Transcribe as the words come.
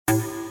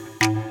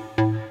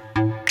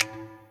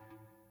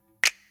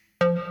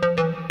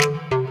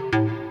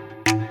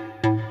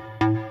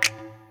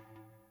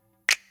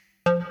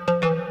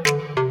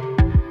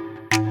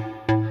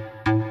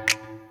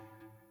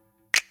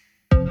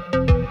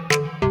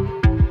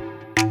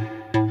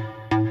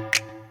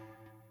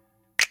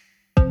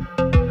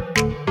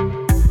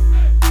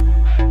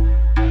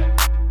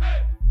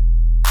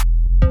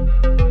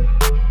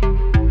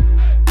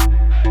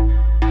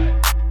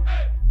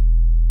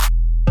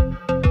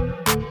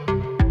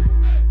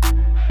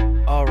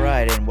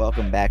right, and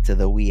welcome back to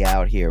the We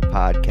Out Here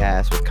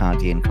podcast with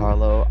Conti and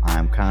Carlo.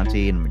 I'm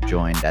Conti, and I'm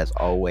joined as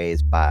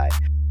always by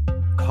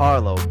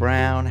Carlo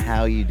Brown.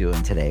 How you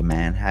doing today,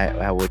 man?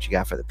 How what you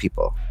got for the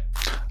people?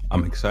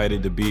 I'm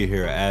excited to be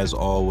here as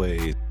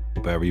always.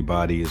 Hope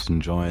everybody is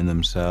enjoying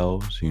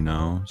themselves,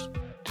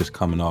 just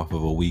coming off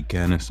of a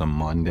weekend. It's a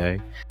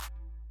Monday.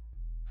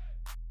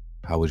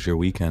 How was your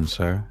weekend,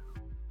 sir?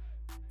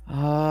 It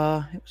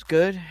was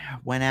good.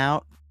 Went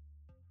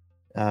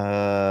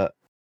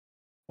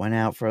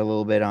out for a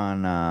little bit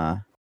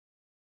on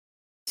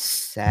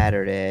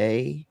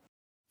Saturday.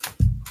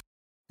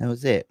 That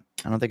was it.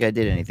 I don't think I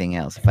did anything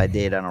else. If I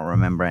did, I don't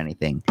remember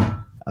anything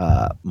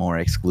more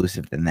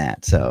exclusive than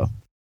that. So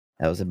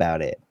that was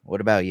about it. What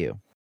about you?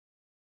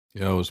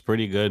 It was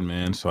pretty good,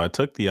 man. So I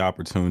took the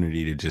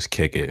opportunity to just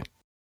kick it.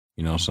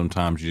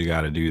 Sometimes you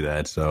got to do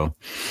that. So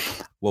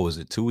what was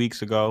it? 2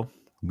 weeks ago,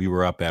 we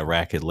were up at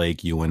Racket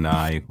Lake, you and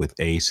I, with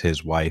Ace,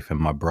 his wife, and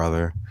my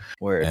brother.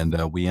 Word.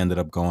 And we ended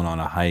up going on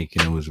a hike,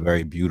 and it was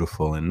very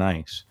beautiful and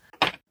nice.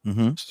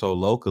 Mm-hmm. So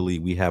locally,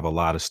 we have a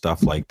lot of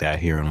stuff like that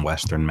here in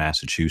Western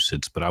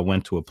Massachusetts. But I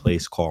went to a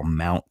place called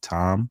Mount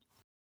Tom.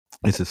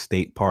 It's a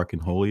state park in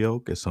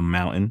Holyoke. It's a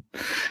mountain,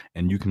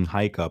 and you can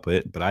hike up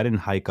it. But I didn't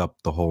hike up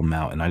the whole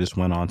mountain. I just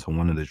went on to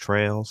one of the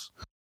trails,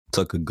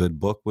 took a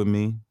good book with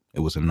me. It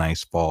was a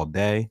nice fall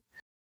day.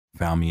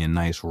 Found me a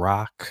nice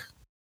rock,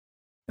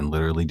 and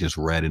literally just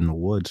read in the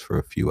woods for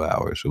a few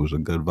hours. It was a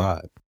good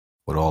vibe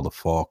with all the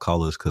fall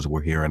colors because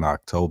we're here in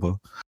October.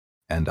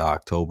 And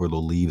October, the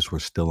leaves were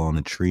still on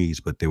the trees,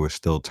 but they were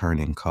still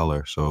turning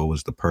color. So it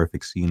was the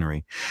perfect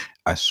scenery.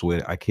 I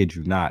swear, I kid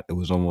you not, it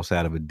was almost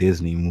out of a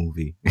Disney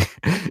movie.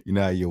 You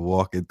know how you're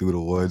walking through the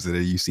woods and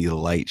then you see the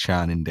light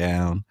shining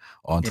down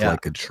onto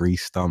like a tree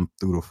stump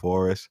through the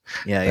forest.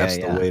 That's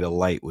the way the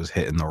light was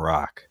hitting the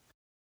rock.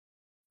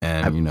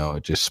 And,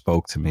 it just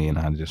spoke to me, and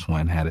I just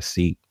went and had a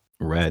seat,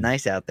 read. It's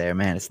nice out there,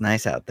 man. It's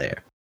nice out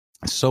there.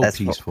 It's so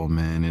peaceful,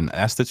 man. And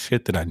that's the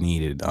shit that I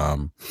needed.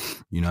 I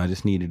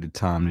just needed the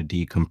time to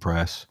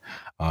decompress.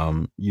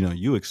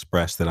 You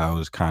expressed that I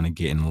was kind of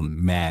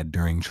getting mad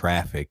during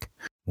traffic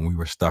when we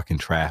were stuck in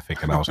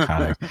traffic, and I was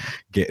kind of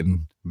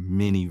getting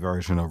mini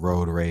version of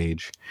road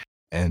rage.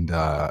 And,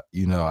 I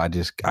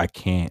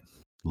can't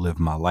live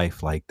my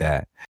life like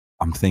that.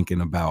 I'm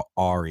thinking about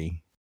Ari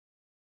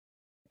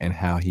and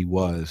how he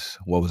was,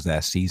 what was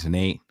that, season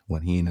 8,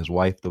 when he and his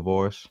wife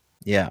divorced?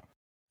 Yeah,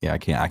 I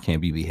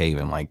can't be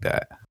behaving like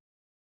that.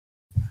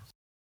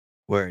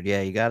 Word.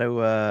 Yeah, you got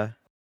to,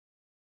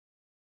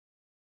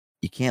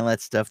 you can't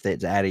let stuff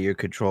that's out of your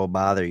control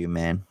bother you,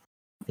 man.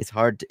 It's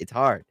hard to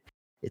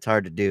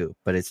do,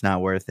 but it's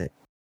not worth it.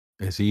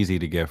 It's easy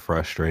to get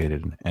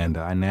frustrated, and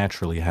I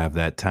naturally have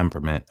that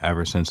temperament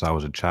ever since I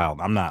was a child.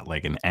 I'm not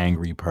like an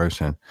angry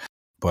person,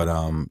 but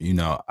I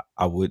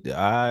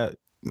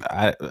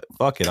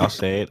fuck it, I'll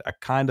say it. I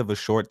kind of a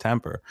short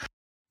temper,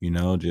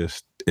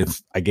 just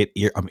if I get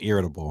I'm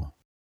irritable,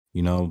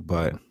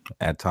 but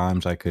at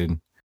times I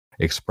could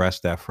express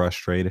that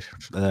frustration.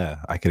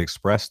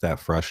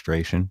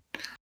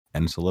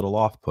 And it's a little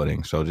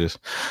off-putting. So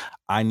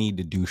I need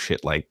to do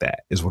shit like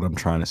that is what I'm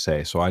trying to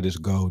say. So I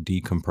just go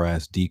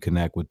decompress,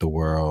 deconnect with the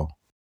world,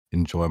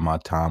 enjoy my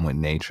time with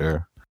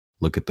nature,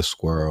 look at the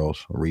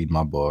squirrels, read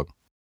my book,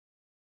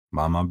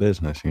 mind my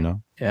business,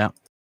 Yeah.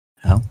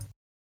 Well,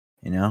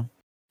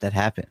 that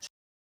happens.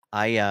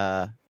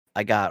 I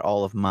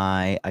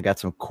got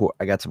some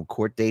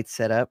court dates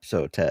set up.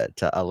 So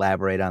to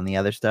elaborate on the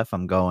other stuff,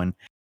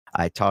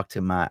 I talked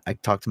to my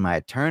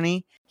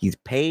attorney. He's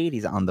paid.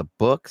 He's on the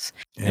books,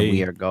 and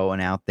we are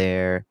going out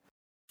there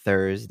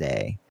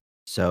Thursday.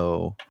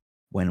 So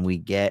when we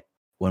get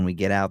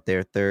out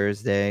there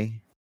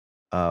Thursday,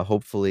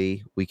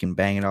 hopefully we can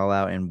bang it all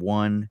out in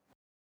one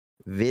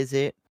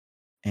visit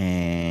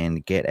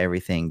and get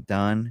everything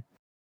done.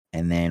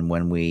 And then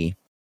when we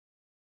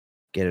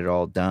get it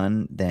all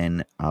done,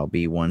 then I'll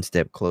be one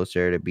step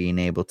closer to being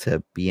able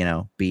to be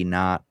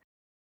not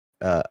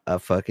a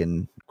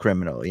fucking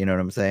criminal. You know what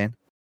I'm saying?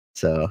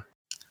 So,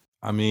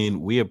 I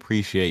mean, we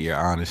appreciate your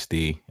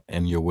honesty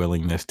and your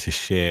willingness to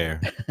share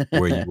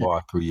where you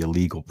are through your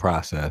legal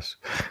process.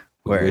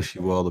 We wish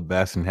you all the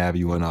best and have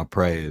you in our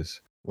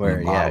prayers. From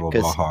the bottom of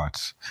our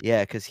hearts.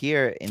 Yeah, because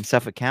here in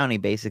Suffolk County,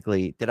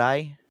 basically,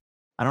 I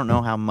don't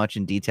know how much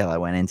in detail I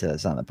went into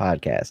this on the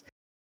podcast,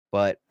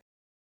 but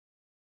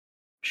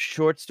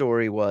short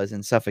story was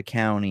in Suffolk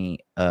County,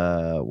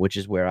 which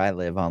is where I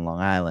live on Long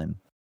Island.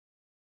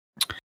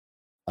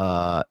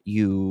 I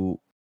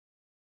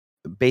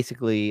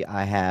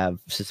have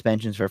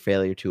suspensions for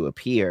failure to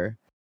appear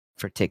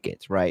for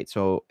tickets, right?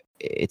 So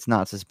it's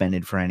not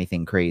suspended for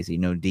anything crazy.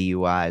 No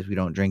DUIs. We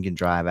don't drink and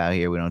drive out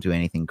here. We don't do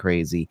anything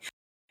crazy.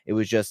 It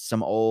was just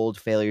some old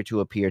failure to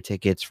appear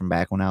tickets from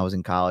back when I was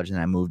in college, and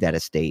I moved out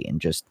of state, and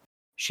just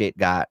shit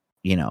got,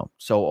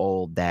 so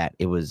old that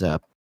it was a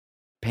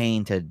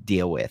pain to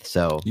deal with.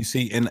 So you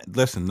see, and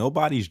listen,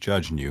 nobody's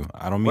judging you.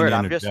 I don't mean to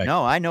interject.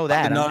 I know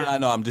that.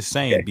 No. I'm just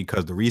saying,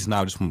 because the reason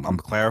I'm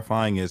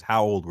clarifying is,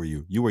 how old were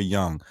you? You were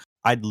young.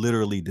 I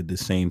literally did the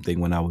same thing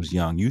when I was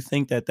young. You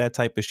think that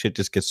type of shit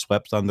just gets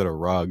swept under the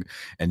rug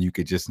and you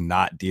could just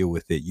not deal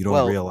with it. You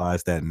don't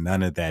realize that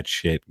none of that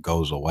shit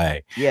goes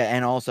away. Yeah,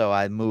 and also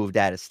I moved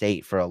out of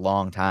state for a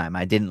long time.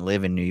 I didn't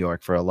live in New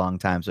York for a long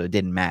time, so it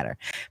didn't matter.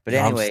 But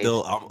anyways,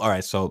 all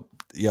right. So,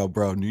 yo,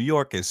 bro, New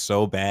York is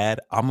so bad.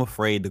 I'm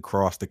afraid to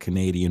cross the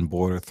Canadian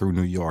border through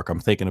New York. I'm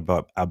thinking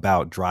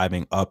about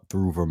driving up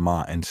through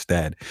Vermont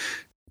instead,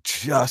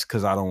 just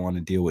because I don't want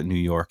to deal with New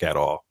York at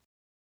all.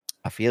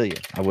 I feel you.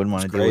 I wouldn't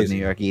want to deal with New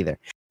York either.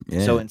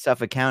 Yeah. So in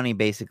Suffolk County,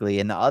 basically,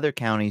 in the other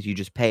counties, you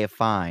just pay a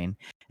fine,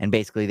 and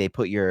basically they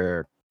put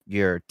your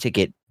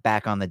ticket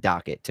back on the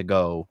docket to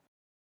go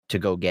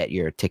get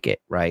your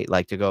ticket, right?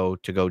 Like to go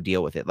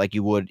deal with it, like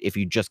you would if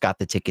you just got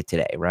the ticket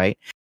today, right?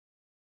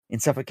 In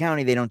Suffolk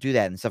County, they don't do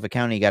that. In Suffolk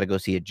County, you got to go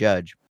see a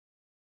judge.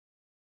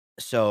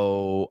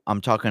 So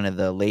I'm talking to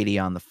the lady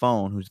on the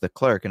phone, who's the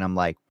clerk, and I'm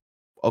like,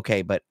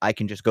 okay, but I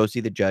can just go see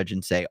the judge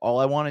and say,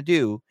 all I want to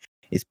do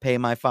is pay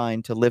my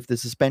fine to lift the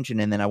suspension,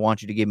 and then I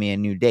want you to give me a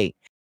new date.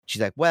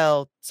 She's like,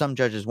 well, some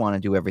judges want to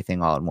do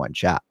everything all in one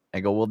shot. I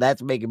go, well,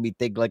 that's making me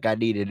think like I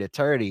need an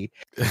attorney.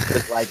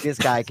 Like this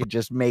guy could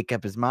just make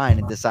up his mind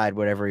and decide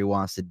whatever he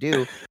wants to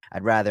do.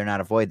 I'd rather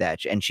not avoid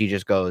that. And she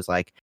just goes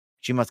like,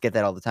 she must get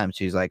that all the time.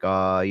 She's like,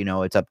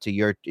 it's up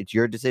to it's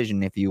your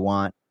decision if you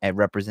want a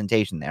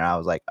representation there. I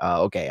was like,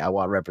 okay, I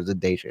want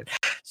representation.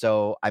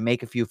 So I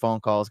make a few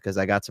phone calls because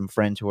I got some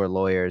friends who are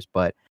lawyers,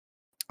 but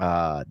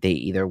they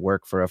either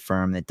work for a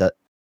firm that does.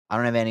 I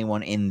don't have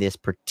anyone in this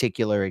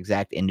particular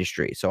exact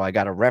industry. So I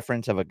got a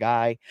reference of a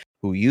guy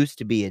who used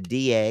to be a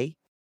DA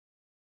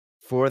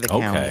for the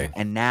county,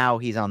 and now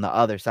he's on the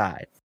other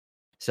side.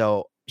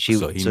 So she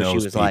was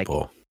people. Like,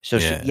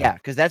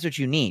 because that's what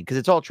you need, because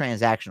it's all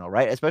transactional,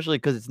 right? Especially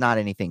because it's not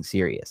anything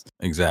serious.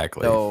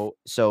 Exactly.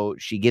 So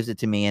she gives it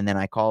to me, and then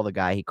I call the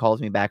guy. He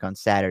calls me back on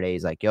Saturday.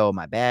 He's like, "Yo,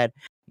 my bad.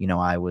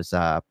 I was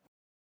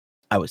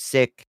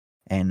sick,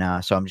 and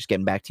so I'm just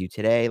getting back to you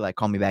today. Like,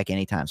 call me back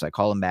anytime." So I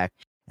call him back,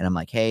 and I'm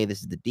like, "Hey, this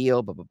is the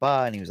deal, blah blah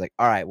blah." And he was like,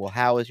 "All right, well,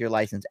 how is your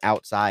license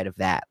outside of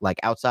that? Like,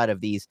 outside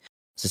of these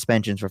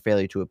suspensions for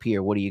failure to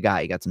appear? What do you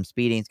got? You got some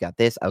speedings? Got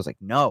this?" I was like,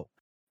 "No,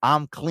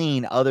 I'm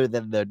clean other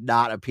than the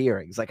not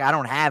appearing. It's like I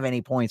don't have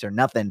any points or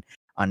nothing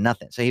on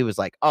nothing." So he was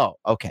like, "Oh,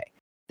 okay,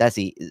 that's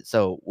easy.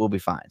 So we'll be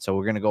fine." So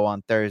we're gonna go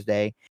on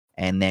Thursday,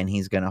 and then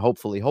he's gonna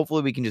hopefully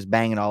we can just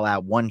bang it all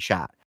out one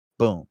shot.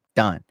 Boom,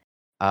 done.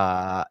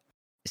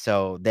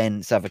 So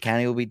then Suffolk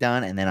County will be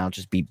done, and then I'll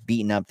just be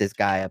beating up this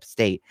guy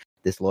upstate,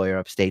 this lawyer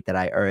upstate that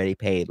I already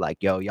paid. Like,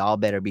 yo, y'all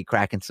better be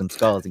cracking some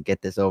skulls and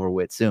get this over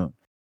with soon.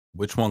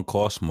 Which one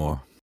costs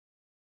more?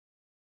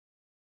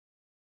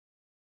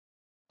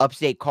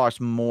 Upstate costs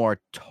more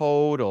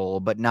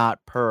total, but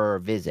not per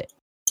visit.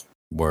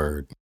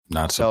 Word.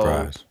 Not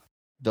surprised.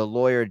 The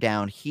lawyer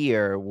down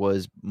here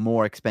was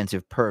more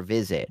expensive per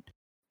visit,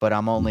 but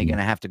I'm only going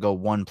to have to go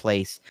one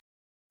place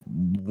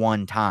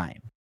one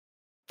time,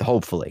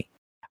 hopefully.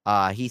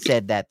 He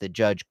said that the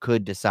judge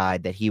could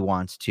decide that he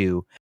wants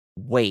to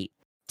wait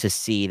to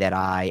see that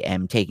I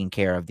am taking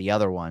care of the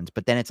other ones.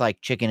 But then it's like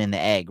chicken and the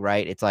egg,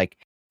 right? It's like,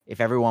 if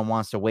everyone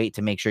wants to wait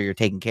to make sure you're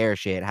taking care of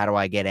shit, how do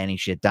I get any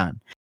shit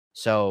done?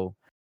 So,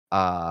 so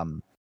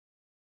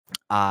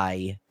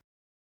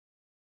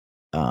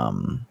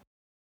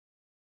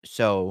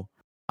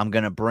I'm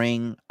going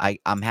to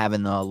I'm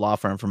having the law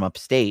firm from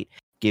upstate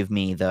give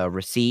me the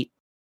receipt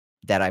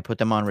that I put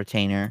them on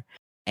retainer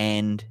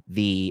and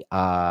the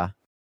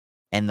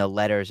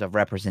letters of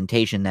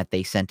representation that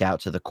they sent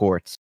out to the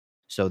courts,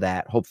 so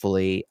that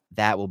hopefully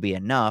that will be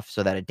enough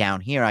so that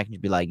down here I can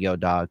just be like, yo,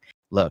 dog,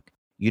 look,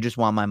 you just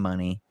want my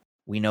money.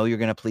 We know you're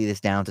going to plea this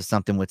down to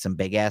something with some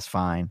big ass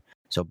fine.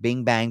 So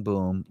bing, bang,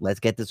 boom. Let's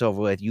get this over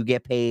with. You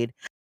get paid.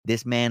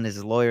 This man,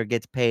 his lawyer,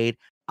 gets paid.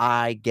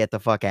 I get the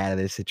fuck out of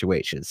this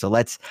situation. So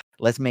let's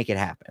make it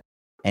happen.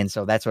 And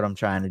so that's what I'm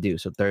trying to do.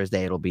 So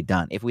Thursday it'll be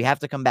done. If we have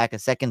to come back a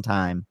second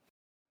time,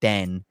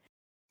 then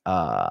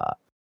the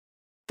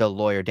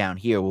lawyer down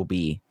here will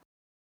be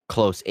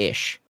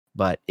close-ish,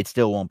 but it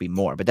still won't be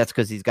more. But that's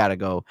because he's got to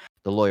go.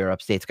 The lawyer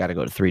upstate's got to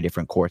go to 3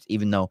 different courts,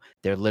 even though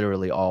they're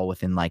literally all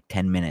within like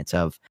 10 minutes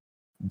of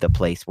the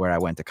place where I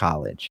went to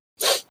college.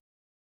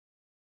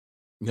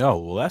 Yo,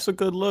 well, that's a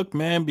good look,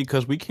 man,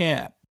 because we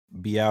can't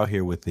be out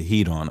here with the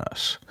heat on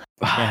us.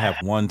 We can't have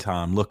one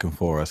time looking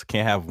for us.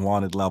 Can't have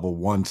wanted level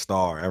 1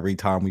 star every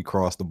time we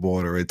cross the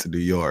border into New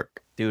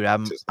York. Dude,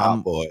 I'm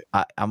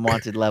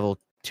wanted level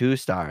 2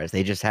 stars.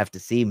 They just have to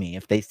see me.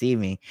 If they see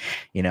me,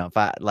 if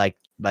I like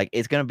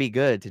it's gonna be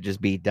good to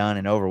just be done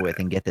and over with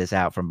and get this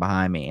out from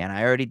behind me. And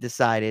I already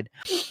decided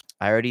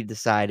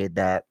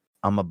that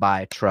I'm gonna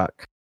buy a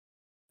truck.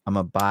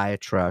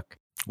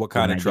 What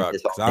kind of truck?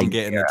 Because I'm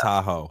getting the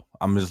Tahoe.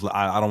 I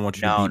don't want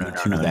you to beat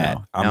me to that.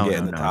 I'm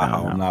getting the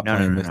Tahoe. I'm not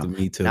playing Mr.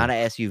 Me Too. Not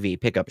an SUV,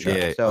 pickup truck.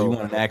 Yeah. So you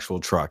want an actual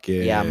truck?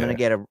 Yeah. Yeah, I'm gonna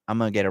get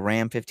a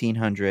Ram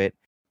 1500.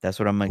 That's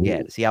what I'm gonna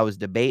get. See, I was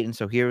debating.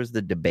 So here was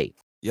the debate.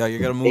 Yo,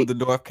 you're gonna move to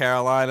North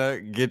Carolina,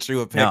 get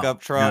you a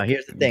pickup truck. No,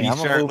 here's the thing. Be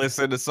shirtless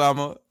in the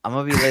summer. I'm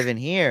gonna be living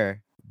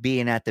here,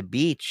 being at the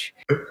beach,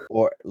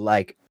 or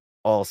like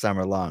all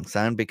summer long,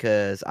 son,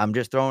 because I'm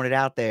just throwing it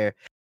out there.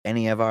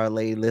 Any of our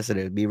lady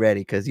listeners, be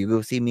ready, because you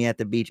will see me at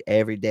the beach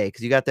every day.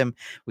 Because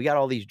we got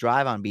all these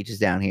drive-on beaches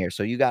down here.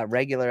 So you got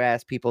regular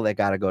ass people that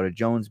got to go to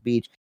Jones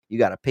Beach. You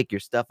got to pick your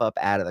stuff up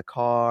out of the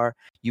car.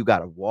 You got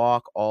to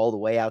walk all the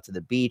way out to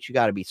the beach. You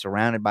got to be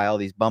surrounded by all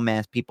these bum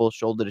ass people,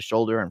 shoulder to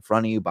shoulder, in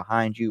front of you,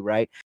 behind you,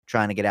 right?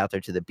 Trying to get out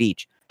there to the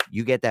beach.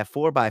 You get that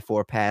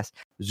 4x4 pass,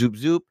 zoop,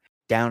 zoop,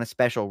 down a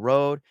special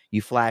road.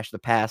 You flash the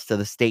pass to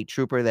the state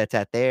trooper that's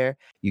at there.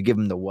 You give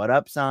him the what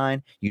up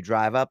sign. You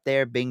drive up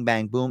there, bing,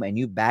 bang, boom, and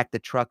you back the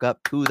truck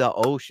up to the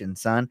ocean,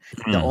 son.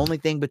 The only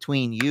thing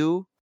between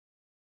you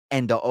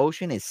and the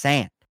ocean is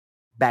sand.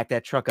 Back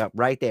that truck up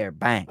right there,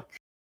 bang.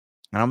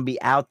 And I'm going to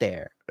be out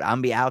there.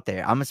 I'm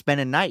going to spend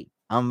a night.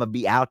 I'm going to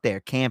be out there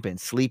camping,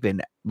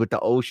 sleeping with the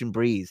ocean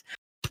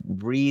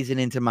breezing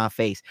into my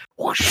face.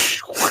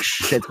 Whoosh,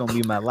 whoosh. That's going to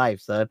be my life,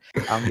 son.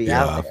 I'm going to be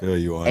out there. I feel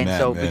you on and that,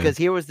 so, man. because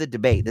here was the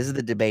debate. This is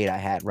the debate I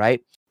had, right?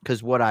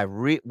 Because what I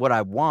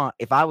want,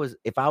 if I was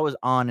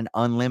on an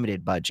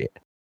unlimited budget,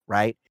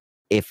 right?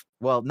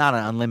 Not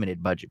an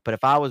unlimited budget, but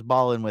if I was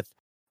balling with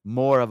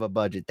more of a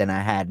budget than I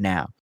had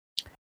now,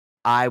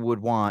 I would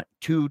want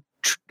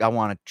I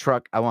want a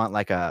truck. I want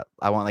like a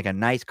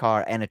nice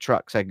car and a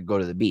truck so I could go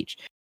to the beach.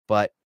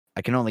 But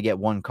I can only get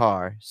one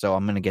car, so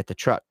I'm gonna get the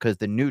truck, because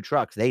the new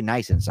trucks, they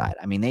nice inside.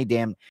 I mean,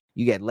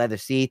 you get leather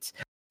seats,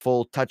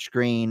 full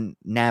touchscreen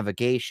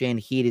navigation,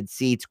 heated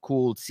seats,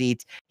 cooled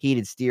seats,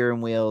 heated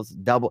steering wheels,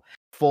 double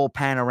full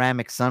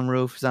panoramic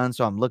sunroof, son.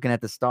 So I'm looking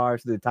at the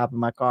stars through the top of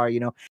my car.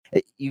 You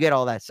get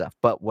all that stuff.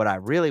 But what I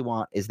really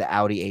want is the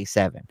Audi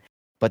A7.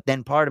 But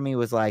then part of me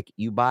was like,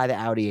 you buy the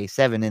Audi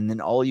A7 and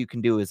then all you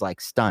can do is like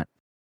stunt.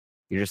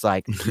 You're just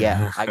like,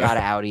 yeah, I got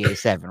an Audi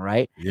A7,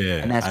 right? Yeah,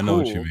 and that's I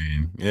know cool, what you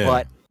mean. Yeah,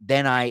 but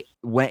then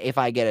if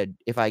I get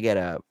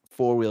a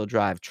 4-wheel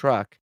drive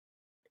truck,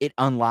 it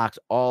unlocks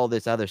all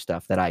this other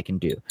stuff that I can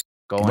do,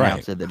 going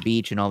out to the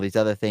beach and all these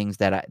other things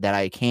that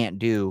I can't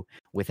do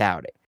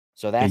without it.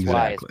 So that's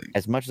why,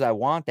 as much as I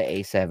want the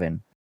A7,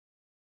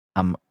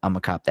 I'm gonna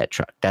cop that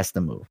truck. That's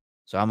the move.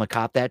 So I'm gonna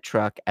cop that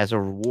truck as a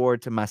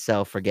reward to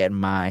myself for getting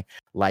my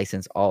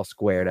license all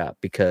squared up,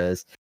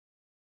 because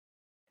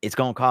it's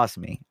gonna cost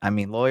me. I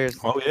mean, lawyers.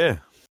 Oh yeah.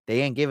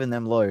 They ain't giving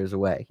them lawyers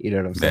away. You know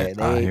what I'm saying?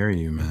 I hear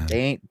you,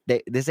 man.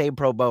 This ain't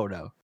pro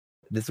bono.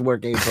 This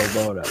work ain't pro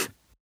bono.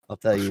 I'll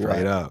tell you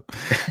Straight up.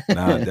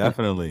 Nah,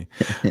 definitely.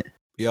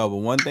 Yo, but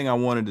one thing I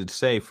wanted to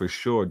say for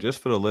sure, just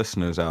for the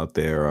listeners out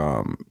there,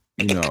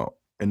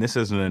 and this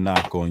isn't a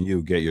knock on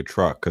you, get your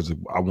truck, because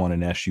I want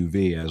an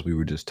SUV, as we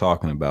were just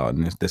talking about,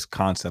 and this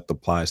concept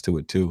applies to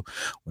it too.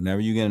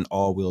 Whenever you get an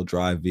all-wheel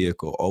drive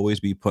vehicle, always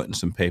be putting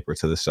some paper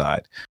to the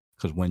side,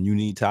 because when you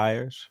need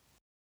tires,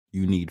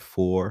 you need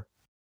 4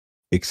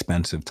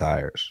 expensive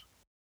tires.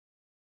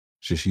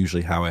 It's just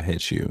usually how it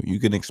hits you. You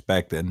can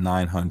expect a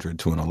 $900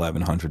 to an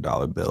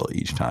 $1,100 bill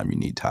each time you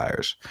need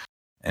tires.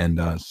 And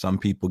some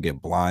people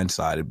get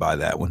blindsided by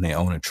that when they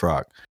own a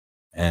truck.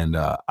 And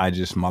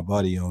my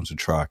buddy owns a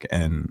truck.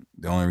 And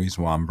the only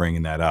reason why I'm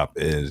bringing that up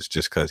is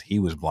just because he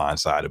was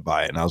blindsided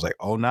by it. And I was like,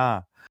 oh,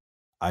 nah,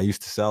 I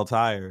used to sell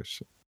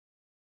tires.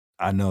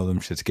 I know them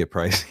shits get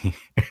pricey.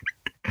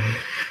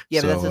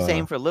 Yeah, but that's the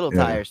same for little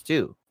tires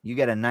too. You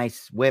get a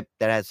nice whip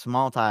that has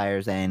small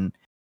tires, and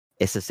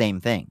it's the same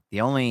thing. The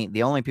only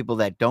people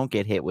that don't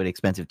get hit with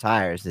expensive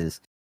tires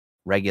is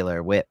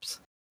regular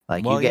whips.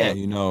 Like,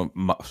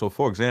 so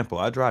for example,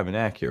 I drive an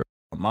Acura.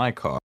 My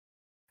car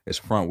is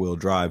front wheel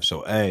drive,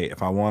 so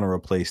if I want to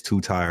replace 2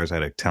 tires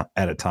at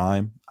a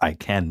time, I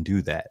can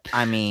do that.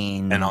 I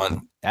mean,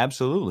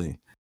 absolutely.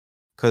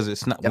 Because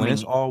it's not when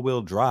it's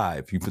all-wheel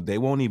drive, they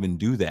won't even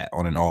do that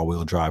on an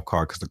all-wheel drive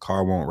car, because the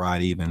car won't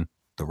ride even.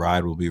 The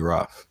ride will be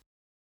rough.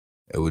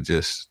 It would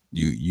just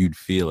you'd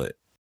feel it.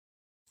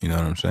 You know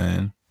what I'm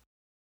saying?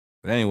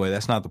 But anyway,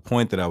 that's not the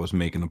point that I was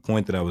making. The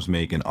point that I was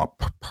making, a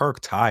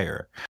perk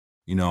tire.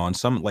 On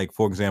some, like,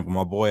 for example,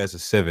 my boy has a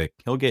Civic.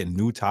 He'll get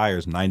new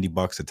tires,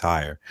 $90 a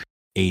tire,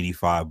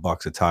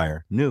 $85 a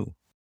tire, new.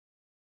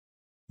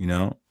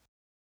 Of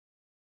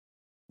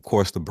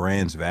course, the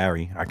brands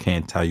vary. I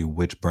can't tell you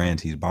which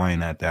brands he's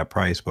buying at that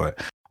price,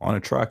 but on a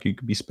truck, you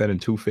could be spending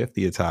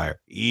 $250 a tire.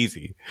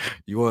 Easy.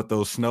 You want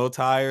those snow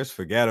tires?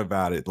 Forget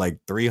about it. Like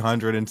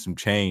 $300 and some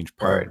change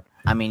per.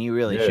 I mean, you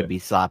really should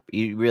be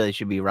You really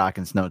should be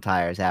rocking snow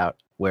tires out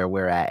where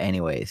we're at,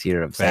 anyways. You know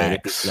what I'm saying?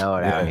 It's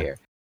snowing out here.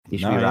 You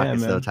should be rocking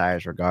snow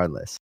tires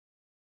regardless.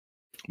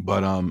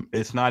 But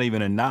it's not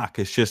even a knock.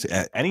 It's just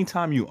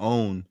anytime you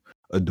own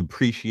a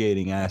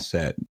depreciating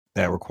asset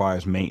that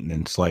requires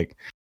maintenance, like,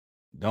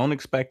 don't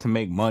expect to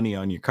make money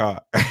on your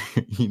car.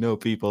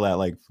 People that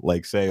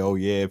like say, oh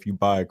yeah, if you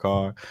buy a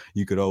car,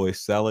 you could always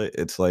sell it.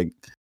 It's like,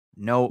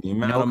 no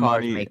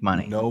cars make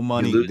money. No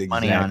money. You lose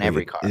money on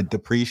every car. It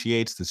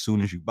depreciates as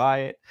soon as you buy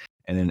it,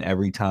 and then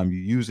every time you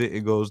use it,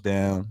 it goes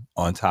down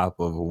on top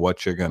of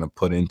what you're gonna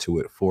put into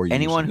it for you.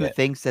 Anyone who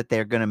thinks that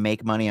they're gonna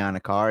make money on a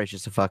car is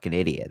just a fucking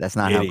idiot. That's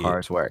not how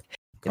cars work.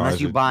 Unless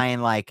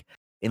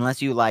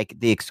you like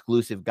the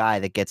exclusive guy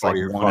that gets like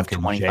one of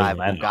 25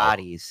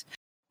 Bugattis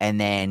and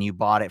then you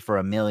bought it for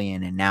 $1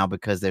 million, and now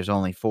because there's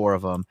only 4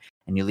 of them,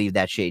 and you leave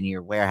that shit in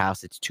your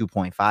warehouse, it's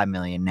 $2.5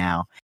 million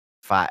now,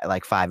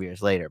 5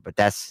 years later. But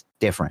that's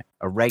different.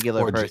 A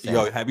regular person.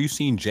 Have you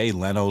seen Jay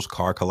Leno's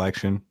car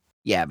collection?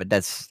 Yeah, but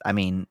that's, I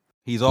mean,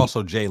 he's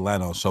also Jay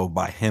Leno, so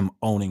by him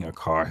owning a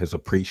car, it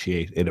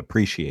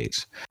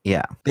appreciates.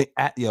 Yeah.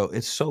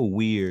 It's so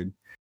weird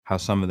how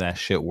some of that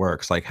shit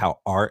works. Like how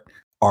art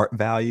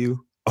value.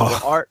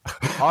 Well,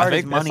 art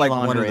is money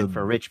laundering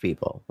for rich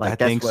people.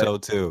 Like, I think so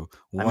too.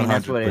 100%. I mean,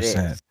 that's what it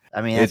is.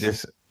 I mean,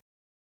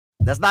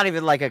 that's not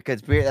even like a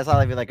conspiracy. That's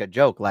not even like a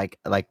joke. Like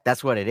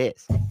that's what it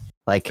is.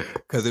 Like,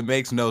 because it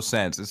makes no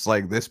sense. It's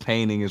like this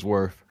painting is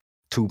worth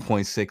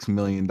 $2.6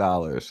 million,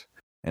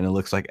 and it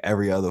looks like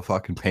every other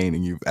fucking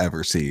painting you've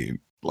ever seen.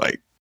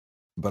 Like,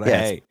 but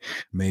hey,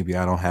 maybe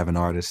I don't have an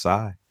artist's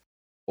eye,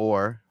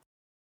 or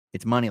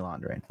it's money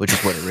laundering, which is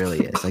what it really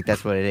is. Like,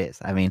 that's what it is.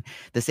 I mean,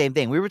 the same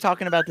thing. We were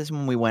talking about this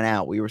when we went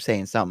out. We were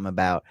saying something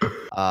about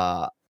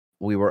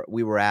we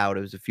were out.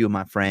 It was a few of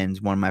my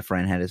friends. One of my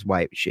friend had his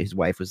wife. His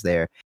wife was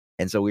there,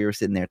 and so we were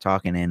sitting there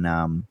talking.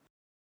 And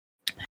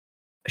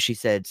she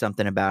said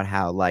something about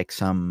how like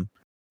some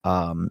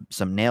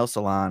nail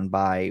salon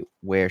by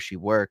where she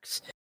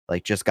works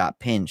like just got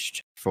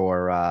pinched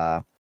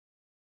for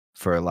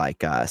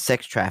like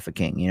sex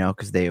trafficking, you know,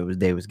 because they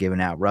was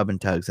giving out rub and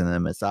tugs and the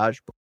massage.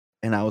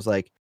 And I was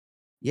like,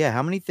 yeah,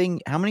 how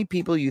many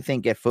people you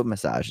think get foot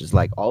massages?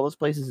 Like, all those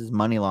places is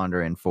money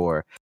laundering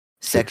for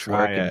sex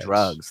work and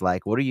drugs.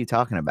 Like, what are you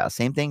talking about?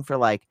 Same thing for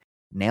like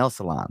nail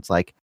salons.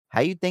 Like,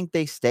 how you think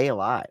they stay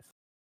alive?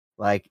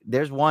 Like,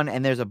 there's one,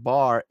 and there's a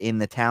bar in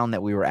the town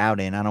that we were out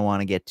in. I don't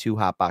want to get too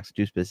hotbox,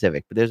 too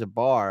specific, but there's a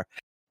bar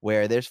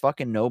where there's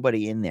fucking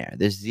nobody in there.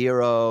 There's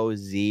zero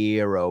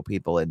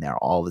people in there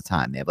all the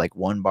time. They have like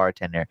one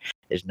bartender.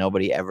 There's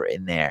nobody ever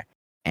in there.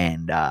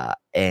 And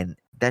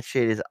that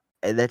shit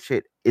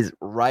is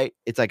right.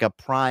 It's like a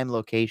prime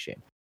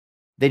location.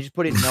 They just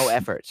put in no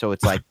effort. So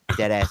it's like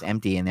dead ass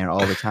empty in there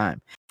all the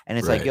time. And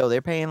it's like, yo,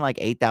 they're paying like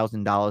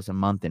 $8,000 a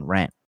month in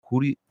rent.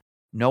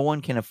 No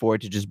one can afford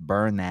to just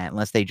burn that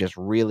unless they just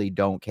really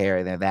don't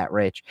care. They're that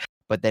rich.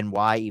 But then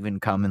why even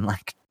come and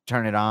like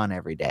turn it on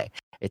every day?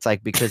 It's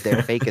like because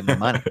they're faking the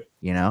money,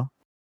 you know?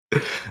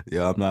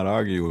 Yeah, I'm not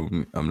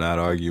arguing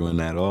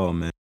at all,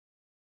 man.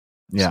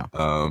 Yeah.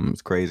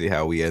 It's crazy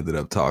how we ended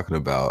up talking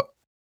about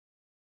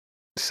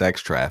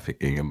sex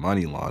trafficking and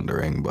money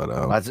laundering, but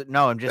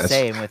no, I'm just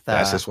saying with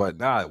that's just what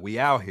we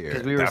out here.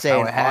 Because we were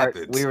saying art.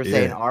 We were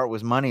saying art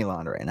was money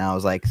laundering. And I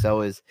was like,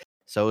 so is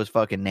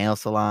fucking nail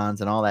salons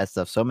and all that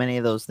stuff. So many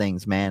of those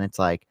things, man. It's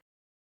like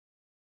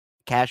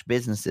cash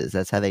businesses.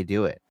 That's how they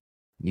do it.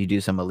 You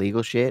do some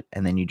illegal shit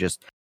and then you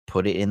just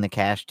put it in the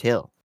cash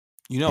till.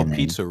 You know,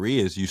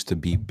 pizzerias used to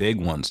be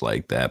big ones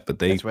like that, but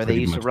that's where they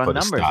used to run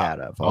numbers out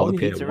of. All the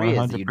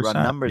pizzerias, you'd run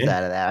numbers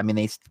out of that. I mean,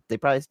 they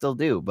probably still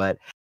do, but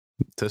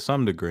to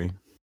some degree,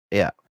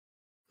 yeah.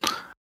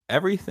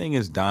 Everything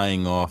is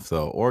dying off,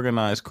 though.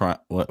 Organized crime.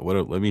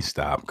 Let me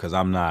stop because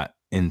I'm not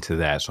into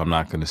that, so I'm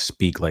not going to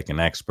speak like an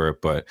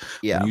expert. But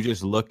when you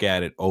just look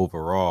at it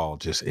overall,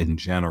 just in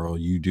general,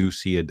 you do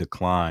see a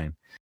decline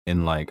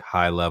in like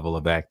high level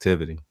of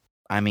activity.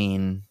 I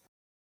mean,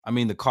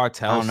 the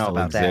cartels still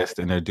exist,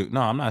 and they're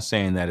no. I'm not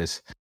saying that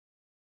it's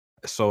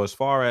so. As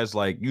far as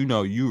like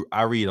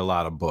I read a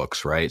lot of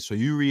books, right? So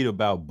you read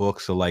about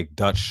books of like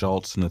Dutch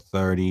Schultz in the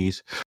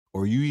 30s,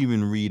 or you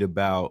even read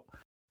about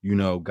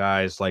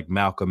guys like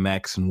Malcolm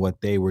X and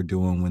what they were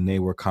doing when they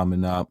were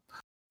coming up,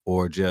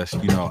 or just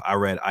I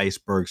read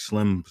Iceberg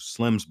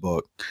Slim's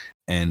book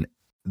and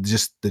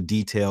just the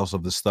details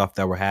of the stuff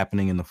that were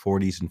happening in the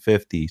 40s and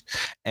 50s.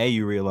 And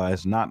you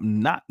realize not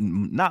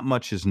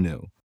much is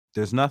new.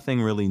 There's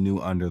nothing really new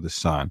under the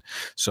sun.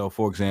 So,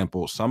 for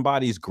example,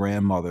 somebody's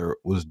grandmother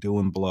was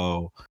doing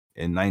blow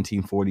in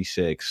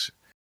 1946,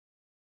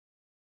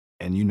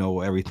 and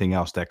everything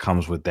else that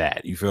comes with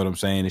that. You feel what I'm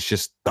saying? It's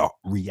just the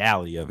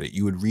reality of it.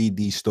 You would read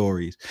these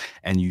stories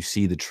and you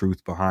see the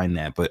truth behind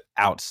that. But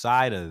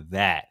outside of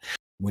that,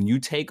 when you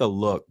take a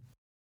look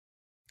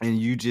and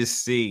you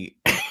just see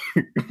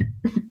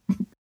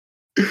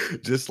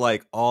just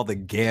like all the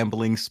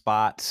gambling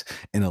spots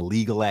and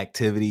illegal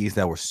activities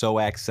that were so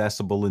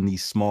accessible in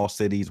these small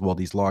cities,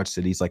 these large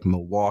cities like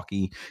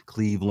Milwaukee,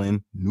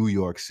 Cleveland, New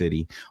York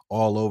City,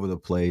 all over the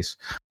place,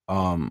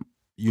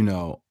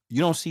 you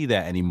don't see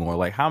that anymore.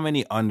 Like, how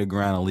many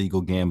underground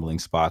illegal gambling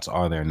spots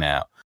are there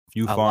now?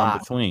 Few far in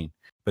between,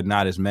 but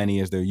not as many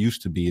as there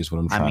used to be, is what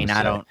I'm trying to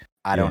say.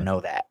 I don't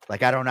know that.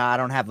 Like, I don't know. I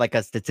don't have like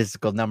a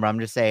statistical number. I'm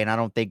just saying, I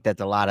don't think that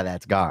a lot of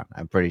that's gone.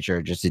 I'm pretty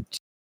sure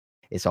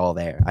it's all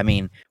there. I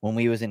mean, when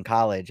we was in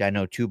college, I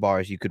know 2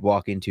 bars you could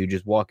walk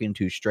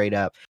into straight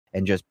up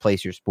and just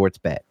place your sports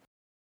bet.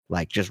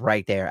 Like, just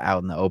right there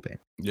out in the open.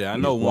 Yeah, I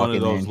know one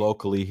of those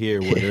locally here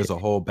where there's a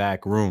whole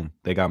back room.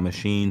 They got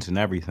machines and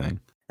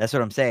everything. That's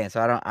what I'm saying.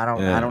 So I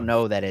don't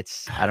know that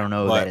it's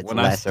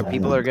less, or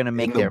people are gonna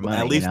make their money.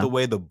 At least the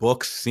way the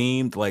books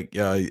seemed, like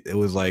it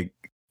was like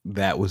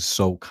that was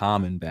so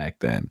common back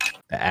then.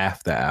 The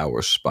after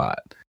hours spot.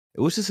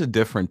 It was just a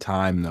different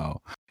time,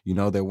 though.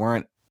 There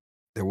weren't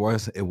it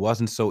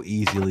wasn't so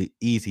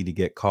easy to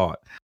get caught.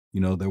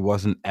 There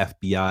wasn't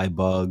FBI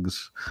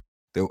bugs.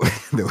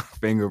 The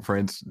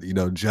fingerprints,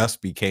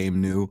 just became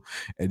new,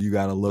 and you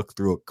got to look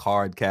through a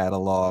card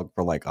catalog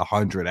for like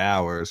 100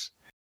 hours.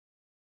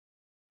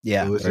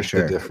 Yeah, it was for just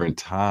sure. a different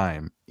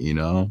time,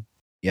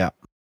 Yeah.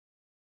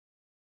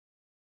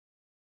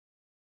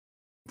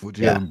 Would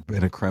you have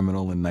been a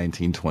criminal in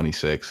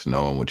 1926,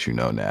 knowing what you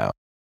know now?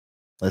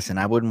 Listen,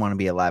 I wouldn't want to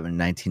be alive in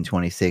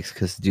 1926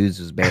 because dudes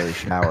was barely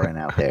showering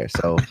out there.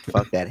 So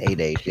fuck that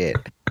heyday shit.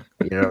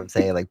 You know what I'm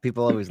saying? Like,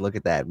 people always look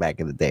at that back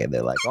in the day and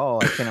they're like, oh,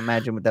 I can't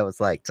imagine what that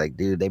was like. It's like,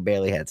 dude, they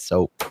barely had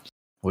soap.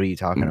 What are you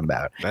talking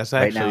about? That's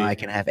Right now, actually I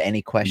can have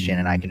any question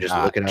and I can just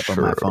not look it up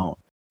on my true. phone.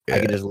 I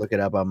Yeah. can just look it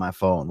up on my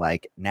phone.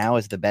 Like, now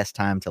is the best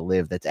time to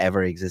live that's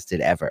ever existed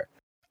ever.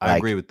 I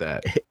agree with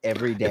that.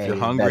 Every day If you're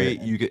is hungry,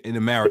 better. you get in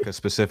America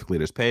specifically.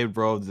 There's paved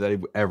roads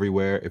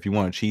everywhere. If you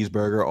want a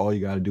cheeseburger, all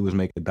you got to do is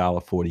make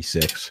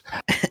 $1.46.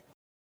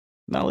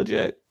 Not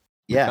legit.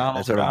 Yeah,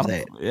 McDonald's that's what I'm got 'em.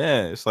 saying.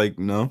 Yeah, it's like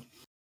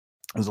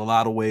there's a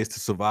lot of ways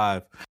to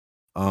survive.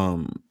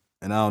 And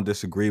I don't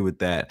disagree with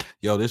that.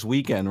 Yo, this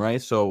weekend,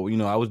 right? So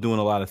I was doing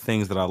a lot of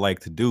things that I like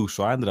to do.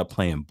 So I ended up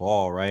playing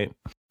ball, right?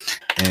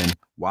 And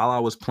while I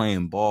was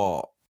playing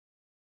ball,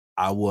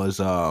 I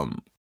was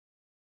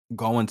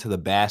going to the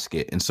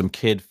basket and some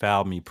kid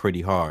fouled me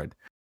pretty hard.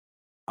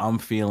 I'm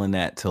feeling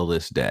that till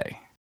this day.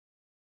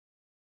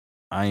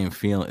 I ain't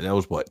feeling that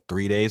was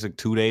 2 days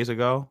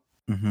ago?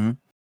 Mm-hmm.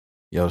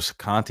 Yo,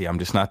 Conti, I'm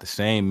just not the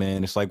same,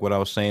 man. It's like what I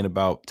was saying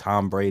about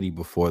Tom Brady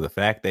before. The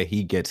fact that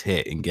he gets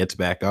hit and gets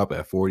back up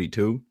at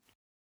 42,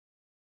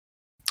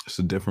 it's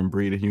a different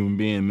breed of human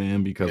being,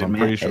 man, because Dude, I'm man,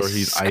 pretty sure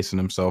he's icing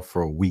himself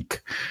for a week.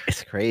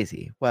 It's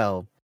crazy.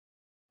 Well,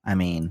 I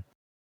mean,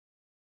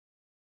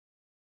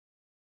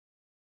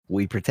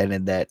 we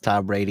pretended that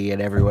Tom Brady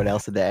and everyone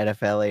else in the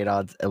NFL ate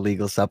on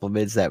illegal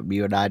supplements that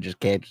you and I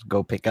just can't just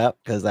go pick up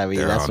because I mean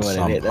They're that's on what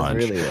some it is. That's punch.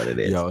 really what it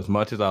is. Yo, as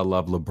much as I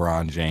love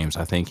LeBron James,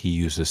 I think he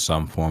uses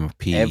some form of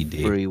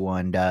PED.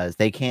 Everyone does.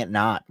 They can't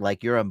not.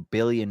 Like, you're $1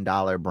 billion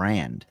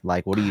brand.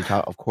 Like, what are you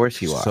talking? Of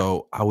course you are.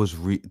 So I was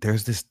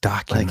there's this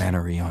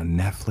documentary on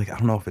Netflix. I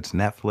don't know if it's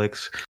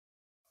Netflix.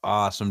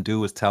 Some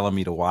dude was telling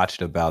me to watch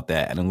it about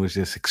that, and it was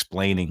just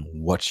explaining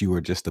what you were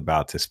just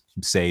about to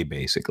say,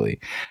 basically,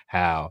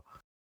 how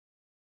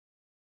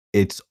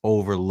it's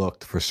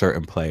overlooked for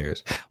certain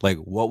players. Like,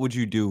 what would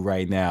you do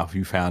right now if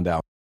you found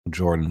out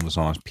Jordan was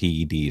on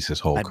PEDs his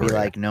whole career? I'd be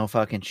like, no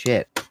fucking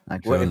shit.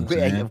 Like, You know what I'm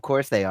saying? of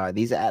course they are.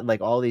 These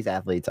all these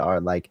athletes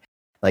are like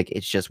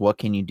it's just, what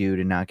can you do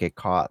to not get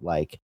caught?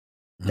 Like,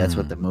 that's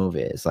what the move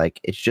is. Like,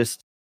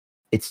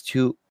 it's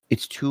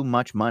too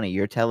much money.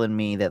 You're telling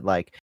me that,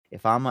 like,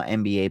 if I'm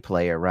an NBA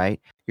player, right?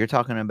 You're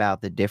talking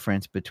about the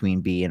difference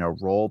between being a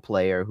role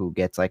player who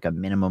gets like a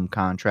minimum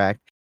contract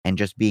and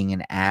just being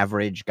an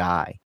average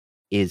guy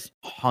is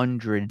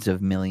hundreds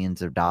of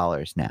millions of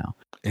dollars now.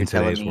 In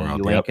today's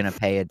world, you ain't gonna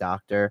pay a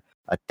doctor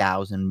like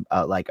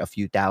a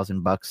few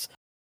 $1,000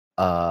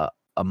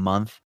 a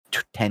month,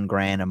 10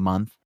 grand a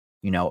month,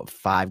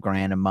 $5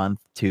 grand a month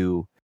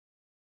to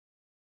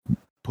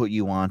put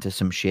you onto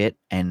some shit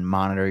and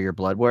monitor your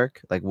blood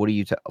work. Like, what are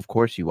you? Of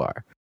course you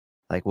are.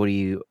 Like, what do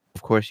you?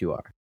 Of course you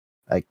are.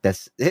 Like,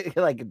 that's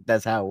like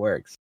that's how it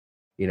works.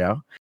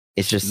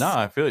 It's just no.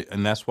 I feel it,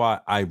 and that's why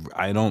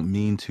I don't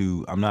mean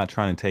to. I'm not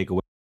trying to take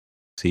away.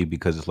 See,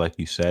 because it's like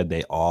you said,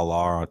 they all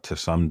are to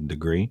some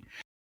degree,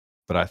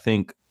 but I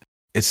think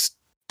it's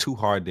too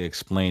hard to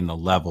explain the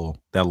level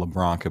that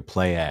LeBron could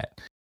play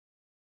at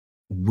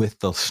with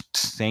the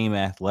same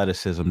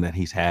athleticism that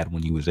he's had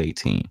when he was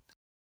 18.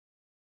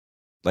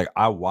 Like,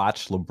 I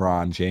watched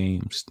LeBron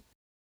James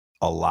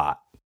a lot,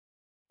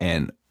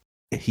 and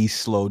he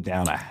slowed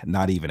down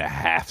not even a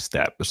half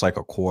step. It's like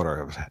a quarter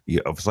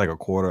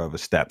of a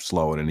step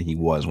slower than he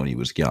was when he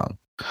was young.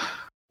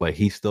 Like,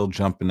 he's still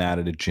jumping out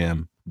of the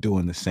gym,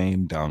 doing the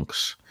same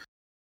dunks,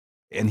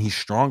 and he's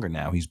stronger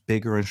now. He's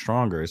bigger and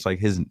stronger. It's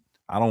like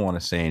I don't want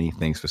to say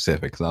anything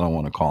specific because I don't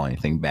want to call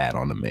anything bad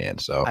on the man.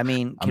 So I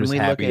mean, I'm just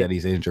happy that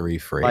he's injury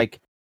free. Like,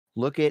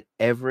 look at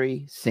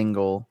every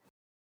single.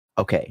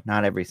 Okay,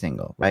 not every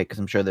single, right? Because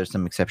I'm sure there's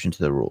some exception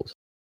to the rules.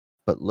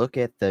 But look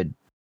at the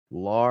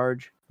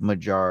large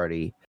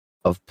majority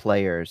of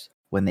players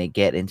when they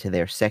get into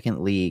their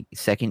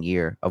second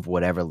year of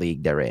whatever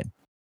league they're in,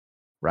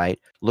 right?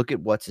 Look at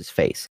what's his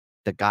face,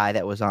 the guy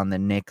that was on the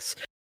Knicks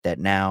that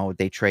now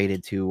they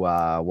traded to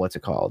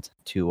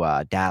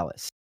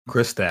Dallas.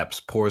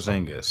 Kristaps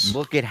Porzingis.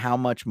 Look at how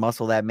much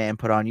muscle that man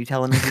put on. You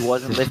telling me he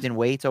wasn't lifting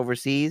weights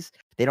overseas?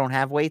 They don't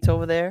have weights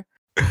over there?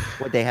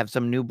 What, they have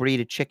some new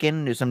breed of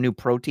chicken? There's some new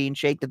protein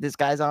shake that this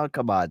guy's on?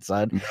 Come on,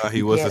 son. No,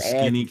 he was a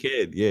skinny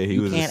kid. Yeah, he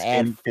was a skinny kid.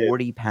 You can't add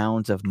 40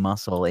 pounds of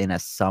muscle in a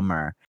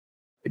summer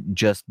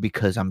just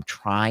because I'm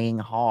trying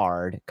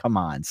hard. Come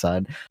on,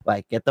 son.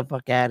 Like, get the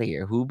fuck out of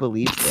here. Who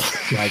believes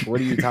this? Like,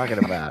 what are you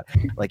talking about?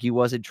 Like, you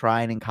wasn't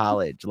trying in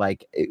college.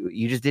 Like,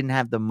 you just didn't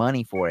have the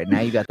money for it.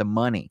 Now you got the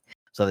money.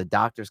 So the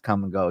doctors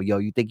come and go, yo,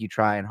 you think you're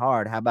trying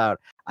hard? How about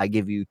I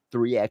give you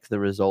 3x the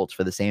results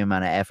for the same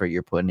amount of effort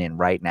you're putting in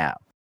right now?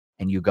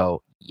 and you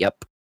go,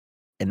 "Yep,"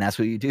 and that's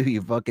what you do.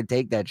 You fucking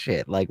take that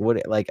shit. Like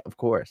what? Like of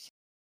course.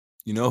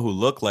 You know who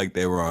looked like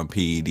they were on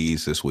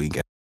PEDs this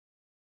weekend?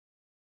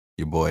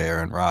 Your boy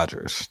Aaron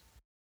Rodgers.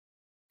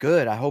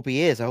 Good. I hope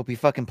he is. I hope he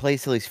fucking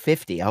plays till he's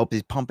 50. I hope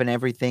he's pumping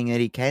everything that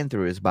he can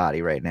through his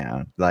body right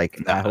now. Like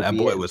I Nah, hope that he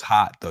boy is. was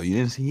hot though. You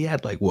didn't see he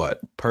had like what?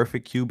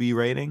 Perfect QB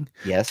rating?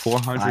 Yes,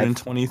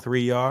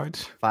 423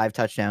 yards. 5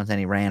 touchdowns, and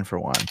he ran for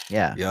 1.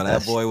 Yeah. Yo,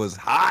 that boy was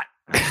hot.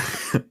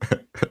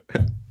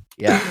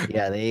 Yeah,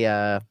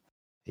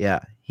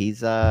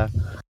 he's out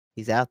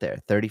there.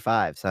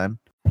 35, son.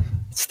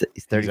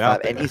 He's 35,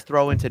 and he's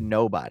throwing to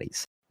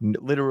nobodies.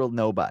 Literal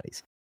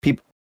nobodies.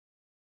 People.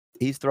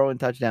 He's throwing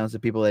touchdowns to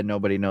people that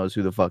nobody knows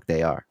who the fuck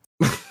they are.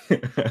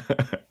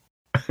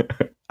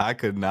 I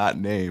could not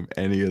name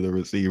any of the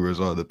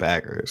receivers on the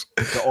Packers.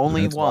 The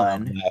only That's why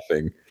I'm one,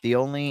 laughing. the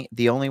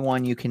only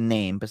one you can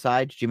name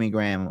besides Jimmy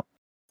Graham,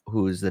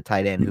 who's the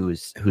tight end,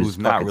 who's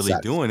not really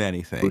sucks, doing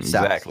anything.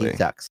 Exactly, he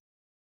sucks,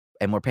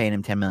 and we're paying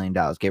him $10 million.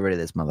 Get rid of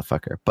this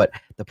motherfucker. But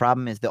the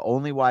problem is the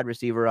only wide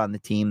receiver on the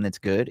team that's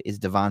good is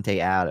Devontae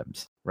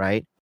Adams.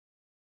 Right?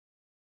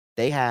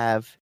 They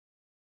have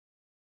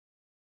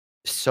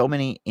so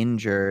many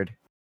injured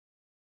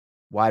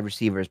wide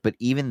receivers, but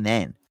even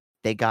then,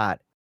 they got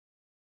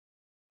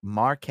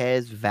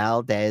Marquez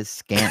Valdez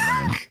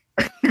Scantling,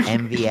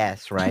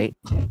 MVS, right?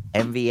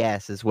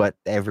 MVS is what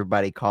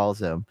everybody calls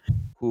him,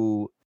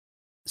 who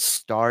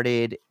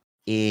started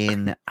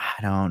in, I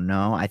don't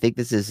know, I think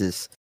this is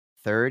his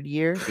 3rd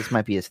year. This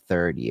might be his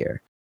 3rd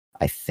year,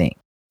 I think.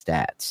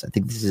 Stats. I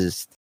think this is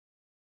his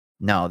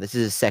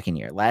 2nd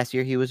year. Last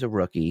year, he was a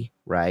rookie,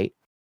 right?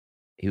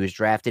 He was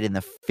drafted in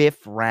the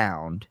 5th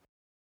round,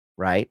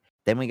 right?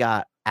 Then we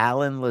got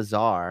Alan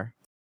Lazar,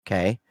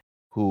 okay,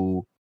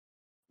 who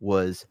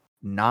was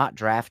not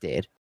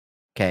drafted,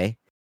 okay?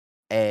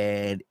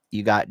 And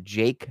you got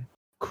Jake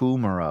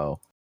Kumaro,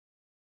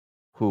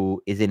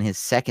 who is in his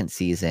 2nd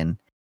season,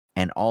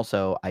 and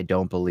also, I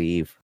don't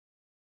believe,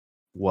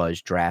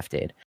 was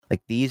drafted.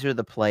 Like, these are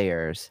the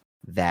players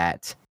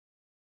that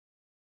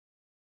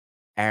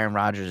Aaron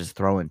Rodgers is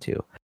throwing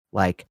to.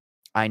 Like,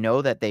 I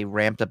know that they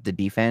ramped up the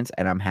defense,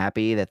 and I'm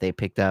happy that they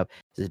picked up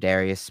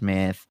Zadarius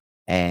Smith,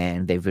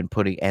 and they've been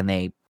putting, and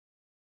they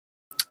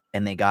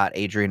got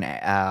Adrian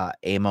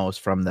Amos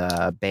from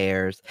the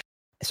Bears.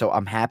 So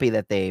I'm happy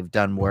that they've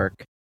done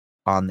work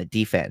on the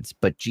defense.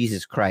 But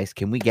Jesus Christ,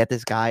 can we get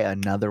this guy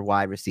another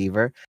wide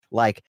receiver?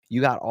 Like, you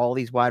got all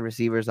these wide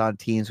receivers on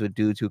teams with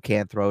dudes who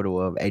can't throw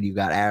to him, and you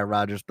got Aaron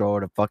Rodgers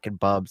throwing to fucking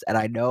bubs. And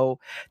I know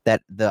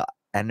that the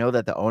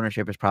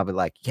ownership is probably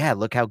like, yeah,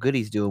 look how good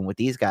he's doing with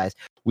these guys.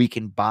 We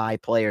can buy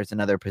players in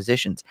other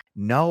positions.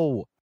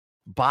 No,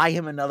 buy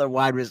him another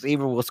wide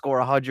receiver. We'll score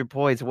 100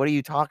 points. What are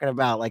you talking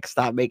about? Like,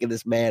 stop making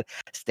this man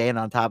stand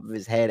on top of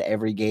his head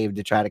every game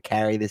to try to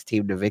carry this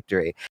team to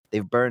victory.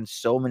 They've burned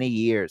so many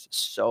years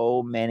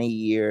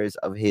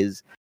of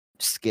his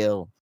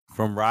skill.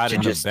 From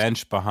riding the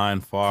bench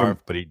behind Favre,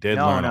 but he did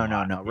learn a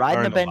lot. No.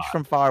 Riding the bench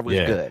from Favre was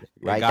good,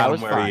 right? That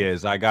was where he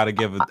is. I got to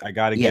give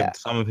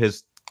some of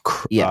his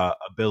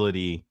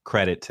ability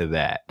credit to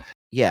that.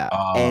 Yeah,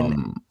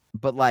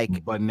 but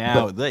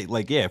now,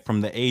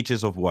 from the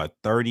ages of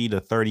 30 to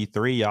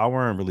 33, y'all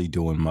weren't really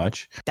doing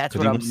much. That's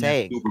what I'm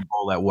saying. Super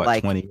Bowl at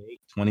what,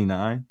 28,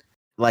 29?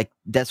 Like,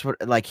 that's what,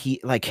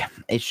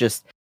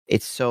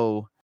 it's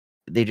so,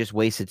 they just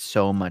wasted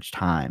so much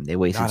time. They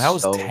wasted that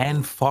was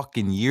 10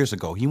 fucking years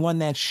ago. He won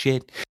that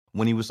shit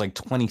when he was like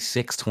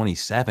 26,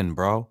 27,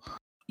 bro.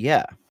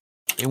 Yeah.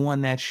 They won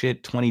that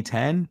shit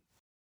 2010?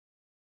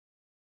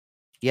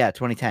 Yeah,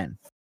 2010.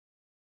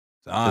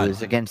 It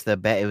was against the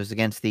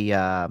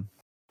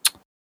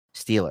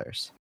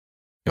Steelers.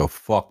 Yo,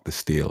 fuck the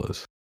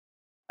Steelers.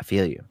 I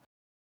feel you.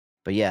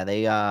 But yeah,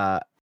 they I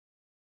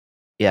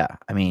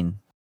mean,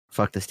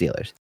 fuck the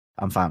Steelers.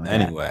 I'm fine with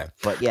that. Anyway.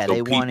 But yeah,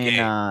 they won in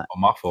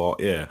my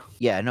fault, yeah.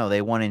 Yeah, no,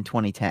 they won in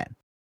 2010.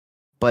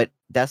 But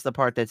that's the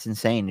part that's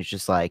insane. It's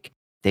just like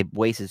they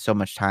wasted so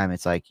much time.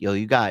 It's like, yo,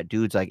 you got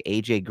dudes like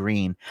AJ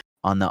Green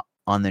on the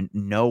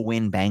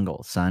no-win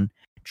Bengals, son.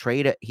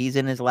 He's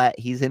in his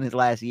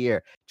last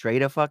year.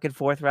 Trade a fucking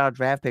 4th round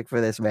draft pick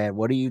for this man.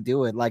 What are you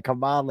doing? Like,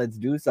 come on, let's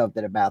do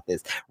something about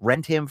this.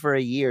 Rent him for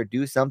a year.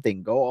 Do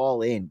something. Go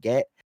all in.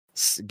 Get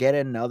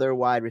another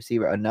wide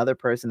receiver, another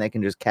person that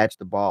can just catch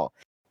the ball.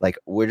 Like,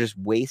 we're just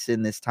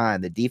wasting this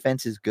time. The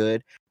defense is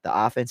good. The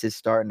offense is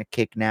starting to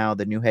kick now.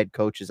 The new head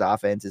coach's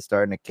offense is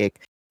starting to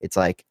kick. It's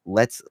like,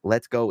 let's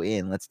go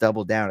in. Let's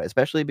double down,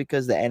 especially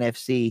because the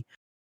NFC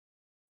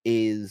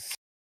is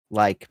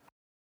like,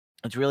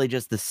 it's really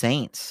just the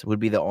Saints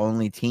would be the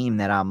only team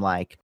that I'm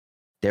like,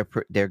 they're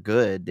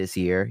good this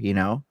year, you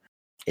know?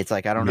 It's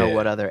like, I don't know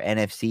what other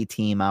NFC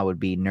team I would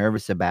be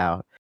nervous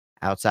about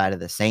outside of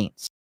the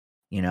Saints,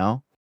 you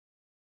know?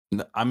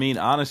 I mean,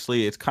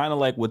 honestly, it's kind of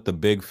like with the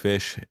big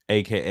fish,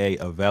 a.k.a.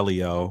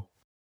 Avelio.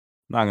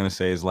 I'm not going to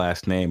say his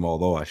last name,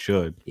 although I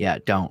should. Yeah,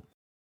 don't.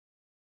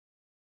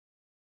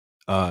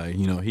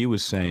 He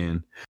was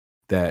saying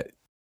that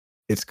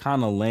it's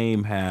kind of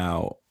lame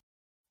how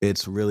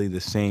it's really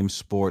the same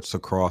sports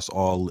across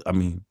all. I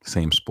mean,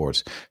 same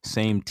sports,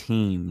 same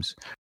teams.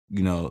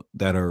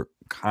 That are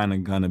kind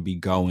of gonna be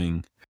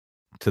going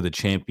to the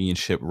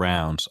championship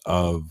rounds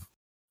of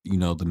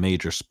the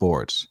major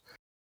sports.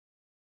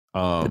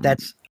 But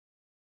that's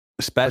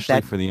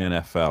especially for the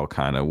NFL.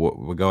 Kind of.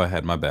 We'll go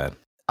ahead. My bad.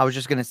 I was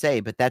just gonna say,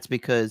 but that's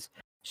because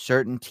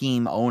certain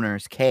team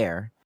owners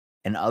care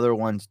and other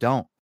ones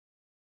don't.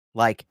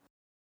 Like,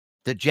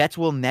 the Jets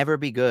will never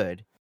be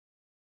good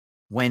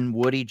when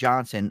Woody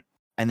Johnson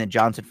and the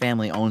Johnson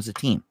family owns the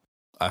team.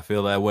 I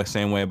feel that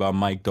same way about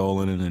Mike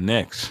Dolan and the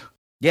Knicks.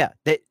 Yeah,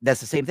 that's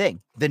the same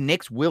thing. The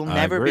Knicks will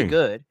never be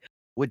good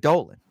with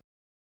Dolan.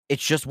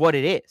 It's just what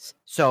it is.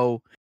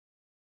 So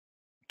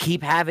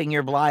keep having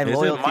your blind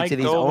loyalty to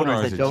these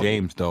owners that don't.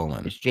 James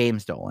Dolan. It's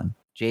James Dolan.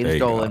 James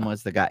Dolan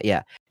was the guy.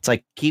 Yeah. It's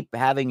like, keep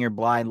having your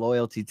blind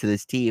loyalty to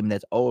this team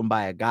that's owned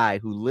by a guy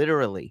who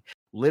literally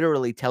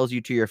tells you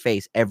to your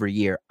face every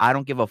year, I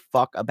don't give a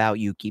fuck about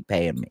you. Keep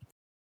paying me.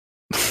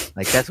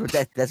 Like, that's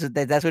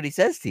what he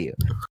says to you.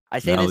 I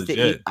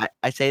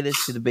say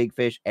this to the Big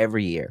Fish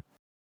every year.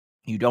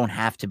 You don't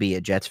have to be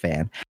a Jets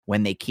fan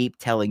when they keep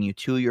telling you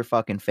to your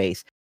fucking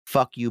face,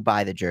 fuck you,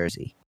 buy the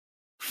jersey.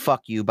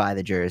 Fuck you, buy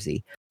the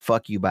jersey.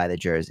 Fuck you, buy the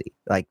jersey.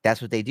 Like,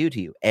 that's what they do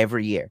to you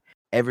every year.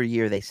 Every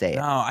year they say it.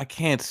 No, I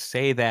can't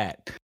say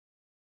that.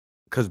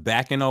 Because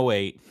back in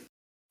 2008,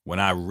 when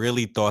I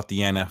really thought the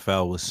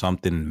NFL was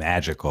something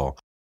magical,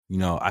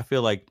 I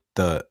feel like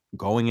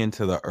going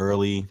into the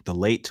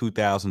late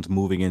 2000s,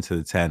 moving into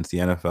the 10s, the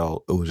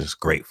NFL, it was just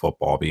great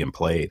football being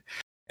played.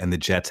 And the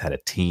Jets had a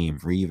team.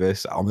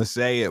 Revis, I'm going to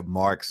say it,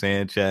 Mark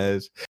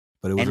Sanchez.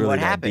 But it was really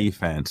that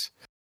defense.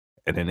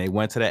 And then they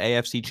went to the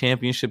AFC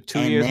Championship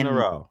 2 years in a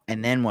row.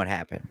 And then what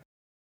happened?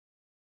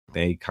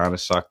 They kind of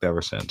sucked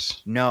ever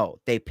since. No,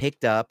 they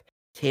picked up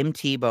Tim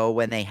Tebow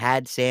when they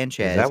had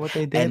Sanchez. Is that what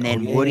they did? And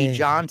then Woody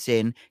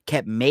Johnson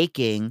kept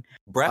making.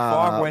 Brett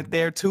Favre went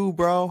there too,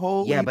 bro.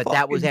 Holy but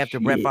that was after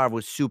shit. Brett Favre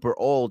was super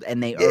old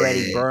and they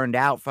already burned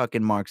out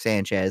fucking Mark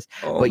Sanchez.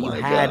 But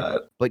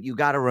you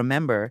got to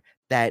remember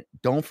that.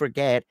 Don't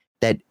forget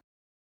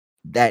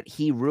that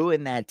he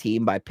ruined that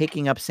team by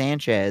picking up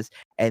Sanchez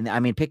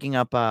picking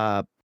up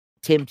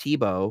Tim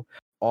Tebow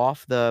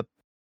off the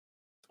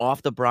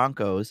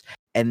Broncos.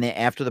 And then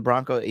after the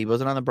Broncos, he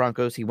wasn't on the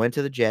Broncos. He went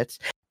to the Jets,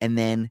 and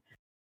then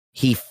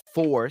he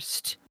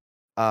forced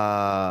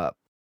what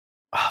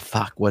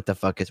the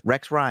fuck is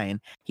Rex Ryan?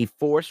 He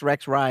forced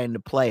Rex Ryan to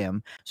play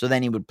him. So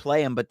then he would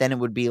play him, but then it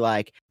would be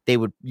like they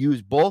would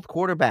use both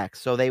quarterbacks.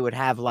 So they would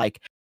have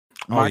like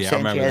Mark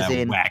Sanchez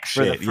in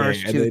for the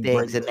first two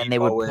things, and then they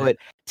would put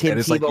Tim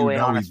Tebow in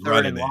on a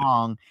third and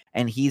long,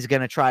 and he's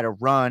gonna try to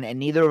run, and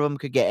neither of them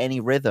could get any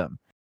rhythm.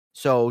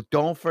 So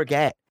don't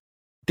forget.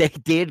 They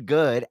did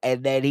good,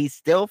 and then he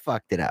still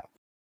fucked it up.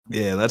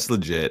 Yeah, that's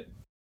legit.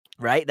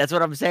 Right? That's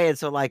what I'm saying.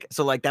 So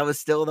that was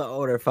still the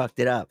owner fucked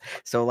it up.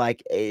 So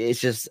like it's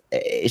just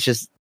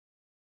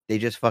they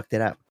just fucked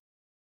it up.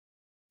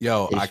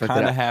 Yo, I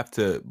kind of have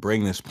to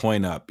bring this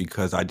point up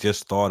because I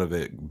just thought of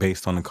it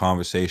based on the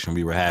conversation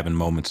we were having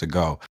moments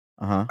ago.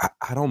 Uh-huh.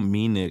 I don't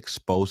mean to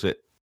expose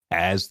it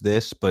as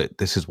this, but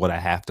this is what I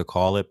have to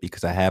call it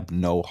because I have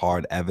no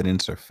hard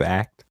evidence or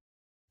fact.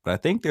 But I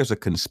think there's a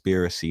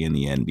conspiracy in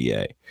the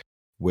NBA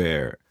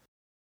where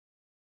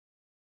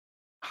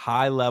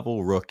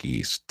high-level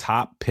rookies,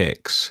 top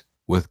picks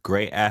with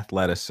great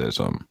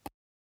athleticism,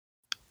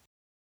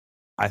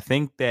 I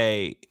think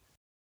they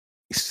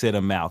sit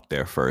them out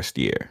their first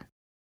year.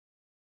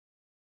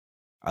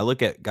 I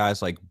look at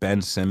guys like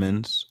Ben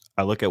Simmons.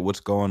 I look at what's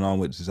going on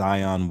with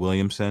Zion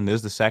Williamson. This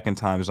is the second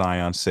time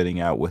Zion's sitting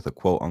out with a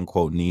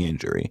quote-unquote knee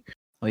injury.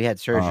 Well, he had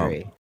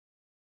surgery.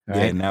 Right?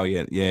 Yeah, now he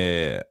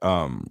had,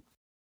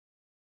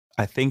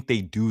 I think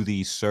they do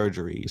these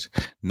surgeries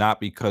not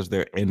because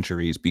they're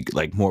injuries,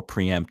 like more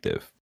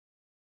preemptive.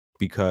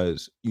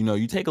 Because,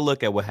 you take a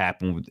look at what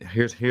happened.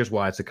 Here's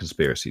why it's a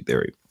conspiracy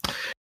theory.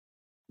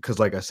 Because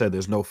like I said,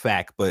 there's no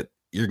fact, but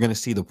you're going to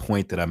see the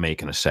point that I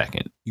make in a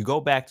second. You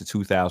go back to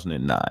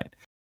 2009.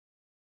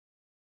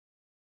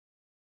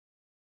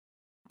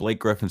 Blake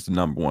Griffin's the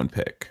number one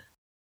pick.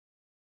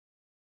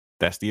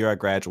 That's the year I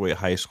graduate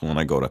high school and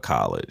I go to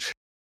college.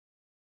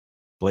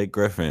 Blake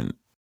Griffin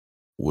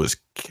was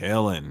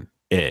killing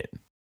it.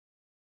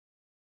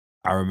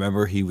 I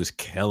remember he was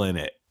killing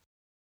it.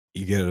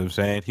 You get what I'm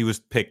saying? He was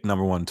picked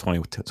number one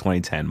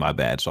 2010, my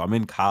bad. So I'm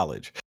in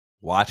college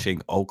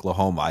watching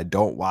Oklahoma. I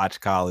don't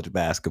watch college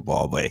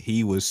basketball, but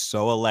he was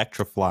so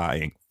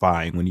electrifying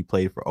when he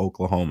played for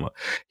Oklahoma.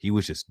 He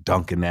was just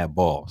dunking that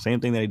ball. Same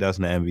thing that he does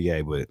in the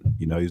NBA, but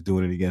he's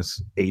doing it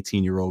against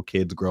 18-year-old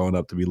kids growing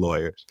up to be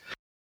lawyers.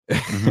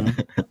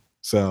 Mm-hmm.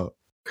 So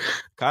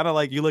kind of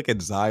like you look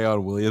at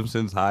Zion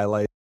Williamson's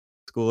highlight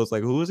school, it's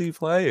like, who is he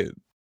playing?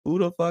 Who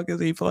the fuck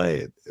is he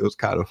playing? It was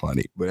kind of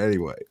funny. But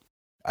anyway,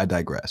 I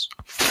digress.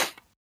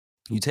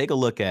 You take a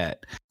look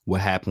at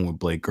what happened with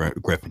Blake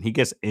Griffin. He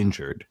gets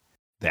injured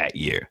that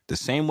year. The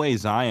same way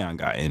Zion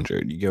got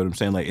injured. You get what I'm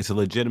saying? Like, it's a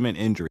legitimate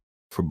injury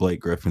for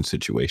Blake Griffin's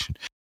situation.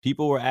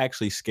 People were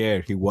actually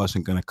scared he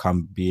wasn't going to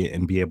come be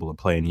able to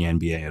play in the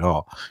NBA at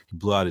all. He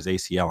blew out his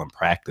ACL in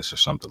practice or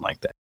something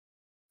like that.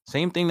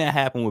 Same thing that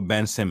happened with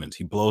Ben Simmons.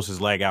 He blows his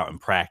leg out in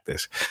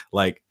practice.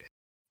 Like,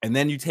 and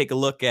then you take a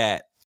look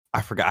at,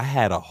 I forgot, I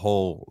had a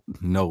whole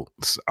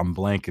notes. I'm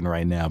blanking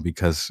right now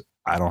because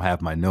I don't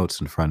have my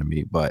notes in front of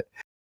me, but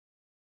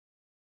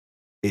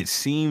it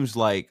seems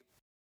like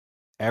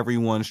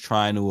everyone's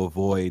trying to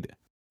avoid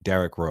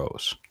Derrick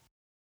Rose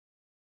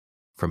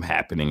from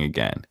happening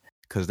again.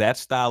 Because that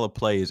style of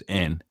play is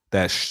in.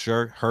 That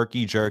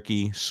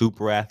herky-jerky,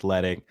 super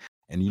athletic.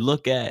 And you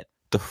look at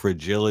the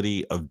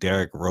fragility of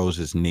Derrick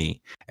Rose's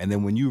knee. And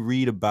then when you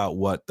read about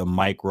what the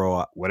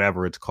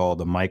whatever it's called,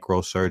 the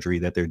micro surgery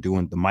that they're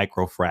doing, the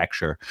micro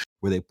fracture,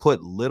 where they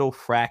put little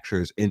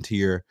fractures into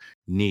your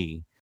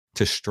knee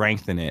to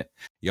strengthen it.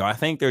 I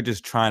think they're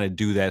just trying to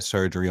do that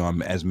surgery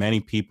on as many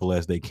people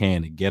as they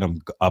can to get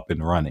them up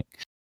and running.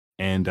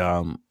 And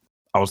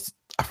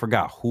I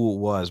forgot who it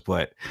was,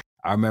 but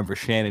I remember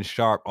Shannon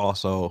Sharp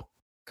also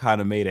kind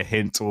of made a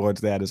hint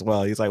towards that as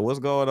well. He's like, what's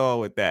going on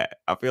with that?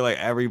 I feel like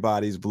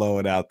everybody's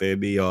blowing out their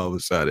knee all of a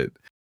sudden.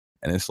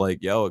 And it's like,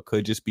 it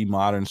could just be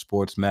modern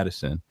sports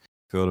medicine.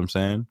 Feel what I'm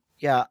saying?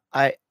 Yeah,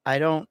 I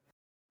don't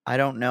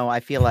know. I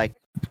feel like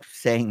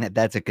saying that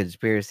that's a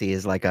conspiracy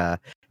is like a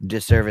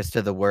disservice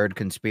to the word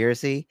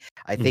conspiracy.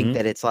 I think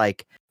that it's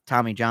like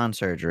Tommy John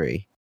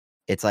surgery.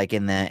 It's like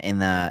in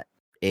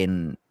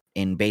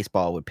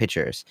baseball with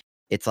pitchers.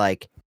 It's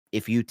like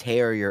if you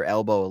tear your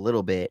elbow a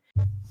little bit,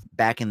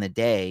 back in the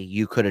day,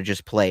 you could have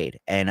just played.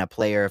 And a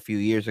player a few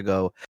years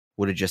ago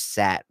would have just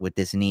sat with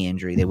this knee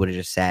injury. They would have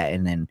just sat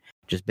and then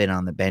just been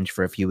on the bench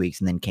for a few weeks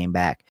and then came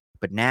back.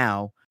 But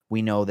now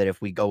we know that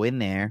if we go in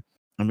there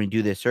and we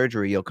do this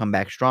surgery, you'll come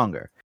back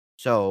stronger.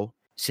 So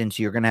since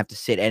you're going to have to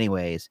sit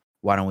anyways,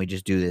 why don't we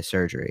just do this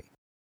surgery?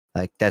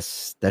 Like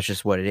that's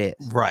just what it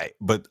is. Right.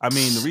 But I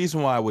mean, the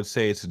reason why I would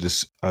say it's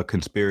just a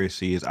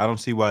conspiracy is I don't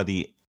see why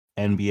the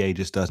NBA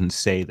just doesn't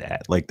say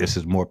that. Like this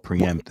is more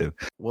preemptive.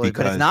 Well,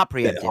 but it's not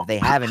preemptive. They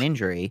have an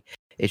injury.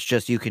 It's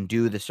just you can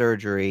do the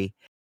surgery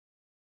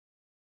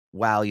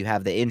while you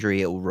have the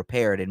injury. It will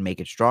repair it and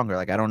make it stronger.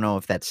 Like I don't know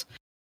if that's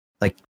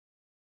like,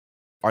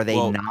 are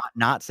they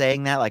not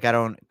saying that? Like I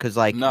don't, because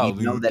like no,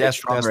 you know that it's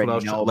stronger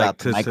and you know about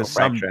the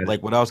microfracture.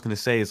 Like what I was going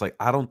to say is like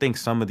I don't think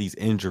some of these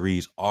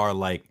injuries are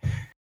like,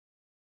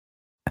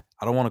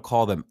 I don't want to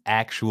call them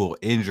actual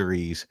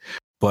injuries,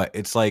 but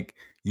it's like,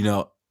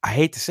 I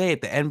hate to say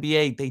it, the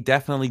NBA, they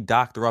definitely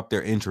doctor up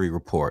their injury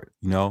report,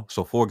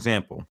 So, for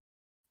example,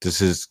 this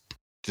is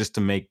just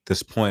to make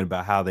this point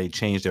about how they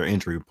changed their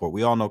injury report.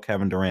 We all know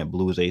Kevin Durant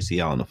blew his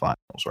ACL in the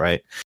finals,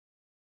 right?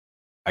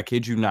 I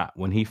kid you not.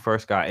 When he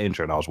first got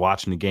injured, I was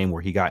watching the game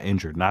where he got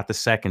injured, not the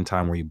second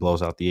time where he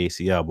blows out the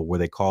ACL, but where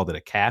they called it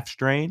a calf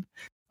strain.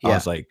 Yeah. I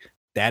was like,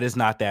 that is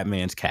not that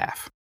man's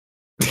calf.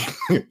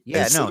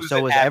 Yeah, no,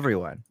 so was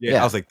everyone.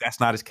 Yeah, I was like, that's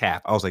not his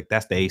calf. I was like,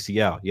 that's the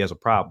ACL. He has a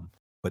problem.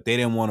 But they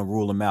didn't want to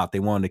rule him out. They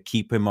wanted to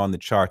keep him on the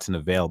charts and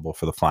available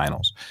for the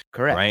finals.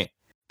 Correct. Right?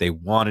 They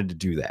wanted to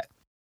do that.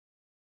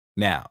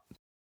 Now,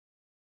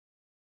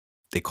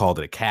 they called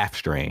it a calf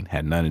strain.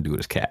 Had nothing to do with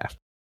his calf.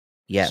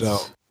 Yes. So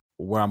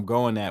where I'm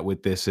going at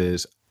with this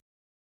is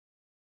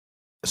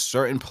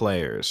certain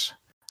players,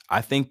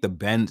 I think the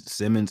Ben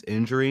Simmons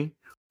injury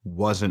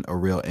wasn't a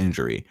real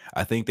injury.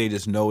 I think they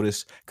just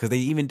noticed, because they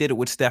even did it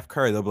with Steph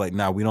Curry. They'll be like,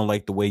 nah, we don't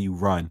like the way you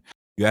run.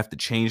 You have to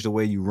change the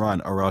way you run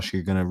or else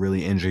you're going to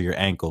really injure your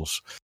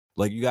ankles.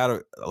 Like you got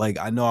to, like,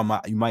 I know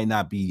you might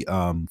not be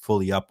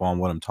fully up on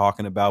what I'm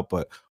talking about,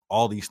 but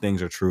all these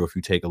things are true if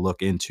you take a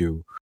look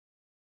into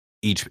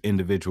each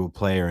individual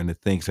player and the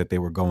things that they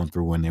were going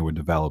through when they were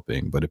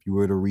developing. But if you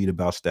were to read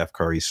about Steph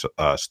Curry's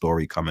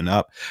story coming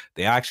up,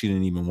 they actually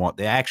didn't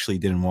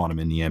want him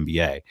in the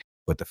NBA.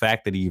 But the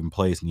fact that he even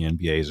plays in the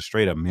NBA is a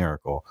straight up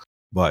miracle.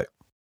 But,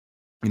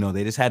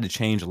 they just had to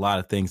change a lot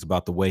of things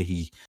about the way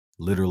he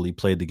literally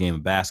played the game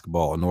of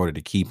basketball in order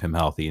to keep him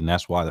healthy. And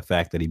that's why the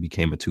fact that he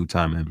became a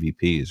 2-time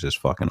MVP is just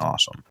fucking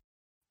awesome.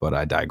 But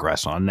I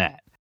digress on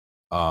that.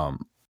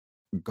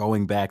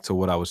 Going back to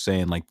what I was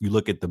saying, like you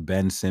look at the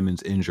Ben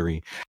Simmons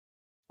injury,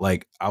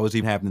 like I was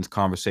even having this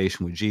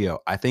conversation with Gio.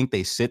 I think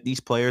they sit these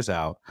players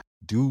out,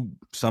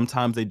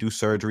 sometimes they do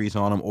surgeries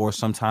on them, or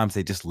sometimes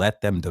they just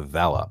let them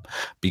develop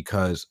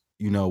because,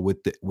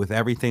 with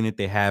everything that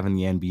they have in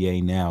the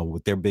NBA now,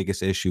 what their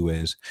biggest issue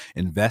is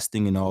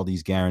investing in all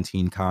these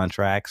guaranteed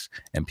contracts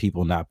and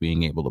people not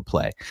being able to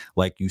play.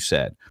 Like you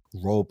said,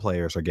 role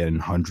players are getting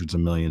hundreds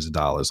of millions of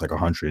dollars, like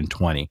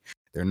 120.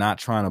 They're not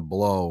trying to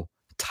blow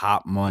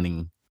top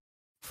money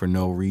for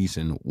no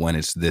reason when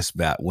it's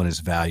when it's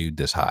valued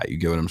this high. You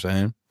get what I'm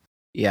saying?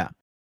 Yeah.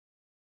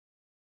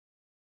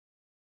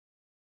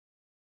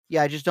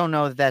 Yeah, I just don't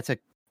know that that's a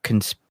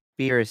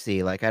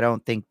conspiracy. Like, I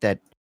don't think that.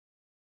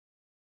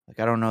 Like,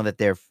 I don't know that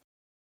they're.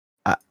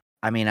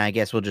 I mean, I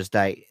guess we'll just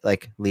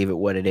leave it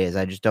what it is.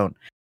 I don't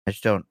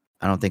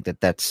think that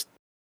that's.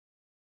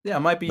 Yeah, I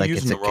might be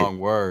using the wrong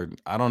word.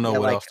 I don't know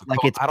what else to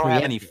call it. I don't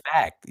have any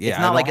fact. Yeah, it's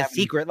not like a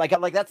secret. Like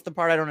that's the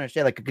part I don't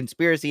understand. Like a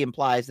conspiracy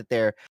implies that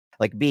they're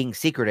like being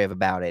secretive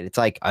about it. It's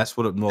like That's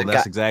what. No,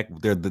 that's exactly.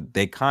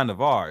 They kind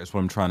of are. Is what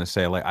I'm trying to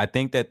say. Like I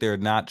think that they're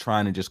not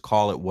trying to just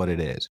call it what it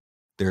is.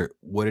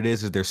 What it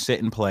is they're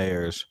sitting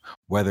players,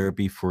 whether it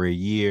be for a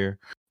year,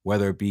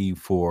 whether it be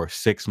for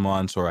 6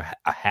 months or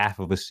a half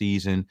of a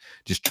season,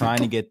 just trying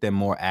to get them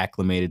more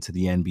acclimated to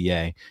the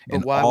NBA. But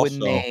And why also,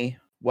 wouldn't they?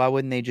 Why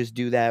wouldn't they just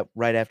do that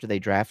right after they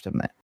draft him?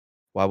 Then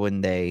why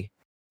wouldn't they?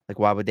 Like,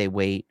 why would they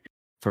wait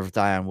for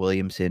Zion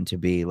Williamson to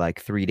be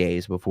like 3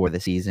 days before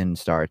the season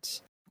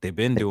starts? they've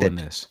been doing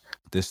this.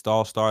 This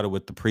all started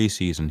with the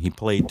preseason. He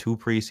played 2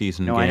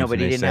 preseason No, games. I know, but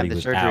and he they didn't said have he the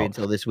was surgery out.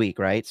 until this week,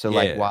 right? So, Yeah.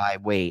 like, why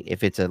wait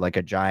if it's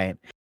a giant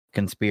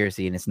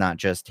conspiracy and it's not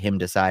just him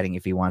deciding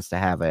if he wants to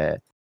have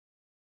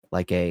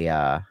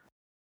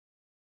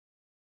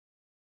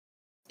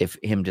if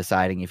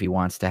he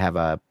wants to have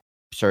a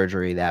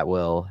surgery that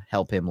will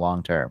help him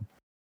long term.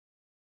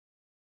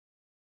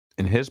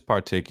 In his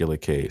particular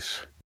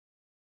case,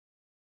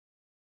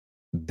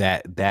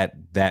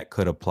 that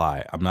could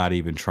apply. I'm not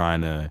even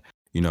trying to,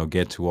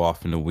 get too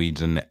off in the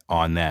weeds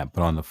on that.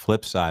 But on the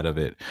flip side of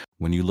it,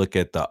 when you look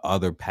at the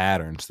other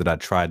patterns that I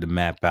tried to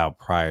map out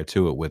prior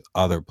to it with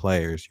other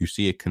players, you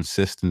see a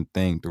consistent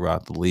thing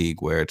throughout the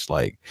league where it's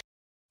like,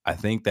 I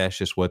think that's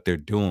just what they're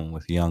doing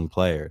with young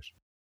players.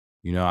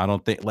 I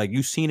don't think like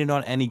you've seen it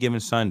on any given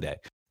Sunday,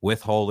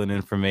 withholding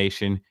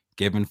information,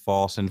 giving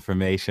false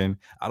information.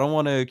 I don't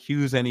want to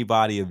accuse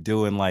anybody of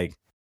doing like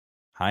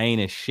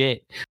heinous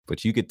shit,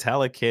 but you could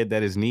tell a kid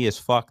that his knee is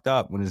fucked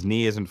up when his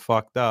knee isn't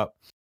fucked up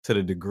to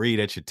the degree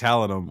that you're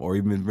telling him, or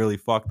even really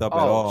fucked up at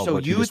all. So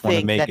but you just want to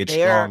think make that it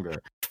they're stronger.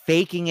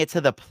 faking it to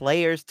the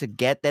players to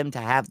get them to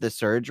have the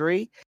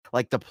surgery?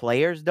 Like the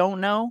players don't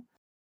know?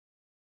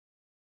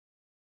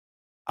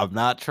 I'm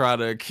not trying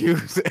to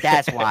accuse.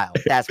 That's wild.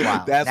 That's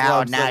wild. That's now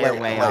what I'm saying. you're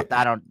way off.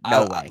 I don't.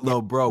 No way.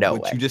 No, bro. No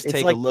but way. you just It's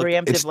take like a look.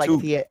 preemptive,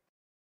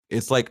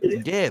 It's like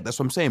yeah, that's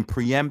what I'm saying.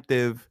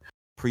 Preemptive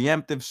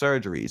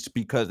surgeries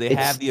because they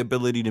have the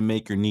ability to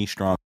make your knee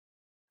stronger.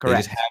 Correct.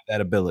 They just have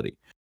that ability.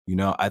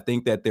 I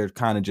think that they're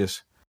kind of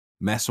just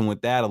messing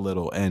with that a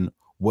little. And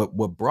what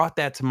brought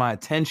that to my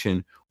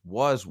attention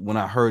was when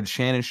I heard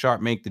Shannon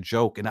Sharp make the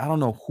joke, and I don't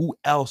know who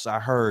else I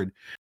heard,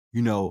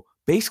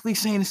 basically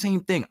saying the same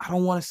thing. I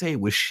don't want to say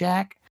it was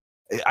Shaq.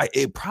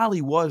 It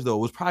probably was, though.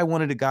 It was probably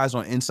one of the guys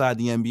on Inside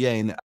the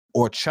NBA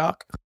or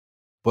Chuck.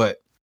 But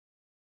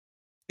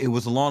it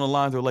was along the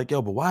lines of like,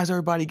 yo, but why is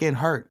everybody getting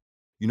hurt?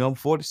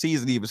 Before the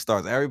season even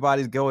starts,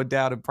 everybody's going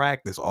down in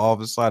practice. All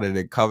of a sudden,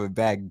 they're coming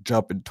back,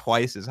 jumping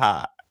twice as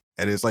high.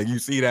 And it's like, you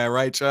see that,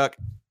 right, Chuck?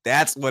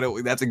 That's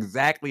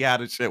exactly how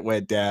the shit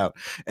went down.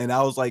 And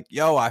I was like,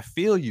 yo, I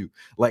feel you.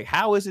 Like,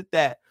 how is it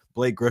that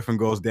Blake Griffin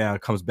goes down,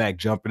 comes back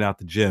jumping out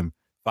the gym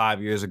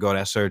 5 years ago,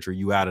 that surgery,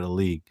 you out of the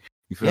league?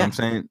 You feel what I'm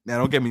saying? Now,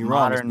 don't get me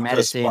wrong. Modern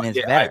medicine is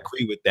better. I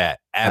agree with that.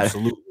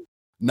 Absolutely.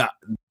 Not,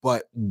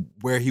 but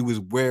where he was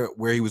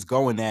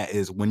going at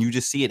is when you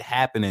just see it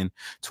happening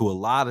to a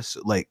lot of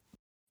like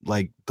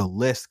the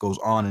list goes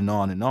on and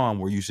on and on,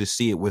 where you just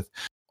see it with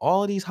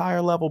all of these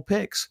higher level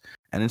picks,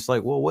 and it's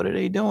like, well, what are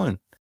they doing?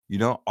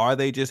 Are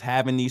they just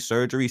having these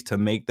surgeries to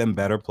make them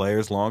better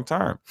players long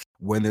term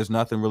when there's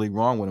nothing really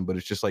wrong with them? But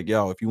it's just like,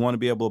 yo, if you want to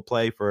be able to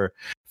play for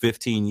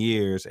 15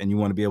 years and you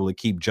want to be able to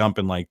keep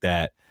jumping like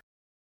that,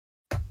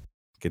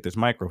 get this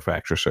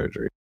microfracture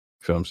surgery.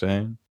 You feel what I'm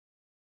saying?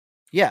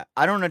 Yeah,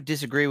 I don't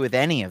disagree with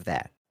any of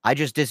that. I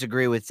just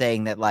disagree with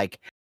saying that like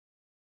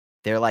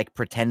they're like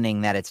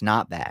pretending that it's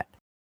not that.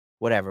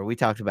 Whatever. We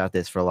talked about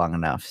this for long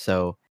enough.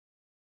 So,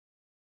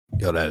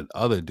 yo, that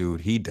other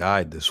dude, he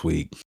died this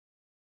week.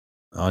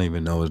 I don't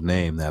even know his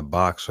name, that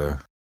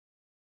boxer.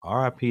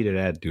 R.I.P. to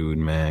that dude,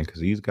 man,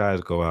 because these guys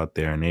go out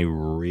there and they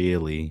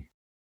really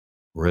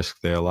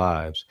risk their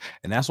lives.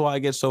 And that's why I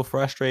get so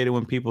frustrated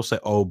when people say,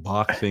 oh,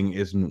 boxing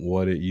isn't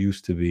what it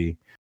used to be.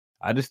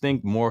 I just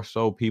think more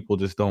so people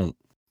just don't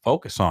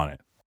focus on it.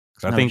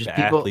 Because I think the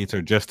athletes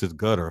are just as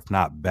good, or if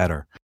not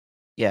better.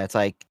 Yeah, it's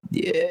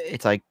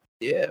like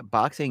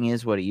boxing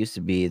is what it used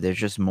to be. There's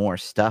just more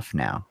stuff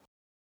now.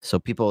 So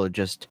people are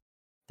just,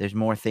 there's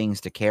more things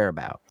to care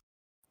about.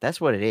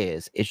 That's what it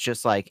is. It's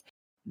just like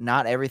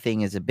not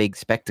everything is a big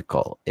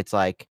spectacle. It's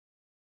like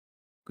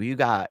you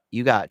got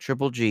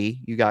Triple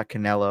G, you got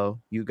Canelo,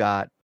 you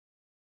got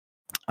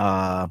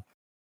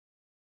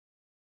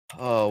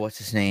what's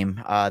his name?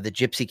 The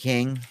Gypsy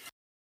King,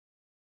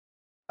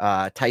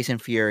 Tyson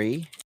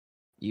Fury.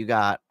 You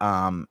got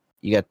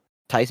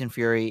Tyson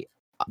Fury,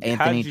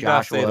 Anthony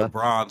Joshua. Say the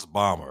Bronze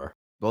Bomber?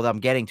 Well, I'm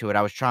getting to it.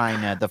 I was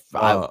trying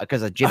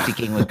because the Gypsy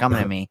King was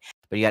coming to me.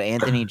 But you got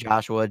Anthony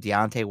Joshua,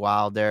 Deontay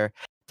Wilder,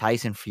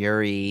 Tyson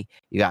Fury.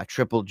 You got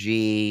Triple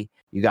G.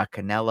 You got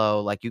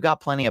Canelo. Like, you got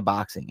plenty of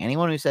boxing.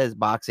 Anyone who says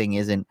boxing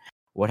isn't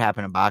what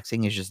happened in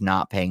boxing is just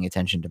not paying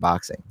attention to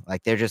boxing.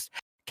 Like, they're just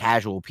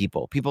casual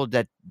people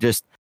that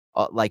just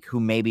like who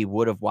maybe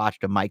would have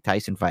watched a Mike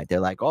Tyson fight. They're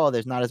like, oh,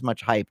 there's not as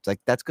much hype. It's like,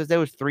 that's because there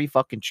was 3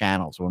 fucking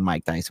channels when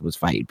Mike Tyson was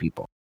fighting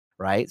people.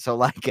 Right. So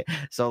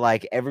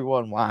like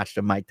everyone watched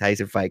a Mike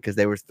Tyson fight because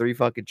there was 3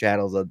 fucking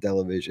channels on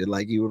television.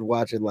 Like, you would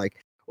watch it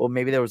like, Well,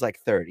 maybe there was like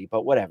 30,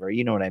 but whatever.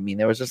 You know what I mean?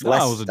 There was just No,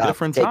 less it was a stuff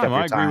different to take time. up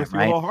your I agree time, with you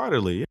right?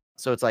 wholeheartedly. Yeah.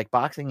 So it's like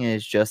boxing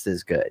is just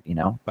as good, you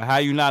know? But how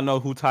you not know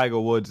who Tiger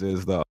Woods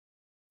is, though?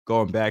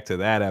 Going back to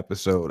that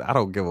episode, I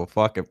don't give a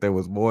fuck if there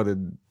was more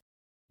than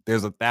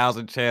there's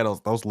 1,000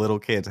 channels. Those little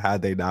kids,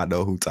 how'd they not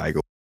know who Tiger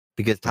Woods?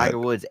 Because Tiger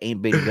Woods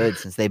ain't been good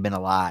since they've been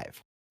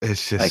alive.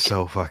 It's just Like-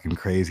 so fucking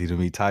crazy to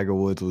me. Tiger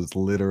Woods was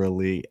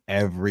literally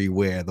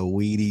everywhere. The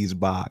Wheaties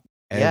box,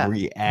 Yeah.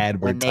 every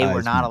advertisement. When they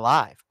were not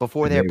alive,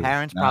 before When their they were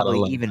parents not probably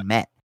alive. even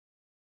met.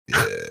 Yeah.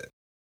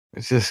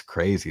 It's just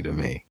crazy to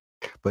me.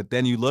 But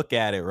then you look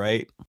at it,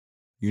 right?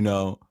 You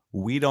know,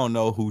 we don't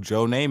know who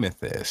Joe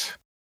Namath is.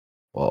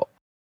 Well,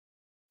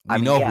 We I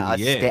mean, know yeah,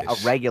 who he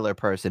is. a regular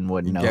person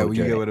wouldn't know.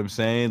 You get what I'm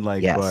saying?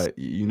 Like, Yes. but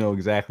you know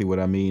exactly what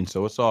I mean.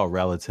 So it's all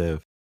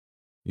relative.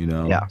 You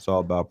know, Yeah. It's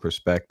all about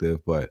perspective.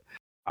 But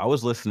I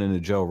was listening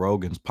to Joe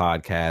Rogan's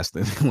podcast,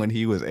 and when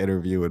he was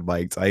interviewing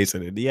Mike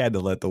Tyson, and he had to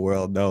let the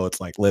world know, it's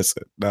like,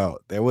 listen, no,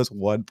 there was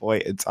one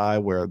point in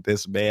time where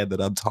this man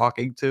that I'm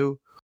talking to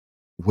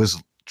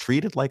was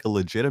treated like a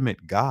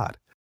legitimate god.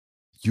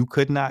 You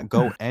could not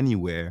go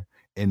anywhere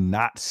and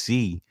not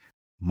see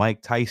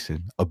Mike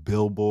Tyson, a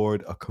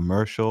billboard, a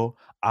commercial.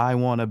 I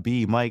want to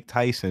be Mike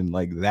Tyson.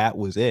 Like, that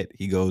was it.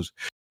 He goes,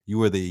 you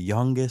were the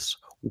youngest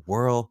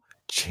world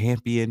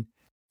champion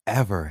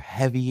ever,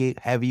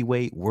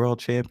 heavyweight world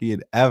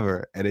champion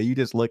ever. And then you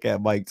just look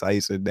at Mike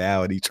Tyson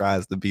now and he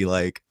tries to be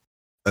like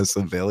a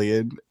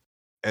civilian.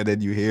 And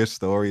then you hear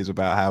stories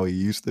about how he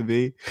used to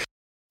be.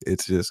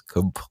 It's just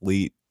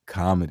complete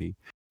comedy.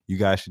 You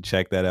guys should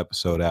check that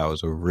episode out. It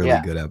was a really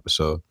good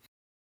episode.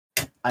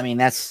 I mean,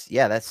 that's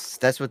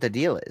what the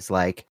deal is.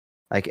 Like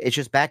it's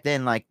just back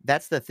then, like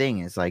that's the thing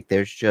is like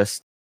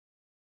there's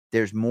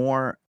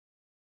more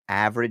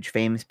average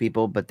famous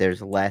people, but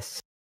there's less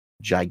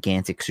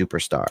gigantic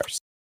superstars,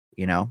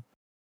 you know?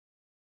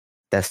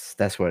 That's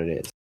what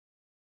it is.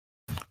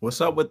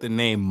 What's up with the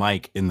name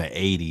Mike in the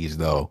 80s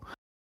though?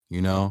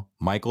 You know,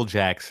 Michael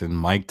Jackson,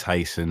 Mike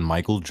Tyson,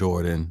 Michael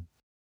Jordan.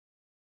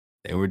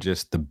 They were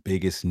just the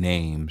biggest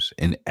names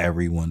in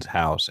everyone's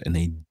house and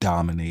they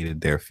dominated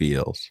their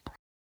fields.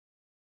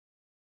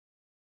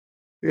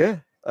 Yeah.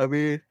 I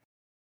mean,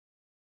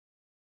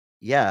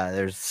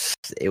 yeah,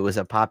 it was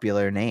a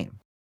popular name.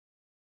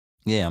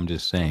 Yeah, I'm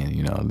just saying,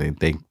 you know, they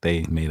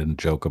made a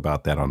joke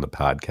about that on the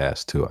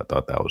podcast too. I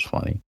thought that was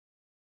funny.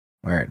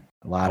 Word.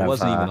 I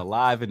wasn't even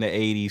alive in the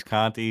 80s,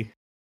 Conti.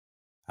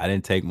 I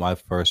didn't take my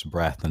first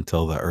breath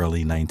until the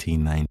early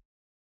 1990s.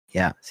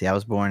 Yeah. See, I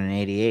was born in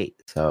 88,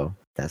 so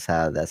that's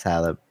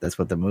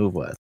what the move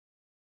was.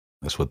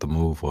 That's what the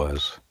move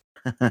was.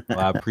 Well,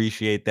 I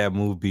appreciate that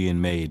move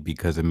being made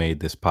because it made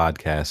this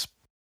podcast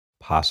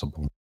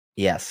possible.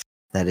 Yes,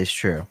 that is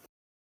true.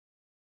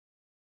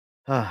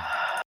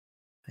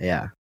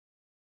 Yeah.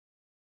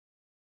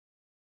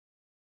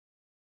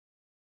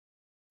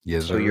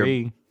 Yes, So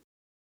I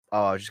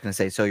was just gonna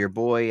say, so your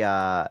boy,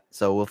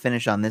 so we'll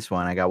finish on this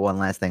one. I got one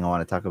last thing I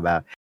want to talk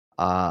about.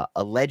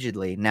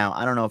 Allegedly, now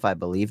I don't know if I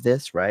believe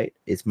this, right?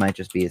 It might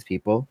just be his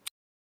people,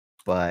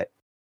 but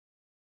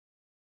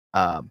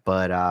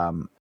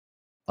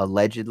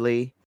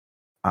allegedly,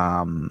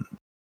 Tekashi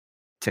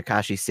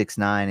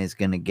 6ix9ine is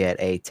gonna get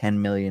a $10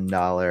 million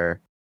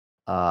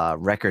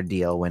record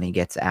deal when he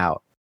gets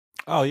out.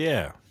 Oh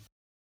yeah,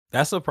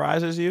 that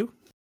surprises you?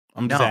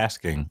 I'm just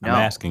asking. No,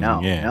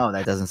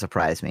 that doesn't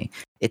surprise me.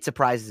 It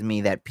surprises me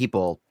that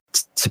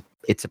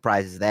it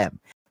surprises them.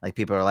 Like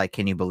people are like,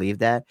 can you believe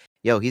that?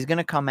 Yo, he's going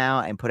to come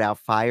out and put out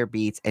fire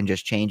beats and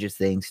just changes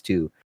things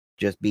to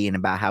just being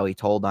about how he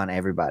told on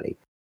everybody.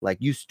 Like,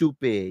 you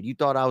stupid. You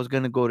thought I was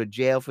going to go to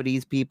jail for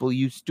these people.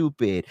 You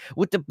stupid.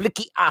 With the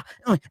blicky.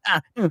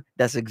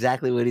 That's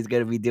exactly what he's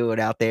going to be doing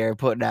out there,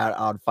 putting out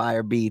on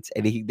fire beats.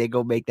 And they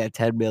go make that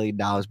 $10 million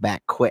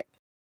back quick.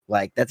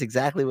 Like, that's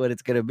exactly what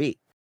it's going to be.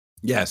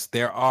 Yes,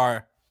 there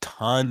are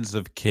tons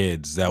of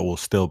kids that will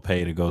still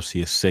pay to go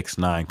see a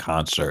 6ix9ine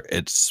concert,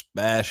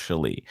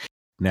 especially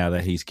now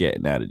that he's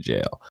getting out of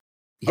jail.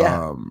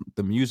 Yeah.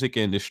 The music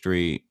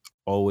industry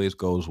always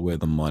goes where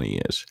the money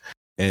is.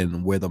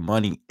 And where the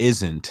money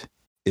isn't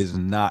is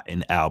not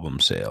in album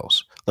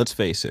sales. Let's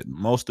face it,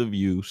 most of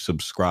you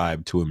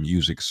subscribe to a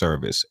music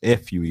service,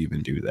 if you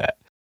even do that.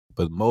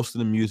 But most of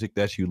the music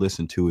that you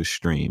listen to is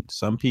streamed.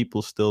 Some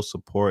people still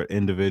support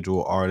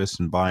individual artists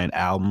and buying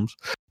albums.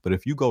 But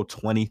if you go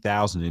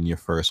 20,000 in your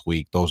first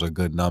week, those are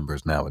good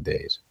numbers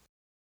nowadays.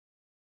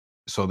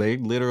 So they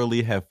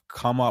literally have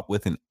come up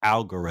with an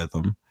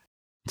algorithm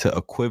to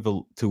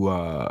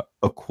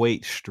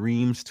equate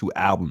streams to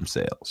album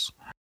sales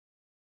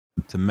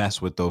to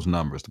mess with those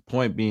numbers. The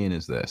point being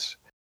is this: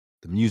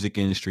 the music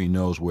industry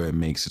knows where it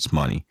makes its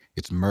money.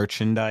 It's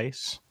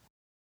merchandise,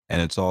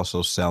 and it's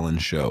also selling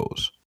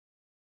shows.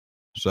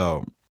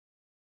 So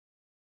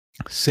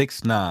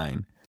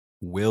 6ix9ine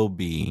will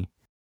be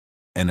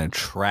an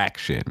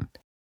attraction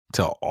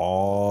to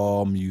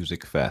all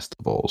music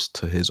festivals,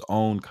 to his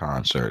own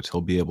concerts.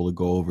 He'll be able to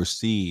go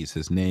overseas.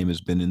 His name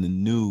has been in the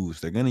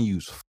news. They're going to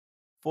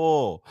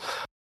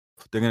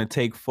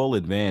take full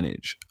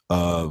advantage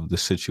of the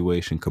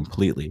situation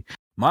completely.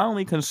 My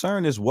only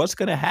concern is what's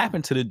going to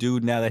happen to the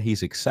dude now that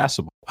he's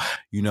accessible.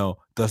 You know,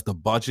 does the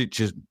budget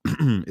just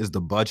is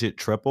the budget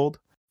tripled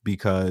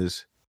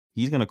because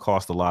he's going to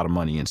cost a lot of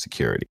money in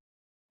security?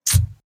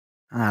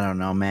 I don't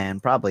know, man.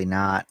 Probably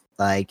not.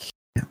 Like,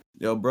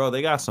 yo, bro,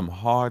 they got some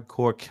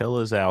hardcore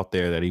killers out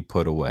there that he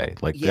put away.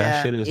 Like yeah,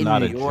 that shit is in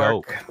not New a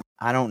York, joke.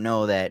 I don't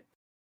know that.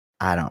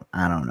 I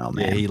don't know,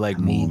 man. Yeah, he like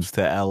moves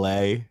to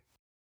LA,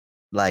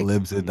 like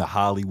lives in the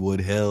Hollywood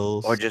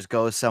Hills, or just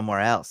goes somewhere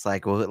else.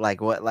 Like what?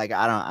 Like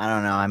I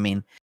don't know. I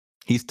mean,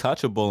 he's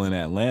touchable in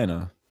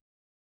Atlanta.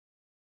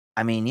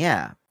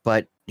 Yeah,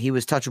 but he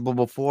was touchable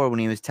before when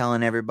he was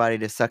telling everybody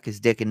to suck his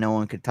dick and no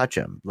one could touch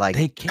him. Like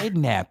they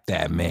kidnapped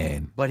that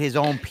man, but his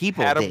own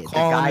people had him did.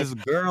 calling his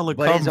girl to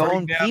but come his break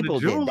own down people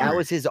the did. That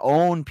was his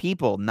own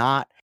people,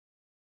 not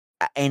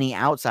any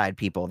outside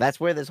people. That's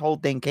where this whole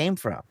thing came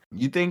from.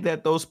 You think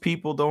that those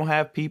people don't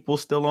have people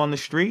still on the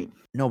street?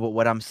 No, but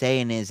what I'm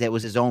saying is it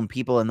was his own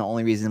people, and the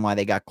only reason why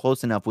they got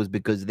close enough was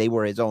because they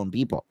were his own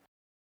people.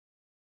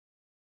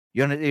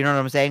 You know what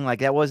I'm saying? Like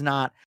that was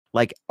not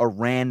like a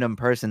random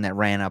person that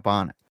ran up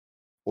on it,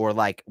 or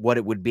like what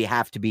it would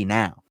have to be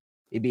now.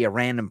 It'd be a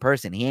random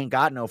person. He ain't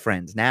got no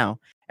friends now.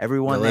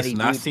 Everyone that he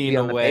I seen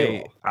the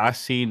way. I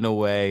seen the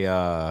way.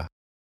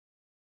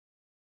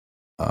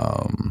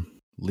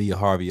 Lee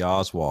Harvey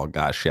Oswald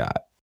got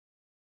shot.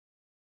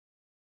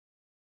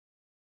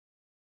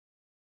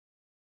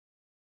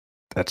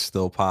 That's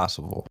still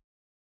possible.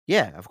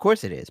 Yeah, of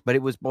course it is. But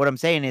it was what I'm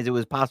saying is it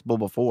was possible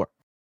before.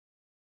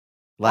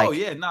 Like, oh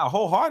yeah,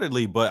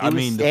 wholeheartedly. But I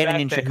mean,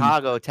 standing in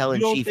Chicago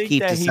telling Chief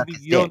Keef to suck his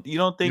dick. You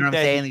don't think you know what I'm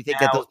saying? You think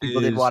that those people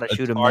did want to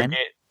shoot him then?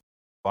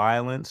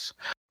 Violence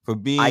for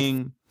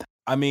being.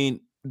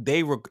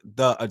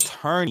 The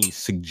attorney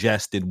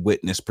suggested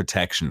witness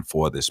protection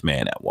for this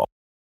man at one.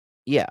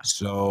 Yeah.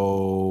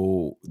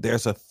 So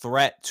there's a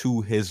threat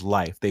to his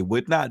life. They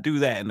would not do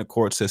that in the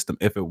court system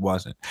if it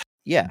wasn't.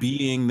 Yeah.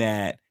 Being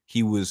that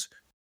he was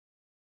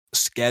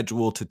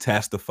scheduled to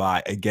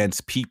testify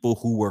against people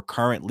who were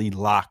currently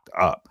locked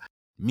up,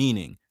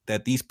 meaning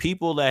that these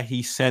people that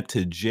he sent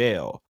to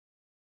jail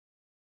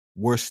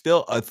were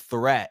still a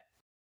threat,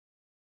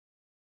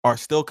 are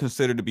still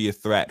considered to be a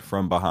threat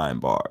from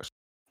behind bars.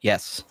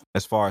 Yes.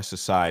 As far as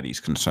society's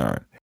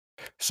concerned.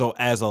 So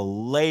as a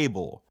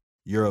label,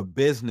 you're a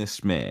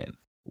businessman.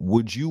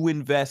 Would you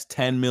invest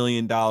 $10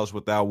 million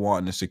without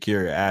wanting to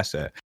secure your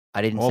asset?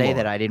 I didn't say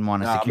that I didn't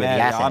want to secure the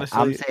asset.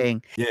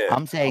 Honestly,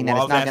 I'm saying that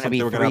it's not going to be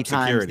 3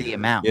 times the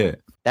amount. Yeah.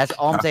 That's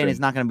all I'm saying. It's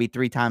not going to be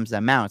 3 times the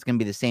amount. It's going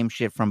to be the same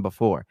shit from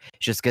before.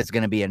 It's just it's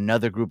going to be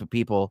another group of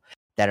people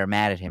that are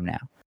mad at him now.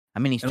 I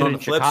mean, he stood in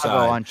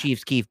Chicago on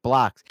Chief Keef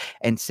blocks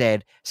and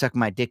said, "Suck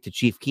my dick to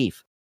Chief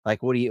Keef."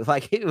 Like, what do you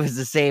like? It was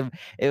the same.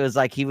 It was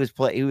like he was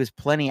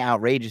plenty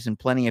outrageous, and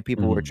plenty of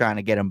people were trying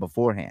to get him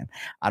beforehand.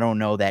 I don't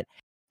know that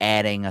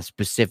adding a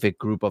specific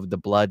group of the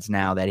Bloods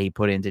now that he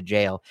put into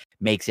jail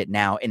makes it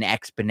now an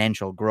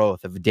exponential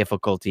growth of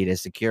difficulty to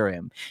secure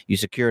him. You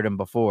secured him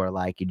before,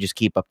 like you just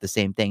keep up the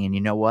same thing. And you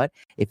know what?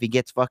 If he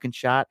gets fucking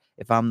shot,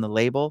 if I'm the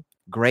label,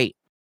 great.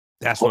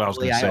 That's what I was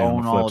going to say. I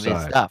own all of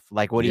his stuff.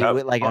 Like, what do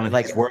you like?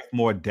 It's worth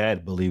more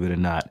dead, believe it or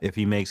not. If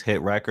he makes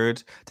hit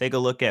records, take a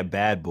look at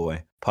Bad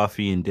Boy,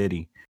 Puffy and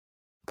Diddy.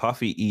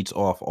 Puffy eats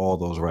off all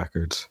those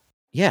records.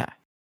 Yeah,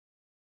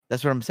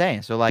 that's what I'm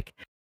saying. So like,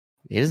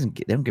 they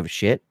don't give a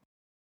shit.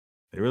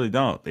 They really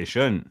don't. They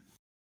shouldn't.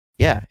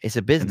 Yeah, it's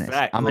a business. In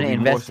fact, I'm going to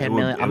invest $10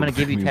 million. I'm going to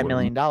give you $10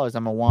 million. I'm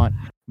going to want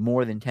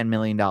more than $10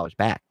 million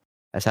back.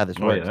 That's how this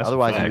works. Yeah,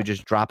 otherwise, you would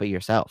just drop it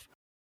yourself.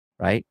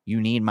 Right? You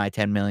need my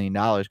 $10 million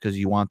because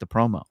you want the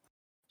promo.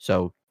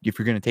 So if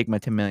you're going to take my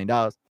 $10 million,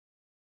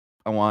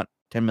 I want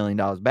 $10 million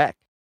back.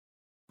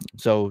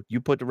 So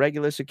you put the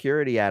regular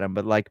security at him,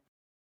 but like,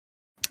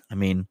 I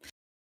mean,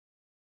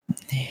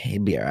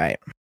 he'd be all right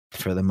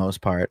for the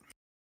most part.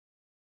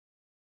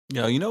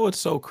 Yo, you know what's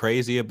so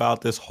crazy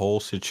about this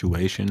whole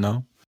situation,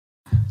 though?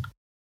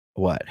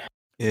 What?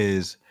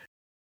 Is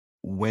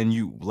when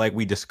you, like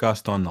we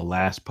discussed on the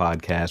last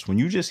podcast, when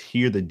you just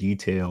hear the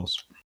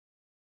details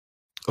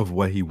of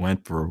what he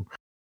went through,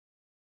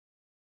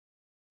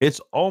 it's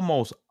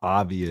almost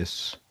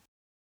obvious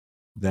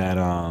that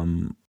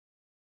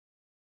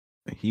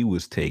he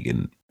was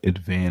taken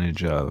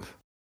advantage of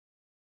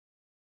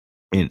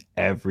in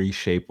every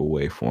shape or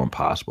way form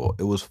possible.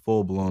 It was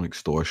full-blown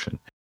extortion.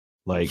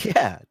 Like,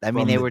 yeah, I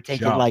mean, they were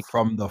taking like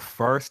from the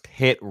first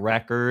hit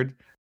record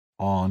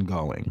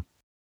ongoing.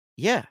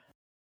 Yeah.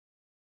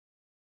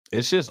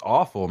 It's just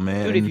awful,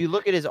 man. Dude, if you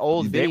look at his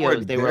old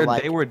videos,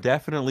 they were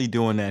definitely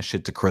doing that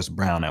shit to Chris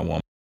Brown at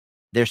one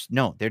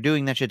point. They're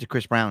doing that shit to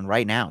Chris Brown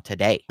right now,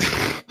 today.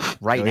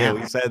 Right now.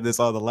 We said this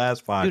on the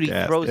last podcast. Dude,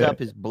 he throws up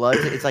his blood.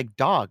 It's like,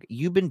 dog,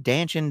 you've been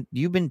dancing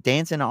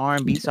to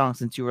R&B songs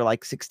since you were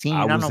like 16.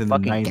 You're not no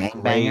fucking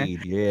gangbanger.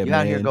 Yeah, you're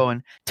out here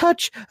going,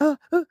 touch.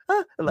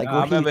 Like,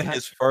 I remember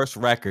his first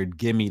record,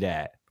 Gimme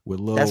That, with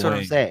Lil Wayne. That's what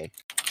I'm saying.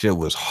 Shit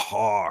was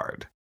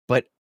hard.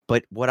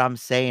 But what I'm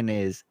saying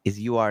is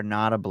you are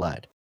not a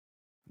Blood.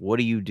 What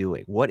are you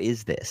doing? What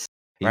is this?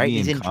 right?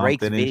 He's being in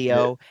Drake's confident and shit.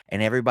 video,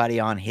 and everybody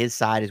on his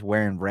side is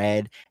wearing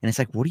red, and it's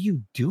like, what are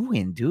you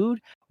doing,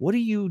 dude? What are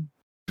you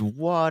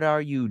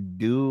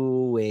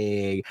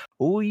doing?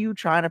 Who are you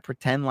trying to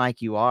pretend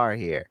like you are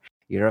here?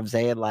 You know what I'm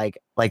saying? Like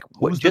what?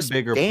 Who's the Just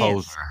bigger dance.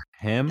 poser,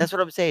 him That's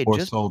what I'm saying. or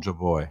Just Soulja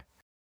Boy?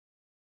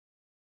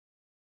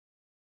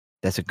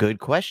 That's a good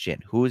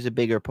question. Who is a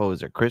bigger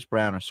poser, Chris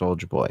Brown or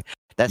Soulja Boy?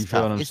 That's You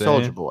feel tough. what I'm It's Soulja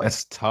saying? Boy,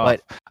 That's tough.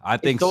 but I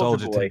it's think Soulja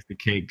Soulja Boy. takes the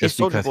cake It's just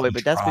Soulja because Boy, he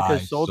but that's because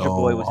tries Soulja so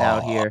Boy was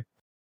out hard. here.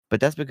 But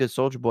that's because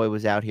Soulja Boy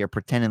was out here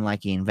pretending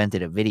like he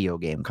invented a video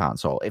game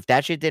console. If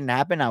that shit didn't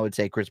happen, I would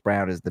say Chris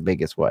Brown is the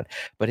biggest one.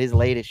 But his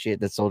latest shit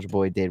that Soulja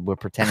Boy did, were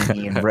pretending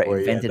he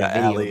invented a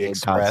video game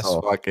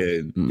console.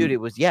 Fucking Dude, it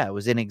was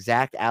an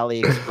exact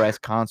AliExpress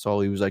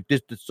console. He was like,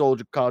 "This the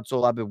Soulja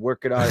console. I've been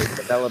working on it,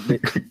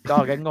 development.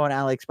 Dog, I can go on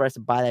AliExpress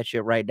and buy that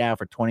shit right now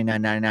for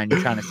 $29.99.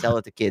 You're trying to sell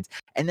it to kids."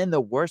 And then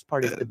the worst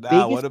part is the Nah,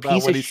 biggest what about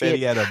piece when of he shit. said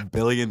he had $1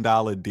 billion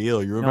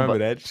deal? You remember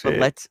that shit?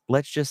 But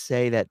let's just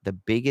say that the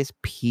biggest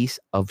piece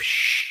of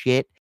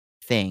shit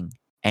thing,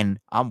 and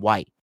I'm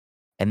white,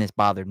 and this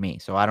bothered me.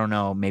 So I don't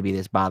know, maybe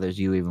this bothers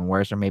you even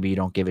worse, or maybe you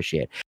don't give a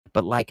shit.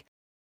 But like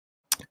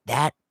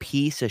that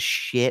piece of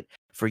shit,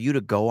 for you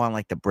to go on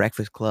like the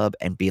Breakfast Club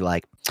and be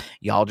like,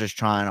 y'all just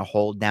trying to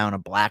hold down a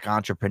black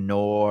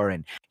entrepreneur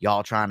and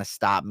y'all trying to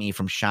stop me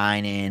from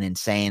shining and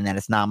saying that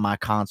it's not my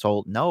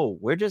console. No,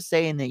 we're just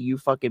saying that you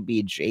fucking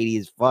being shady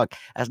as fuck.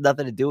 Has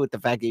nothing to do with the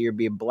fact that you're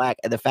being black,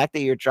 and the fact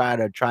that you're trying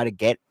to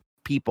get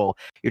people,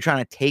 you're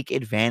trying to take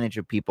advantage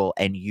of people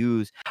and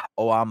use,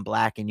 oh, I'm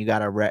black and you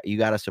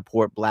gotta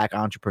support black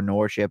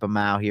entrepreneurship. I'm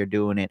out here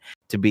doing it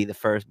to be the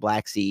first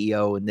black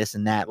CEO and this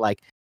and that.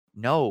 Like,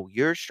 no,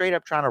 you're straight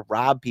up trying to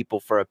rob people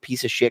for a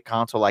piece of shit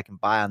console I can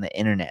buy on the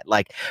internet.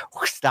 Like,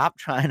 stop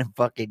trying to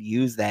fucking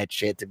use that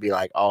shit to be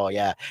like, oh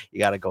yeah, you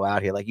got to go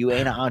out here. Like, you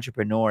ain't an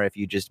entrepreneur if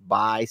you just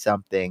buy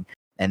something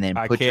and then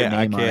put your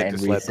name on it and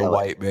just let the resell it.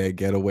 white man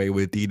get away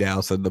with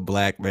denouncing the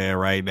black man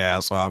right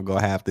now. So I'm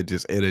gonna have to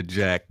just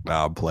interject.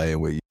 Nah, I'm playing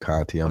with you,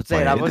 Conti. I'm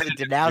saying I playing. wasn't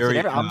denouncing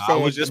it. I'm I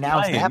saying was just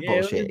denounce playing. that Yeah, it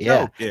was a bullshit. Yeah.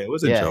 joke. Yeah, it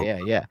was a joke.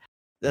 Yeah.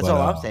 That's But,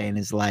 all I'm saying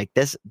is like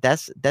that's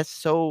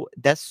so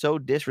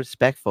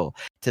disrespectful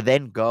to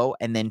then go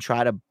and then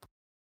try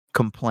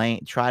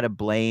to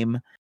blame,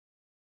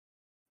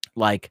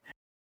 like,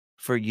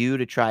 for you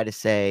to try to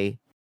say,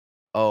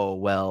 oh,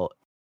 well,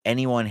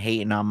 anyone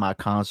hating on my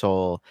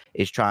console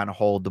is trying to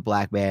hold the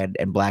black man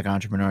and black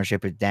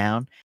entrepreneurship is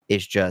down,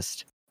 is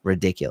just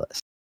ridiculous.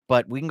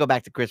 But we can go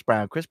back to Chris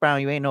Brown. Chris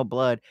Brown, you ain't no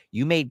blood.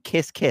 You made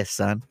Kiss Kiss,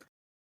 son.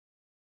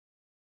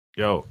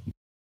 Yo,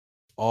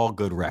 all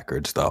good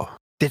records though.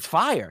 It's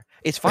fire.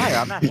 It's fire.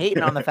 I'm not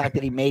hating on the fact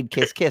that he made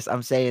Kiss Kiss.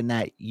 I'm saying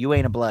that you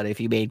ain't a blood if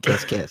you made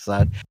Kiss Kiss,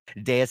 son.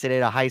 Dancing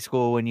in a high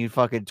school when you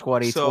fucking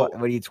 20 years old.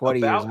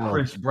 About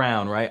Chris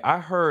Brown, right? I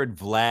heard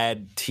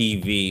Vlad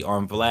TV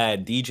on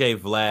Vlad. DJ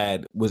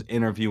Vlad was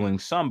interviewing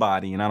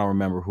somebody, and I don't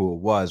remember who it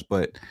was,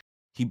 but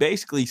he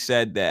basically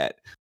said that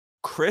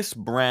Chris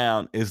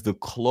Brown is the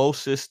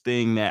closest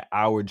thing that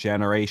our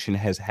generation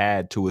has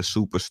had to a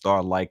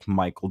superstar like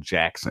Michael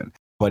Jackson.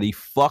 But he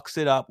fucks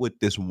it up with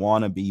this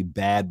wannabe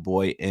bad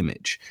boy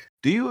image.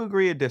 Do you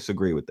agree or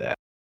disagree with that?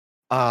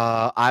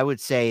 I would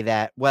say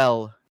that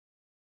we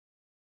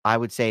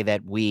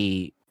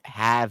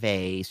have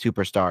a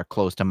superstar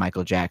close to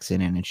Michael Jackson,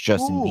 and it's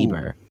Justin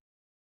Bieber.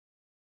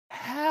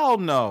 Hell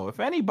no. If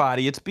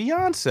anybody, it's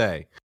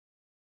Beyonce.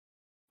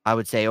 I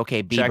would say,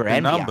 okay, Bieber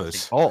and numbers.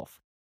 Beyonce, both.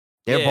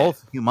 They're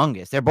both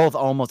humongous. They're both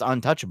almost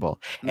untouchable.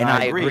 And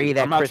I agree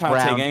that I'm not Chris trying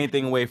Brown, to take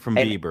anything away from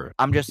Bieber.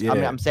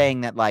 I'm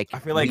saying that, like, I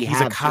feel like we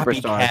he's a have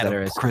superstars copycat that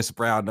are of Chris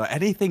Brown. No,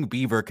 anything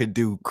Bieber could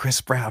do,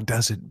 Chris Brown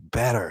does it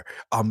better.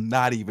 I'm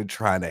not even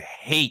trying to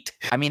hate.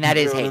 I mean, that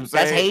is hate.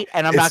 That's hate,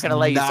 and I'm not going to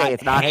let you say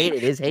it's not hate.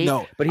 It is hate.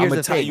 No, but here's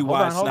the tell thing. you hold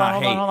why on, it's hold not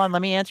on, hate. hold on.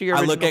 Let me answer your I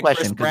original look at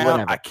question. Chris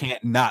Brown, I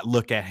can't not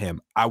look at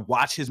him. I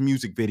watch his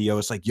music video.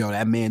 It's like, yo,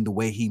 that man, the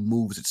way he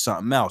moves, it's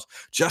something else.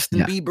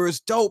 Justin Bieber is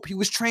dope. He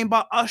was trained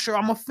by Usher.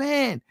 I'm a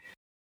fan.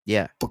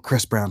 Yeah. But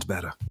Chris Brown's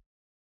better.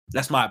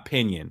 That's my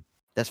opinion.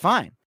 That's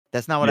fine.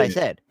 That's not what I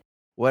said.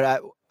 What I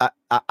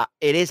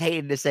it is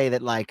hated to say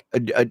that, like,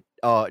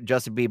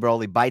 Justin Bieber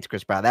only bites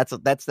Chris Brown.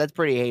 That's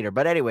pretty hater.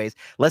 But anyways,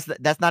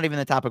 that's not even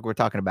the topic we're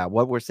talking about.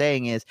 What we're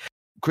saying is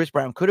Chris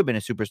Brown could have been a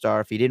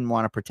superstar if he didn't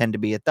want to pretend to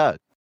be a thug.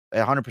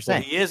 100%.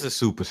 Well, he is a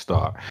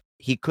superstar.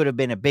 He could have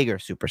been a bigger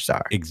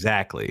superstar.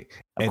 Exactly.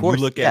 Of course,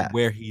 you look at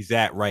where he's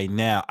at right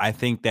now, I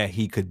think that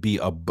he could be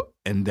all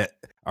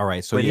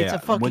right, so but it's a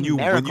fucking when you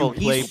miracle.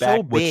 play He's back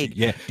so big,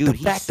 dude. The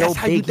fact that's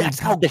how big, that's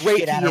how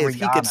great he is.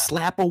 He could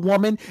slap a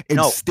woman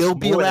and still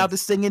be allowed to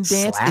sing and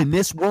dance in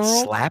this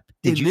world. Slap?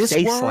 Did you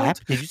say slap?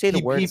 Did you say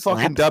the word slap?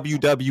 He fucking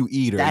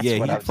WWE'er. That's he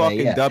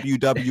fucking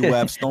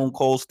WWF, Stone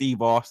Cold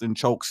Steve Austin,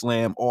 choke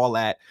slam, all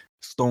that.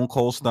 Stone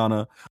Cold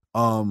Stunner.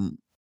 I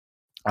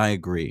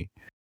agree,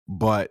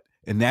 but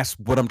And that's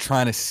what I'm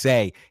trying to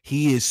say.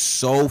 He is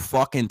so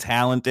fucking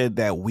talented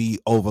that we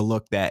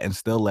overlook that and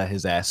still let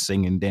his ass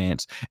sing and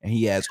dance. And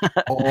he has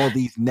all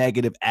these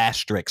negative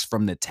asterisks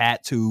from the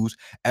tattoos,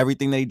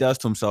 everything that he does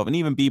to himself. And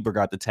even Bieber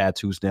got the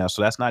tattoos now.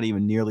 So that's not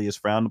even nearly as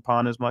frowned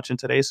upon as much in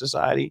today's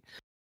society.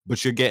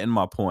 But you're getting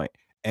my point.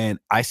 And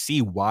I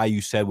see why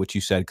you said what you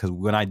said, because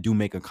when I do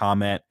make a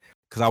comment,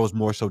 because I was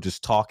more so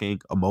just talking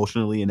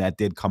emotionally, and that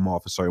did come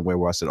off a certain way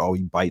where I said, "Oh,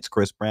 he bites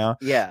Chris Brown."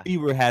 Yeah,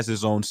 Bieber has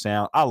his own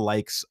sound. I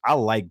like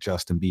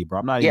Justin Bieber.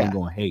 I'm not even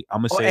going to hate.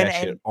 I'm gonna say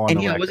that shit on the I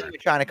record. wasn't even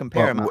trying to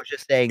compare him. I was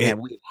just saying that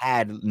we've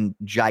had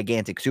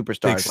gigantic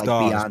superstars like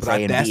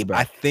Beyonce and Bieber.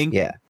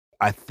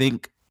 I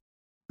think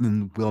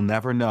we'll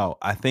never know.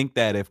 I think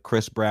that if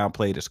Chris Brown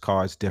played his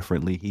cards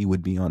differently, he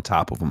would be on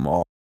top of them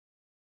all.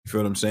 You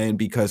feel what I'm saying?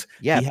 Because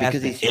he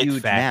has the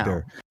it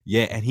factor. Now.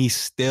 Yeah, and he's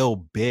still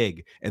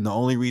big. And the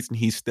only reason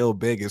he's still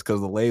big is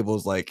because the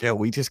label's like, yo,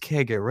 we just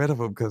can't get rid of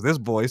him because this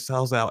boy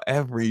sells out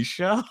every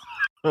show.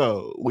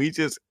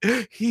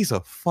 He's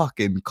a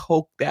fucking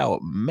coked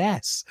out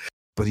mess,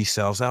 but he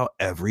sells out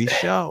every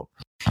show.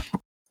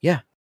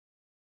 Yeah.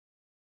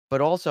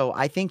 But also,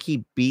 I think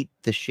he beat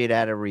the shit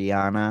out of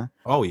Rihanna.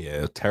 Oh,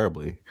 yeah,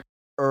 terribly.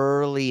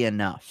 Early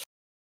enough.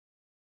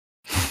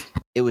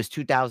 It was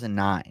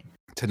 2009.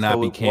 To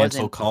not be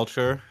cancel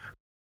culture?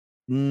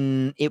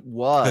 It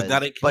was.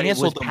 But it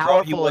was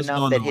powerful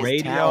enough that his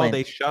radio, talent,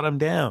 they shut him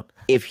down.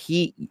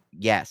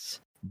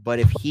 But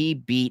if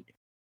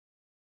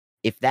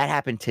that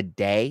happened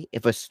today,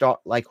 if a star,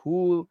 like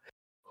who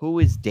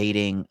is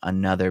dating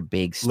another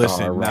big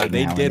star right now?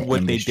 They did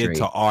what they did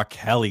to R.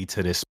 Kelly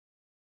to this.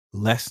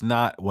 Let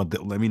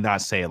me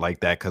not say it like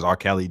that, because R.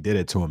 Kelly did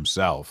it to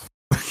himself.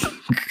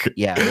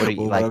 Yeah, what are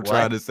you what I'm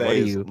trying to say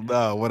is,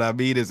 no, what I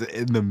mean is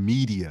in the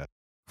media.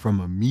 From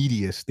a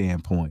media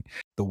standpoint,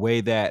 the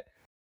way that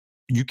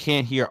you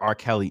can't hear R.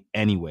 Kelly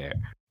anywhere,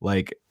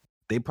 like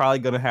they probably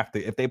gonna have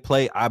to, if they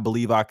play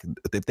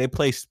if they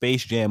play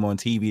Space Jam on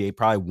TV, they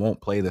probably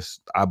won't play this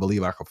I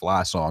Believe I Could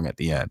Fly song at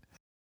the end.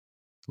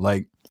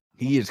 Like,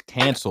 he is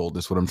canceled,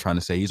 is what I'm trying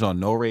to say. He's on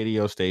no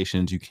radio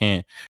stations. You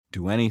can't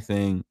do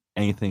anything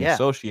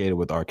associated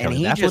with R.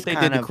 Kelly. That's what they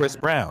did to Chris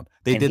Brown.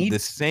 They did the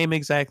same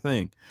exact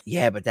thing.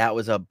 Yeah, but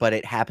but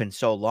it happened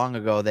so long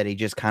ago that he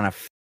just kind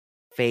of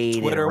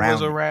faded. Twitter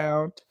was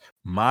around.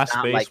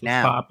 MySpace was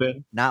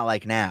popping. Not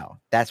like now.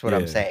 That's what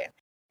I'm saying.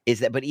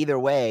 But either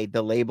way,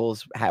 the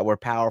labels were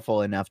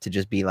powerful enough to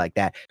just be like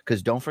that.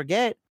 Because don't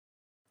forget,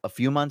 a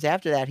few months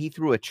after that, he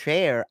threw a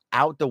chair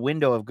out the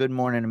window of Good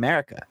Morning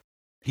America.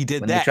 He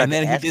did that, and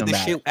then he did the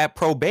shit at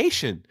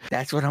probation.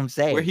 That's what I'm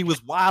saying. Where he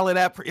was wilding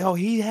at.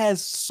 He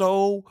has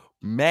so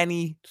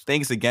many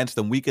things against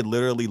him. We could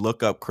literally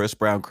look up Chris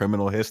Brown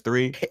criminal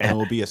history, and it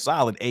will be a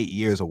solid 8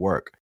 years of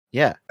work.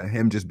 Yeah,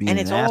 him just being an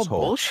asshole. And it's all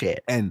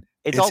bullshit. And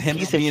it's all him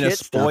being a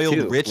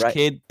spoiled rich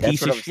kid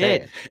piece of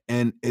shit.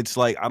 And it's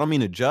like, I don't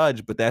mean to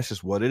judge, but that's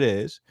just what it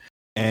is.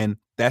 And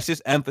that's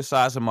just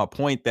emphasizing my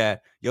point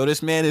that,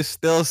 this man is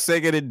still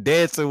singing and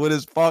dancing with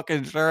his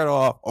fucking shirt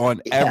off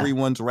on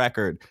everyone's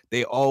record.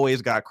 They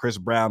always got Chris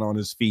Brown on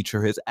his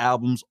feature. His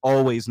album's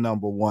always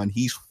 #1.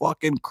 He's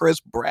fucking Chris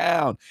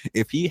Brown.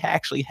 If he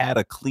actually had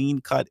a clean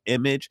cut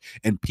image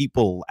and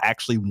people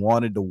actually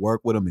wanted to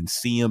work with him and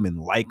see him and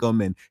like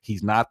him, and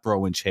he's not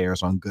throwing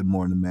chairs on Good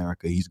Morning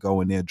America, he's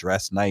going there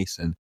dressed nice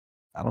and,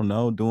 I don't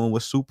know, doing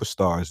what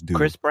superstars do.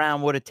 Chris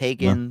Brown would have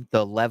taken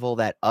the level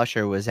that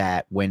Usher was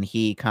at when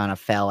he kind of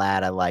fell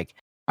out of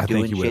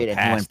doing shit and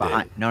he went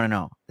behind.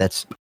 No.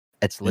 That's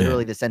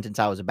literally the sentence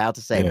I was about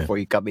to say before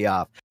you cut me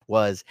off.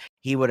 Was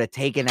he would have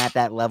taken at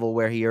that level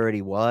where he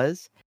already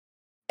was,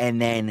 and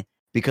then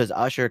because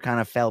Usher kind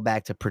of fell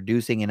back to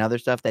producing and other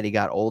stuff that he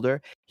got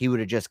older, he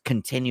would have just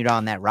continued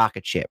on that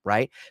rocket ship,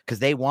 right? Because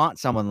they want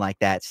someone like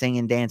that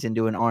singing, dancing,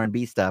 doing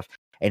R&B stuff,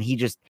 and he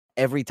just.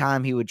 Every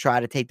time he would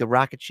try to take the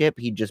rocket ship,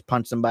 he'd just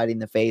punch somebody in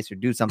the face or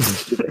do something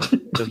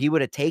stupid. So he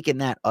would have taken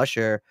that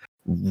Usher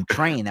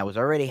train that was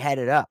already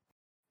headed up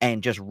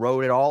and just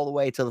rode it all the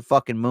way to the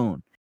fucking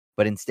moon.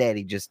 But instead,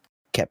 he just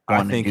kept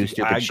on to do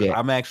stupid shit.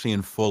 I'm actually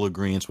in full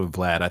agreement with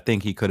Vlad. I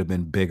think he could have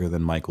been bigger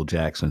than Michael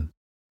Jackson.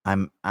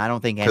 I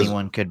don't think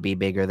anyone could be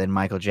bigger than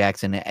Michael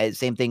Jackson.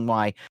 Same thing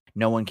why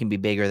no one can be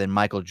bigger than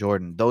Michael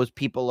Jordan. Those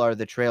people are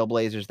the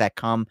trailblazers that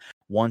come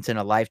once in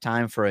a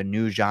lifetime for a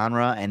new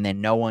genre, and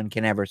then no one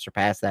can ever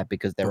surpass that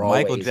because they're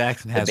always Michael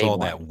Jackson has all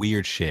that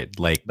weird shit,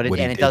 like what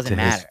he did to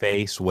his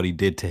face, what he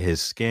did to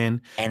his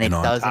skin, and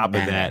on top of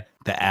that,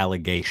 the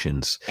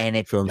allegations. And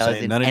it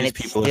doesn't. None of these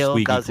people are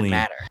squeaky clean.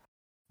 Matter.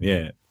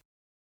 Yeah.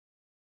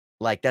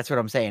 Like, that's what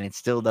I'm saying. It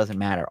still doesn't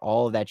matter.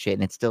 All of that shit,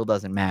 and it still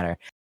doesn't matter.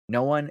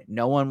 No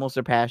one will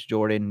surpass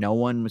Jordan. No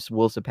one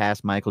will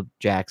surpass Michael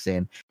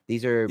Jackson.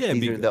 These are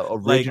the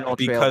original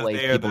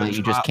trailblazer people that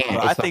you just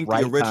can't. I think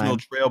the original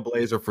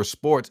trailblazer for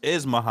sports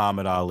is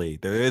Muhammad Ali.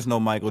 There is no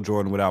Michael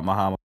Jordan without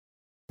Muhammad.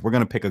 We're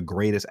gonna pick a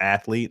greatest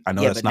athlete. I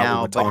know that's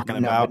not what we're talking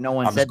about. But no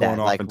one said that.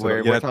 Like,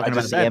 we're talking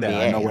about the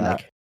NBA. I know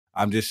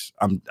I'm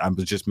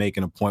just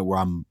making a point where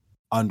I'm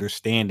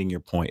understanding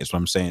your point. Is what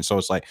I'm saying. So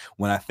it's like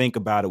when I think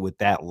about it with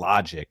that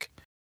logic,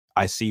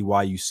 I see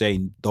why you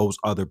say those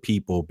other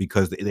people,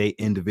 because they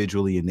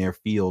individually in their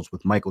fields,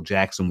 with Michael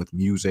Jackson with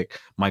music,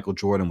 Michael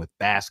Jordan with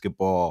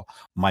basketball,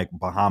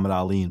 Muhammad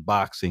Ali in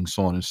boxing,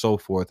 so on and so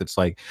forth. It's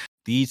like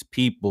these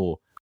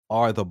people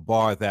are the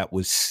bar that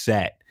was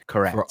set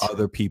Correct. for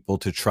other people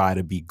to try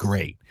to be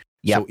great.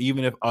 Yep. So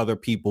even if other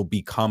people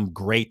become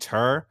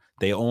greater,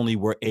 they only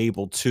were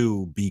able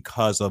to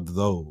because of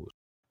those.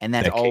 And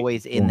that's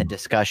always in the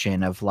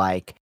discussion of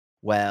like,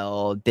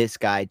 well, this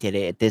guy did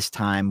it at this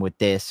time with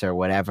this or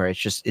whatever. It's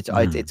just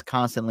it's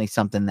constantly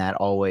something that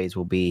always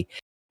will be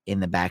in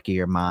the back of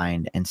your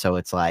mind. And so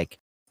it's like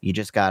you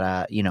just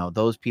gotta,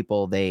 those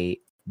people they're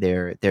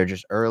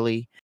just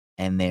early,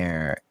 and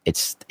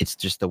it's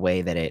just the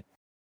way that it's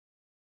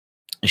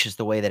just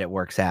the way that it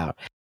works out,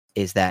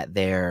 is that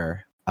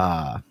they're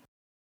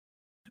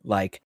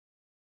like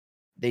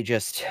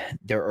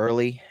they're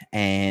early,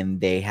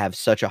 and they have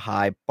such a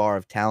high bar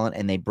of talent,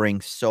 and they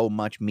bring so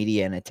much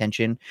media and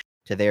attention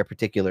to their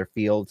particular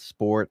field,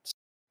 sports,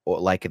 or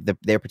like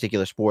their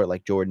particular sport,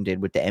 like Jordan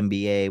did with the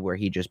NBA, where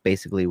he just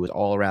basically was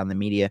all around the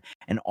media.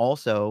 And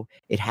also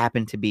it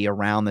happened to be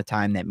around the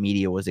time that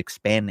media was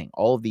expanding.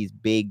 All of these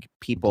big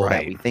people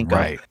that we think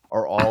of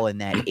are all in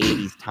that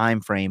 80s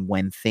time frame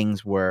when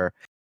things were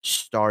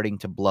starting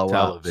to blow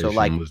up. So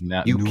like was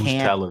news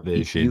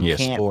television,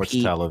 sports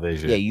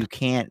television. Yeah, you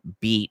can't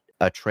beat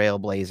a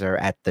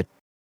trailblazer at the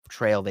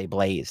trail they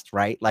blazed,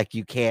 right? Like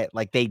you can't,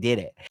 like they did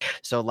it.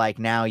 So like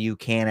now you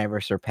can't ever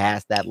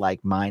surpass that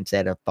like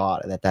mindset of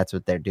thought that that's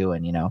what they're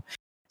doing,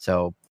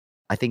 So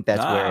I think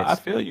that's where I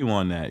feel you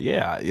on that.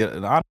 Yeah,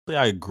 and honestly,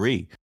 I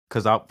agree.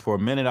 Because for a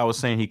minute I was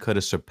saying he could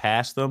have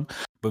surpassed them,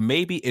 but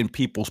maybe in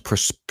people's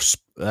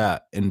perception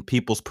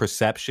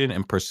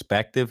and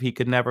perspective, he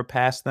could never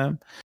pass them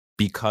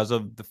because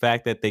of the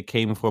fact that they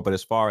came before. But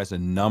as far as a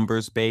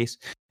numbers base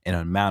and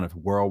an amount of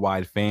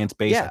worldwide fans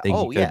base, I think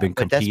he could have been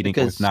competing,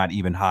 if not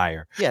even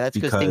higher. Yeah, that's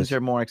because things are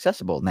more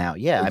accessible now.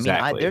 Yeah,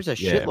 exactly. I mean, there's a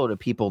shitload of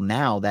people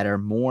now that are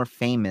more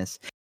famous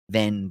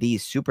than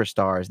these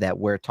superstars that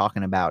we're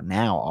talking about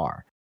now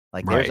are.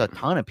 Like, there's a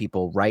ton of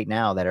people right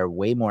now that are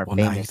way more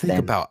famous. Now you think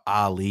about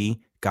Ali,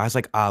 guys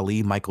like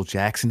Ali, Michael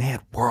Jackson, they had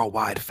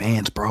worldwide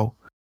fans, bro.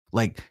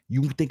 Like,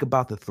 you think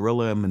about the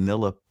Thriller in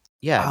Manila.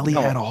 Yeah, Ali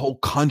had a whole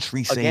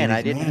country saying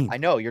his name. I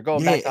know you're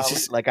going back to Ali.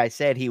 Like I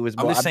said, he was.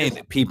 I'm just saying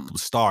that people,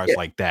 stars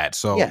like that.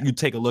 So you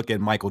take a look at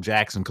Michael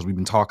Jackson, because we've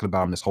been talking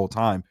about him this whole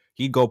time.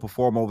 He'd go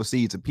perform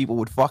overseas, and people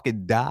would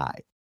fucking die.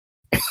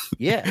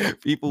 Yeah,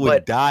 people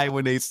would die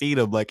when they seen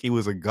him, like he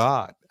was a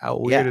god. How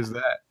weird is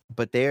that?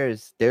 But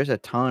there's a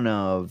ton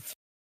of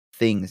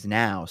things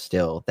now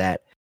still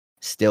that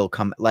still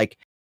come, like,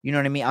 you know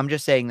what I mean? I'm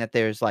just saying that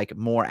there's like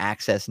more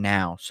access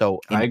now.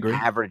 So an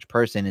average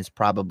person is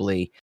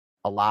probably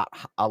a lot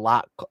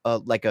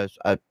like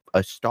a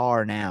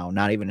star now,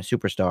 not even a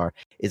superstar,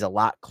 is a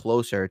lot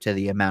closer to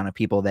the amount of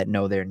people that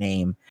know their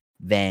name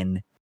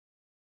than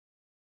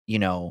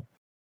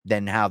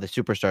how the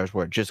superstars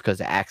were, just because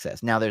of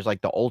access. Now there's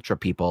like the ultra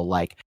people,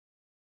 like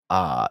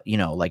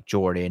like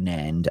Jordan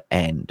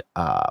and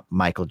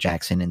Michael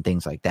Jackson and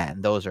things like that.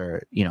 And those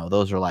are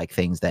like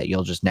things that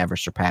you'll just never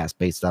surpass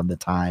based on the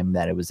time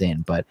that it was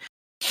in. But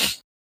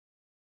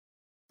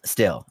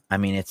still, I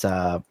mean, it's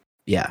a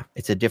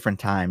different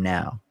time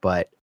now.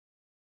 But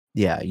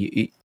yeah,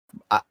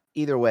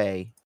 either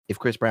way, if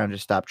Chris Brown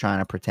just stopped trying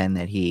to pretend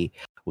that he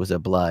was a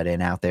blood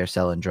and out there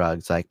selling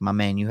drugs, like, my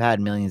man, you had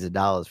millions of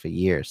dollars for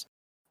years.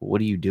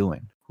 What are you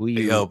doing?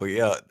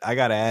 I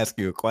gotta ask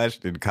you a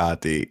question,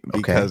 Conti,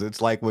 because it's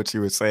like what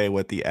you were saying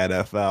with the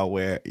NFL,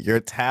 where your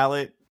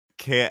talent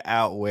can't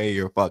outweigh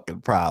your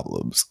fucking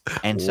problems.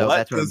 And so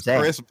that's what I'm saying.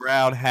 What does Chris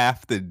Brown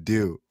have to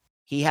do?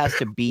 He has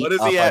to beat. What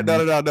does he have?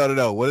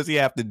 No. What does he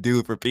have to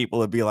do for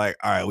people to be like,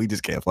 all right, we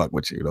just can't fuck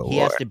with you no more? He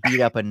has to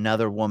beat up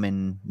another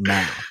woman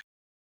now,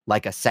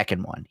 like a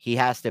second one. He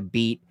has to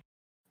beat.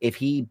 If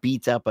he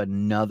beats up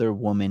another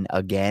woman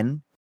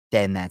again,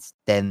 then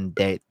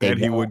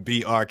he would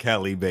beat R.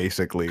 Kelly,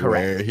 basically.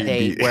 Correct.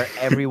 Where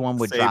everyone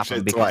would drop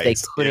him because they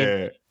couldn't.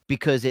 Yeah.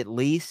 Because at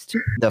least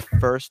the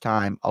first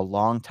time, a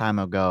long time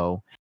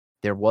ago,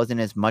 there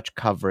wasn't as much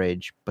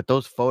coverage, but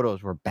those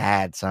photos were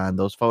bad, son.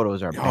 Those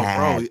photos are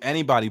bad. Bro,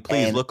 anybody,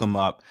 please look them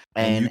up,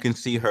 and you can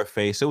see her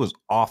face. It was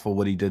awful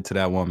what he did to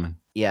that woman.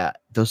 Yeah,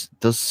 those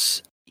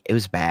it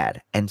was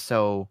bad. And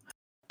so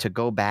to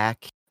go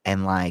back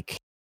and like,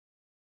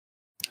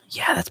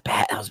 yeah, that's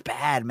bad. That was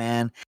bad,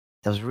 man.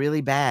 That was really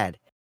bad.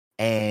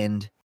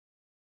 And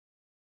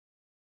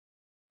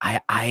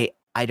I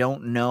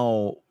don't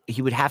know.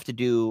 He would have to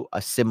do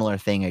a similar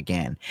thing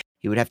again.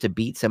 He would have to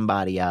beat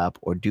somebody up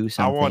or do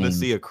something. I want to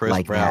see a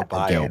Chris Brown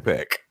biopic.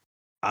 Again.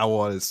 I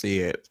want to see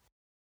it.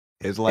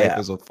 His life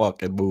is a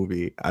fucking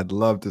movie. I'd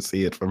love to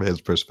see it from his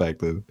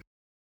perspective.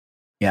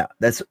 Yeah,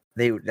 that's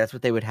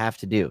what they would have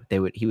to do.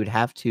 He would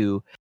have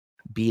to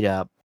beat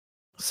up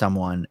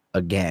someone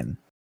again,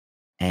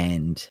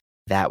 and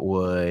that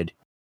would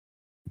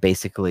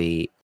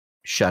basically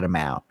shut him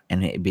out,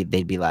 and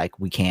they'd be like,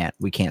 we can't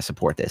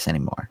support this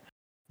anymore.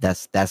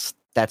 That's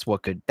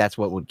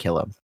what would kill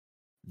him.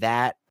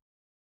 That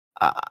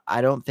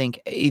I don't think.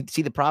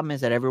 See, the problem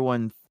is that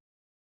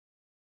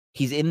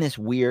he's in this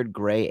weird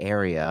gray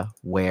area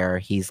where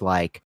he's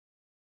like,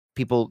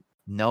 people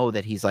know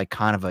that he's like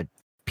kind of a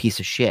piece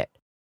of shit.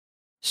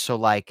 So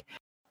like,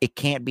 it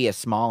can't be a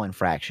small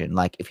infraction.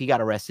 Like if he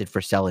got arrested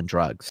for selling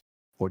drugs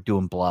or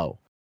doing blow,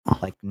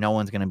 like no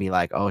one's gonna be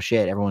like, oh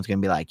shit. Everyone's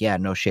gonna be like, yeah,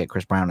 no shit.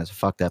 Chris Brown is a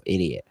fucked up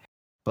idiot.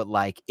 But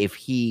like, if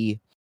he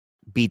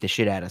beat the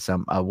shit out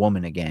of a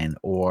woman again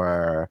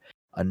or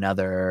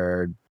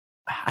another,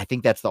 I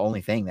think that's the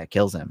only thing that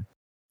kills him.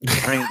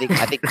 I don't even think.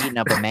 I think beating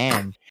up a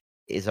man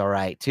is all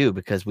right too,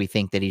 because we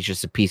think that he's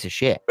just a piece of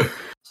shit.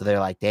 So they're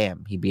like,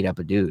 damn, he beat up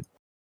a dude.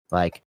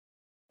 Like,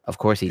 of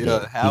course he did.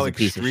 How He's a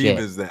piece of extreme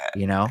shit, is that?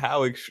 you know?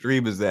 How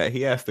extreme is that?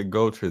 He has to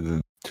go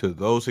to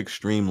those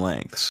extreme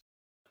lengths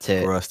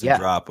for us to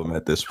drop him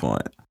at this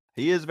point.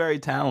 He is very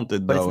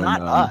talented, but though. It's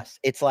not us.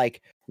 It's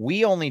like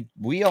we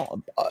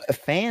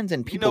fans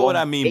and people. You know what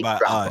I mean by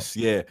us?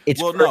 Him. Yeah.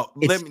 It's well, no.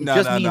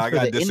 I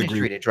gotta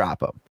disagree to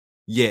drop him.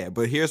 Yeah,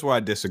 but here's where I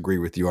disagree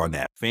with you on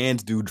that.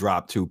 Fans do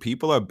drop too.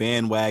 People are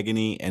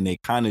bandwagony and they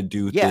kind of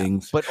do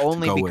things, but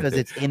only because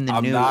it's in the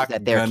news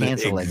that they're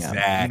canceling him.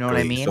 You know what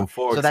I mean?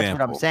 So that's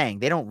what I'm saying.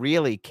 They don't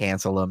really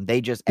cancel him.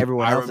 They just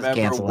everyone else is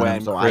canceling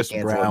him. So Chris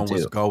Brown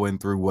was going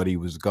through what he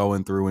was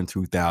going through in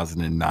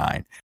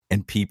 2009.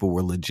 And people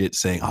were legit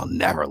saying, "I'll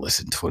never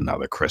listen to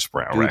another Chris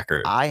Brown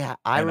record." I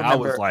remember. I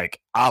was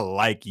like, I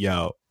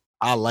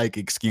like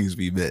Excuse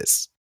Me,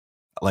 Miss.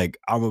 Like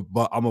I'm a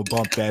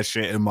bump that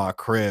shit in my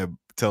crib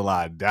till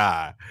I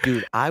die.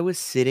 Dude, I was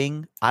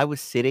sitting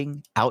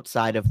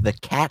outside of the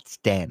Cat's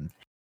Den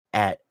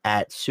at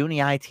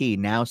SUNY IT,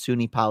 now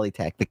SUNY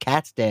Polytech. The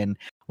Cat's Den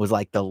was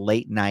like the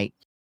late night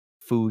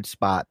food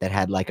spot that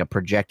had like a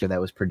projector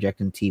that was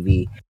projecting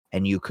TV,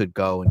 and you could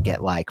go and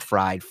get like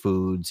fried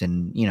foods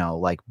and, you know,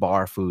 like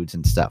bar foods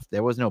and stuff.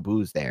 There was no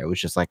booze there. It was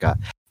just like a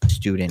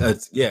student.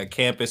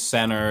 Campus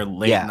center,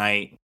 late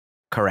night.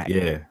 Correct.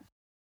 Yeah.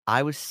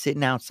 I was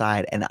sitting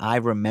outside and I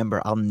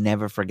remember, I'll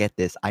never forget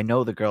this. I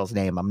know the girl's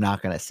name. I'm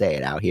not going to say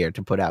it out here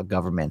to put out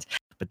governments,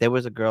 but there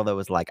was a girl that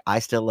was like, I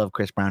still love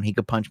Chris Brown. He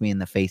could punch me in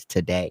the face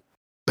today.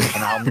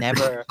 And I'll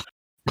never,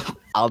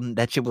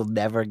 that shit will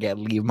never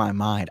leave my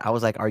mind. I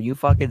was like, are you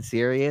fucking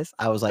serious?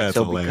 I was like, that's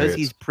so hilarious. Because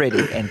he's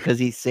pretty and because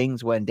he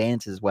sings well and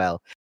dances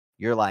well,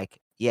 you're like,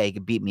 yeah, he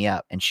could beat me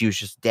up. And she was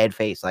just dead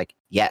face. Like,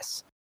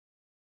 yes.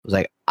 I was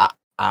like, I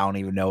don't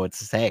even know what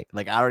to say.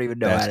 Like, I don't even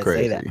know how to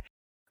say that.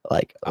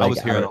 Like I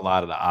was hearing a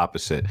lot of the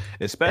opposite,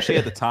 especially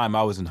at the time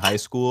I was in high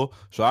school.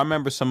 So I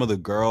remember some of the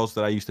girls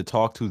that I used to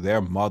talk to,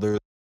 their mothers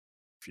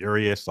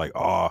furious, like,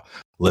 oh,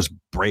 let's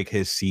break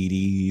his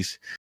CDs.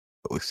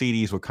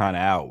 CDs were kind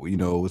of out, you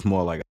know, it was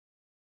more like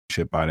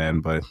shit by then,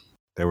 but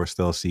there were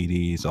still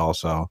CDs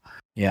also.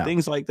 Yeah.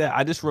 Things like that.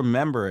 I just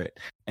remember it.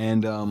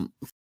 And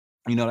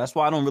you know, that's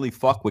why I don't really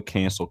fuck with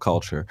cancel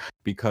culture,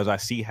 because I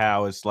see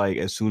how it's like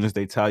as soon as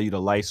they tell you the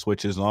light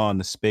switches on,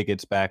 the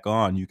spigot's back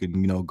on, you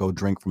can, you know, go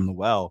drink from the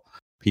well.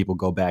 People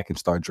go back and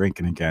start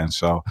drinking again.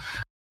 So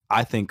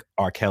I think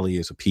R. Kelly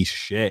is a piece of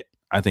shit.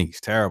 I think he's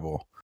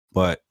terrible.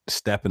 But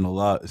Step in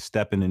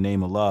the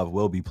Name of Love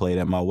will be played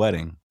at my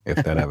wedding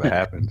if that ever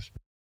happens.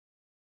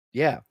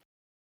 Yeah.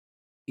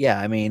 Yeah,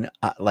 I mean,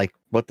 like,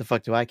 what the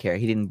fuck do I care?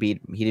 He didn't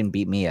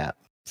beat me up.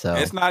 So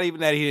it's not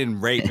even that he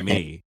didn't rape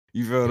me.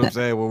 You feel what I'm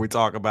saying when we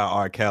talk about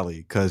R. Kelly?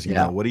 Because, you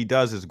know, what he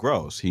does is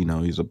gross. You know,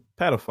 he's a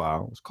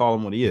pedophile. Let's call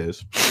him what he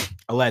is.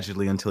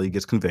 Allegedly, until he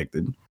gets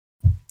convicted.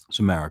 It's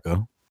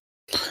America.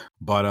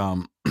 But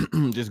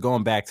just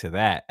going back to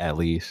that, at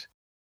least,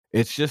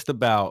 it's just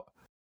about,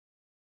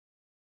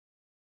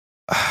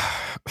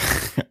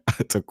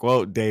 to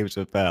quote Dave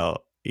Chappelle,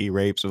 he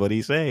rapes what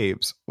he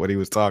saves, when he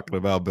was talking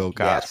about Bill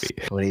Cosby.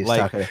 Yes, what he was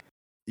talking about.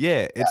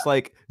 Yeah, it's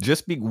like,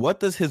 what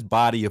does his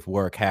body of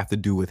work have to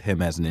do with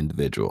him as an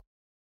individual?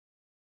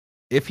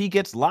 If he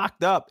gets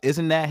locked up,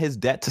 isn't that his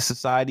debt to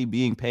society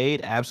being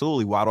paid?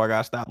 Absolutely. Why do I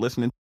gotta stop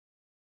listening?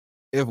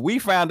 If we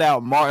found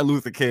out Martin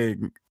Luther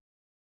King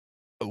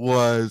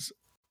was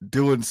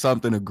doing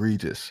something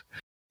egregious,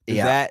 does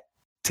that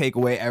take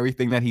away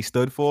everything that he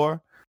stood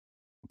for?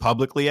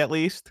 Publicly, at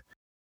least?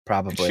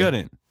 Probably. It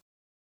shouldn't.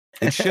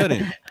 It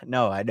shouldn't.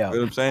 No, I know. You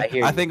know what I'm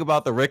saying? I think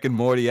about the Rick and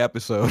Morty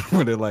episode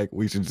where they're like,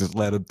 we should just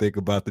let him think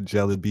about the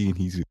jelly bean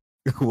he's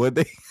what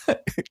they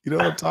you know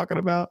what I'm talking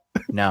about?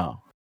 No.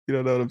 You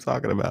don't know what I'm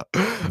talking about.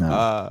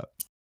 No.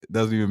 It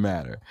doesn't even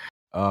matter.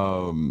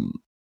 Long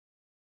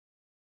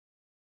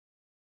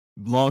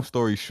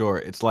story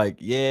short, it's like,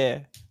 yeah,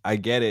 I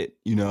get it,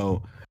 you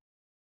know,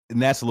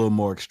 and that's a little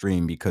more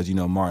extreme because, you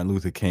know, Martin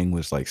Luther King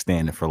was like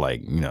standing for,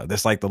 like, you know,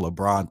 that's like the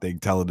LeBron thing,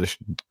 telling the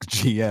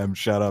GM,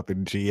 shut up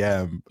and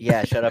GM.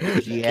 Yeah, shut up and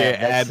GM. You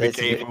can't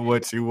advocate for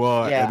what you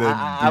want. Yeah, and then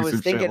I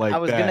was thinking, like I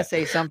was going to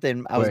say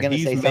something.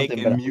 He's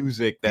making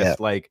music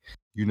that's like,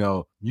 you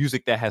know,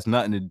 music that has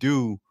nothing to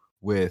do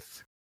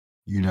with,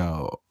 you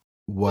know,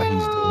 what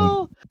he's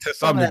doing to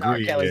some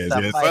degree. Some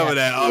of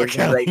that R.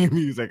 Kelly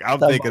music. I'm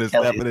thinking of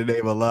Step in the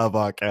Name of Love,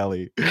 R.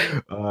 Kelly.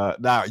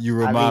 Now you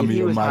remind me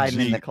of my G. He was hiding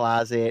in the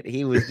closet.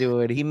 He was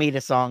he made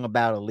a song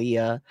about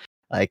Aaliyah.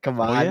 Like,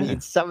 come on. Oh, I yeah.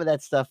 mean, some of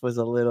that stuff was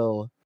a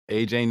little.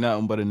 Age Ain't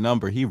Nothing But a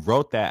Number. He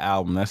wrote that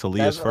album. That's Aaliyah's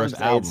That's what I'm first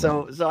saying.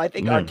 album. So I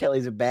think Yeah. R.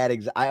 Kelly's a bad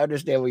example. I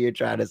understand what you're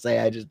trying to say.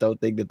 I just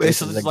don't think that It's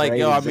this is a just like, great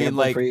yo, I example mean,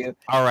 like, for you.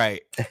 all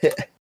right,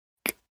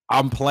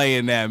 I'm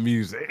playing that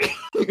music.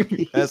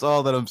 That's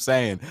all that I'm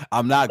saying.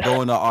 I'm not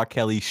going to R.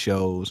 Kelly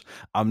shows.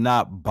 I'm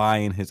not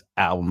buying his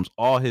albums.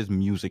 All his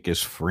music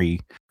is free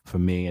for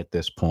me at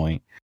this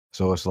point.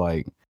 So it's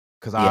like,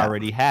 because I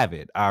already have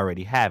it. I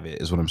already have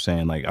it, is what I'm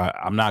saying. Like,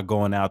 I'm not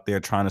going out there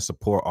trying to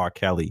support R.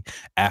 Kelly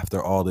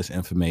after all this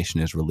information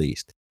is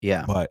released.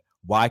 Yeah. But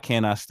why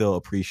can't I still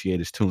appreciate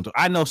his tunes?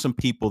 I know some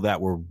people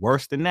that were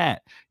worse than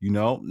that, you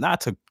know,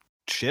 not to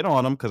shit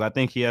on him because I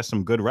think he has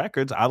some good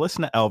records. I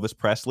listen to Elvis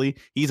Presley.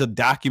 He's a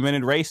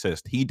documented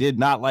racist. He did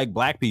not like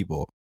black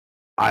people.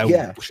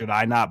 Should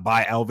I not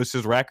buy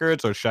Elvis's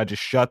records, or should I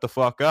just shut the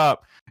fuck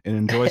up and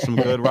enjoy some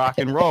good rock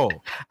and roll? You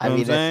I know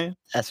mean, what I'm saying?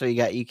 that's what you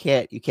got. You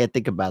can't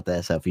think about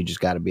that stuff. You just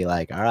got to be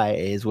like, all right,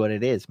 it is what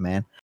it is,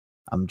 man.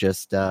 I'm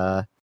just,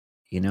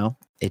 you know,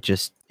 it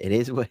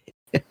is what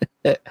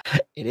it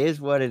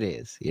is what it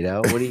is. You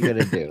know, what are you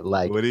gonna do?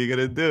 Like, what are you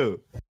gonna do?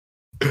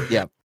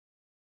 Yeah,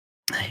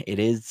 it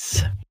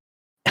is.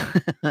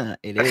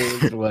 It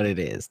is what it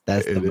is.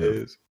 That's the move.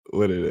 Is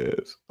what it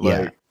is.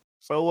 Like,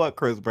 so what,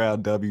 Chris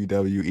Brown,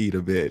 WWE the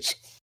bitch?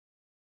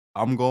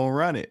 I'm gonna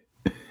run it.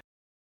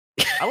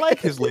 I like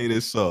his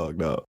latest song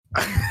though.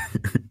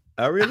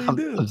 I really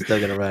do. I'm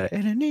still gonna run it.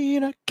 And I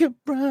need, I keep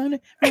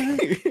running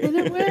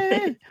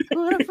away,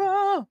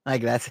 waterfall.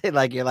 Like, that's it.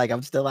 Like, you're like,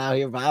 I'm still out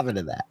here vibing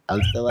to that.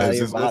 I'm still out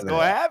here vibing. What's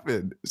gonna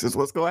happen. It's just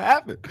what's gonna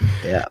happen.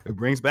 Yeah. It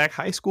brings back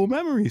high school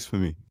memories for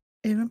me.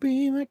 It'll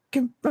be like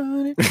for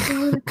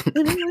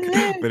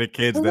the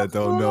kids that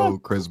don't know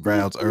Chris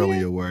Brown's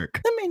earlier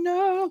work. Let me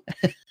know.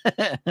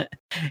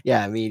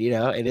 Yeah, I mean, you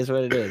know, it is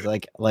what it is.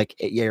 Like,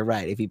 yeah, you're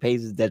right. If he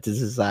pays his debt to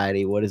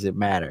society, what does it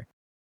matter?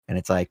 And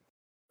it's like,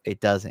 it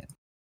doesn't.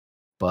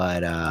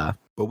 But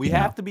we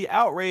have to be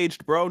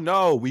outraged, bro.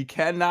 No, we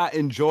cannot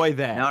enjoy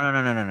that.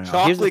 No.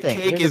 Chocolate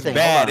cake is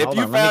bad. If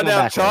you found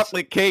out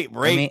chocolate cake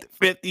raped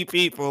 50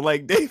 people,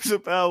 like Dave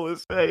Chappelle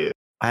was saying,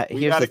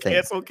 we gotta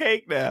cancel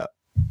cake now.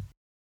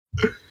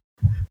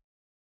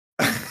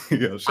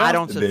 Yo, I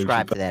don't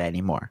subscribe to that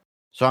anymore.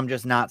 So I'm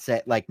just not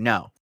saying, like,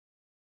 no.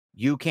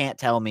 You can't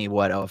tell me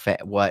what I'm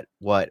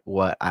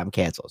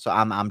canceled. So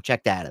I'm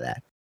checked out of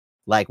that.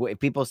 Like, if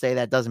people say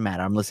that, doesn't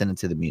matter. I'm listening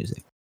to the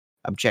music.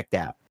 I'm checked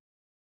out.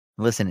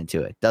 I'm listening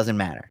to it. Doesn't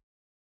matter.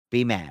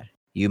 Be mad.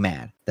 You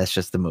mad. That's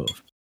just the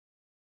move.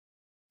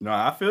 No,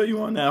 I feel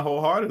you on that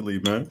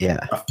wholeheartedly, man. Yeah.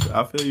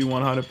 I feel you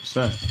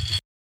 100%.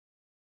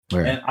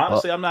 Right. And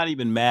honestly, I'm not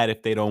even mad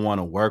if they don't want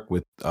to work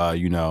with,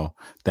 you know,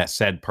 that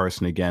said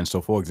person again.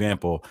 So, for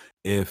example,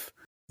 if,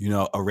 you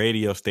know, a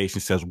radio station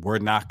says we're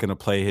not going to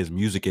play his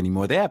music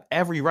anymore, they have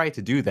every right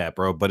to do that,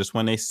 bro. But it's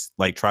when they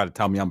like try to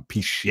tell me I'm a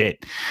piece of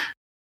shit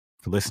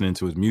for listening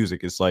to his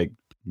music. It's like,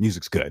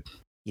 music's good.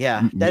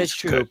 Yeah, that is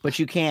true. Good. But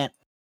you can't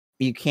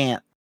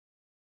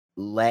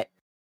let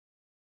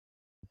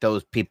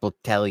those people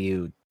tell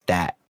you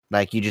that.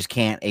 Like, you just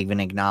can't even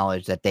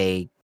acknowledge that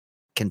they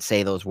can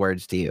say those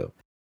words to you.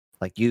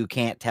 Like, you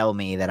can't tell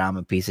me that I'm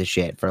a piece of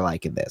shit for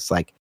liking this.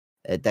 Like,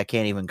 that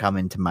can't even come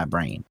into my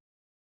brain.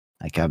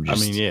 Like, I'm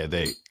just. I mean,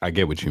 yeah, I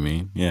get what you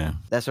mean. Yeah,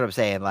 that's what I'm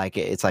saying. Like,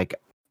 it's like,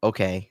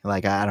 okay,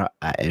 like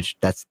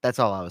that's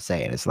all I was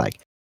saying. It's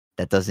like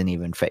that doesn't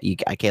even.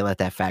 I can't let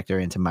that factor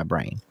into my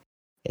brain.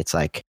 It's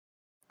like,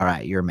 all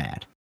right, you're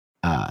mad.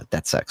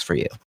 That sucks for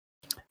you.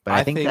 But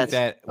I think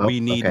that we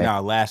need now.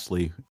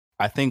 Lastly,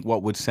 I think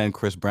what would send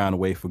Chris Brown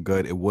away for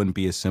good, it wouldn't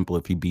be as simple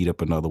if he beat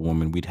up another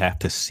woman. We'd have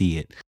to see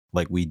it.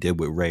 Like we did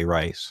with Ray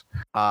Rice.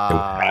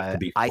 I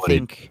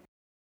think,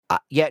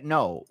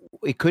 no,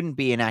 it couldn't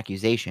be an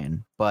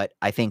accusation, but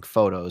I think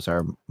photos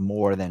are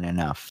more than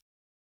enough.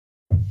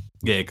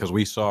 Yeah, because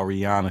we saw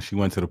Rihanna. She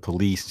went to the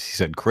police. She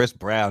said, Chris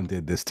Brown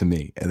did this to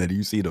me. And then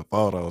you see the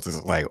photos.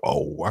 It's like,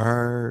 oh,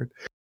 word.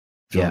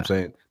 You know what I'm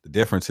saying? The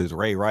difference is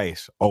Ray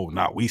Rice. Oh,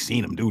 no, we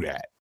seen him do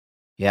that.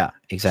 Yeah,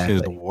 exactly.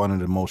 This is one of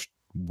the most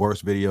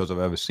worst videos I've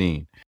ever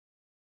seen.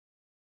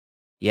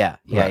 Yeah.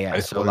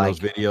 It's one of those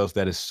videos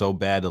that is so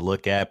bad to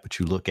look at, but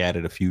you look at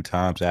it a few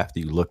times after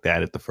you looked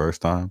at it the first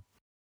time.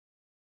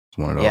 It's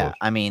one of those. Yeah,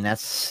 I mean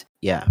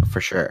for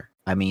sure.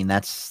 I mean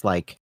that's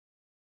like,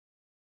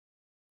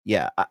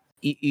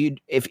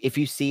 if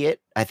you see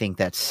it, I think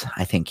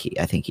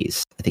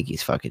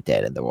he's fucking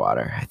dead in the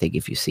water. I think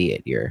if you see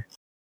it, you're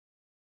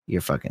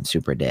fucking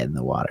super dead in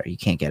the water. You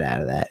can't get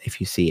out of that if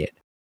you see it.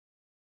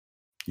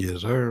 Yes,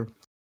 sir.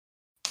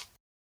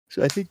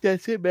 So I think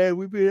that's it,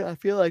 man. I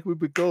feel like we've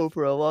been going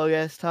for a long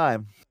ass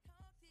time.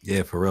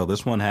 Yeah, for real.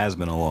 This one has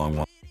been a long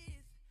one.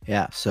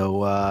 Yeah.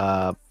 So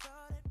I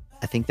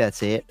think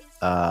that's it.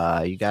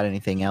 You got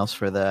anything else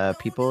for the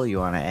people you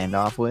want to end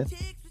off with?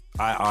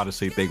 I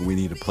honestly think we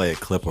need to play a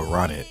clip of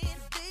Run It.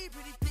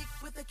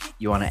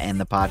 You want to end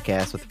the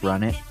podcast with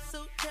Run It?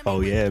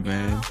 Oh, yeah,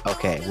 man.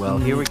 Okay, well,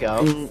 here we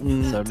go.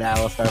 So now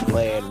we'll start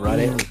playing Run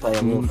It. We'll play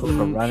a little clip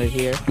of Run It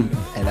here.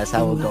 And that's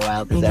how we'll go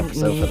out this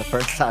episode for the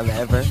first time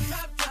ever.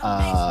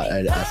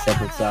 a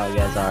separate song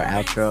as our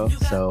outro.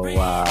 So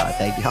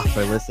thank y'all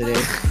for listening,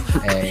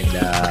 and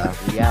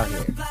we out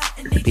here.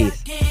 Peace.